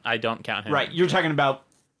count. I don't count him. Right. You're talking about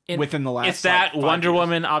It- within the last. It's that like, 5 Wonder years.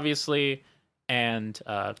 Woman, obviously, and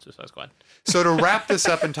Suicide Squad. So to wrap this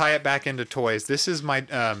up and tie it back into toys, this is my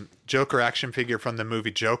Joker action figure from the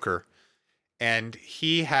movie Joker, and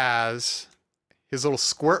he has his little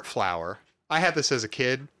squirt flower. I had this as a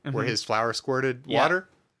kid, where his flower squirted Yeah. water,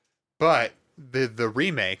 but the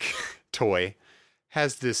remake toy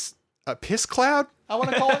has this piss cloud. I want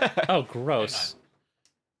to call it. Oh, gross!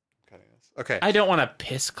 Okay. I don't want a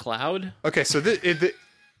piss cloud. Okay. So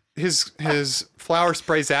his flower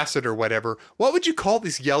sprays acid or whatever. What would you call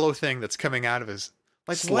this yellow thing that's coming out of his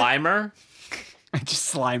what? Slimer.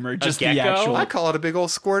 Just Slimer. Just the gecko? actual. I call it a big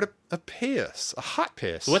old squirt of piss, a hot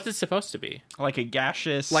piss. What's it supposed to be? Like a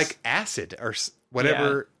gaseous. Like acid or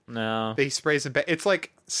whatever No. they sprays in. It's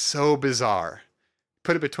like so bizarre.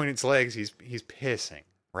 Put it between its legs. He's pissing,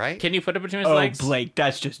 right? Can you put it between his Oh, legs? Blake,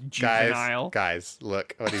 that's just juvenile. Guys,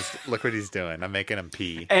 look what he's doing. I'm making him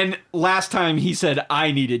pee. And last time he said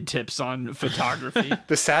I needed tips on photography.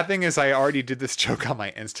 The sad thing is, I already did this joke on my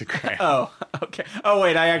Instagram. Oh, okay. Oh,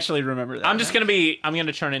 wait, I actually remember that. I'm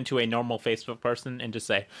gonna turn into a normal Facebook person and just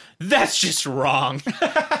say, that's just wrong.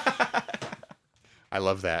 I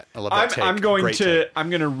love that. I love that take. I'm going Great to take.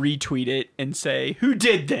 retweet it and say, who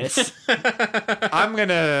did this? I'm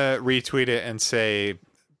gonna retweet it and say,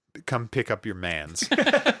 "Come pick up your man's."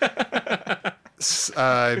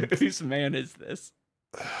 Whose man is this?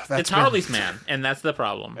 It's Harley's man, and that's the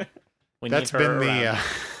problem. We That's need her been around.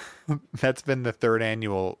 that's been the third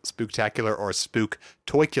annual Spooktacular or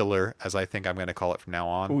Spooktoicular, as I think I'm going to call it from now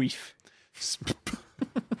on. Oof.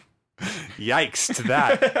 Yikes to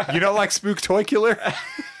that! You don't like Spooktoicular?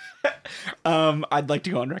 I'd like to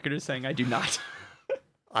go on record as saying I do not.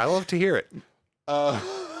 I love to hear it.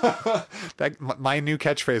 My new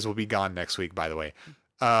catchphrase will be gone next week, by the way.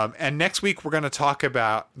 And next week we're going to talk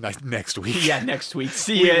about next week. Yeah, next week.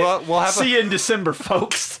 See you. We'll have see you in December,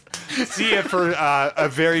 folks. See you for a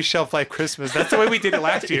very shelf life Christmas. That's the way we did it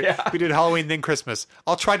last year. Yeah. We did Halloween then Christmas.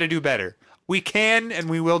 I'll try to do better. We can and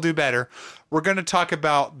we will do better. We're going to talk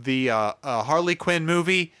about the Harley Quinn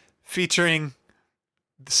movie featuring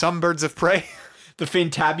some Birds of Prey. The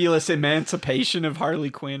fantabulous emancipation of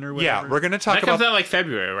Harley Quinn or whatever. Yeah, we're going to talk That comes about. out like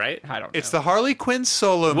February, right? I don't know. It's the Harley Quinn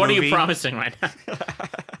solo What movie. are you promising right now?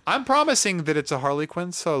 I'm promising that it's a Harley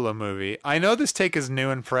Quinn solo movie. I know this take is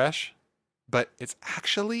new and fresh, but it's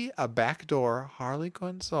actually a backdoor Harley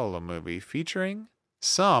Quinn solo movie featuring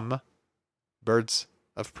some Birds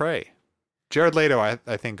of Prey. Jared Leto, I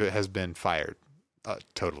think, has been fired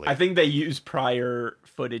totally. I think they use prior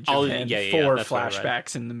footage Oh, of him yeah, for that's what I read.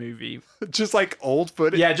 flashbacks in the movie. Just like old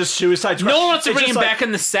footage. Yeah, just Suicide Squad. No one wants to It's bring him just like, back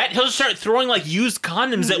in the set. He'll just start throwing like used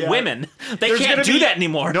condoms at Yeah. women. They There's can't gonna do be- that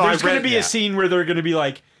anymore. No, There's I going read to be that. a scene where they're going to be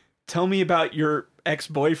like, tell me about your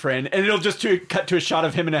ex-boyfriend. And it'll just cut to a shot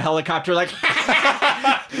of him in a helicopter like,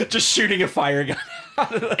 just shooting a fire gun.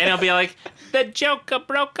 And he'll be like, the Joker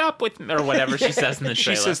broke up with me, or whatever she says in the She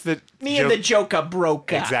trailer. says that Me and the Joker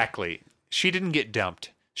broke up. Exactly. She didn't get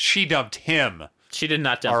dumped. She dumped him. She did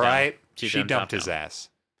not dump All him. right? She didn't dumped dump his him. ass.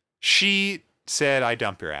 She said, I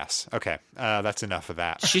dump your ass. Okay. That's enough of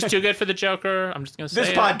that. She's too good for the Joker. I'm just going to say This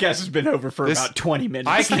it. podcast has been over for This- about 20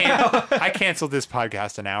 minutes. I canceled this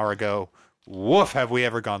podcast an hour ago. Woof, have we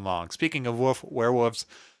ever gone long? Speaking of woof, werewolves,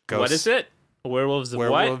 ghosts. What is it? Werewolves of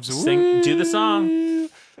Werewolves. what? Do the song.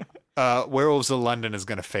 Werewolves of London is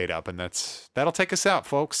going to fade up, and that'll take us out,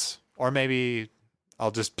 folks. Or maybe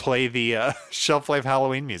I'll just play the Shelf Life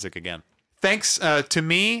Halloween music again. Thanks to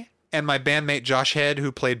me and my bandmate Josh Head,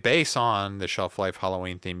 who played bass on the Shelf Life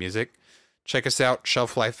Halloween theme music. Check us out,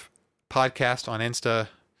 Shelf Life Podcast on Insta,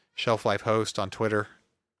 Shelf Life Host on Twitter.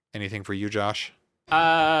 Anything for you, Josh?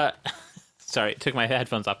 Sorry, took my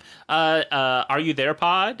headphones off. Are you there,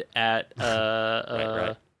 Pod? At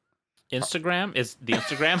Right. Instagram is the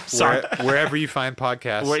Instagram. Sorry, Wherever you find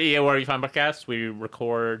podcasts. where you find podcasts, we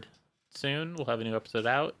record soon. We'll have a new episode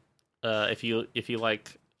out. If you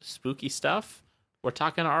like spooky stuff, we're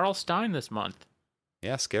talking R.L. Stein this month.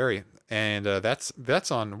 Yeah, scary. And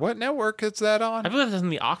that's on what network is that on? I believe that's on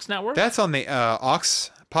the Ox Network. That's on the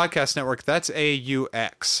Ox Podcast Network. That's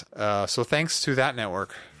AUX. So thanks to that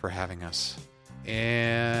network for having us.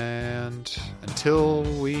 And until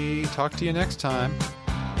we talk to you next time,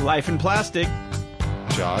 Life in plastic.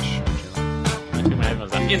 Josh.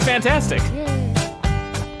 It's fantastic.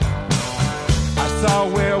 I saw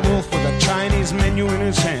a werewolf with a Chinese menu in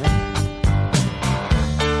his hand,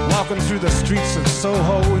 walking through the streets of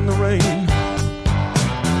Soho in the rain.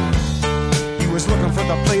 He was looking for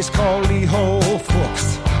the place called Lee Ho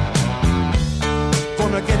Fooks.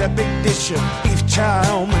 Gonna get a big dish of beef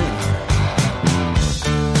chow mein.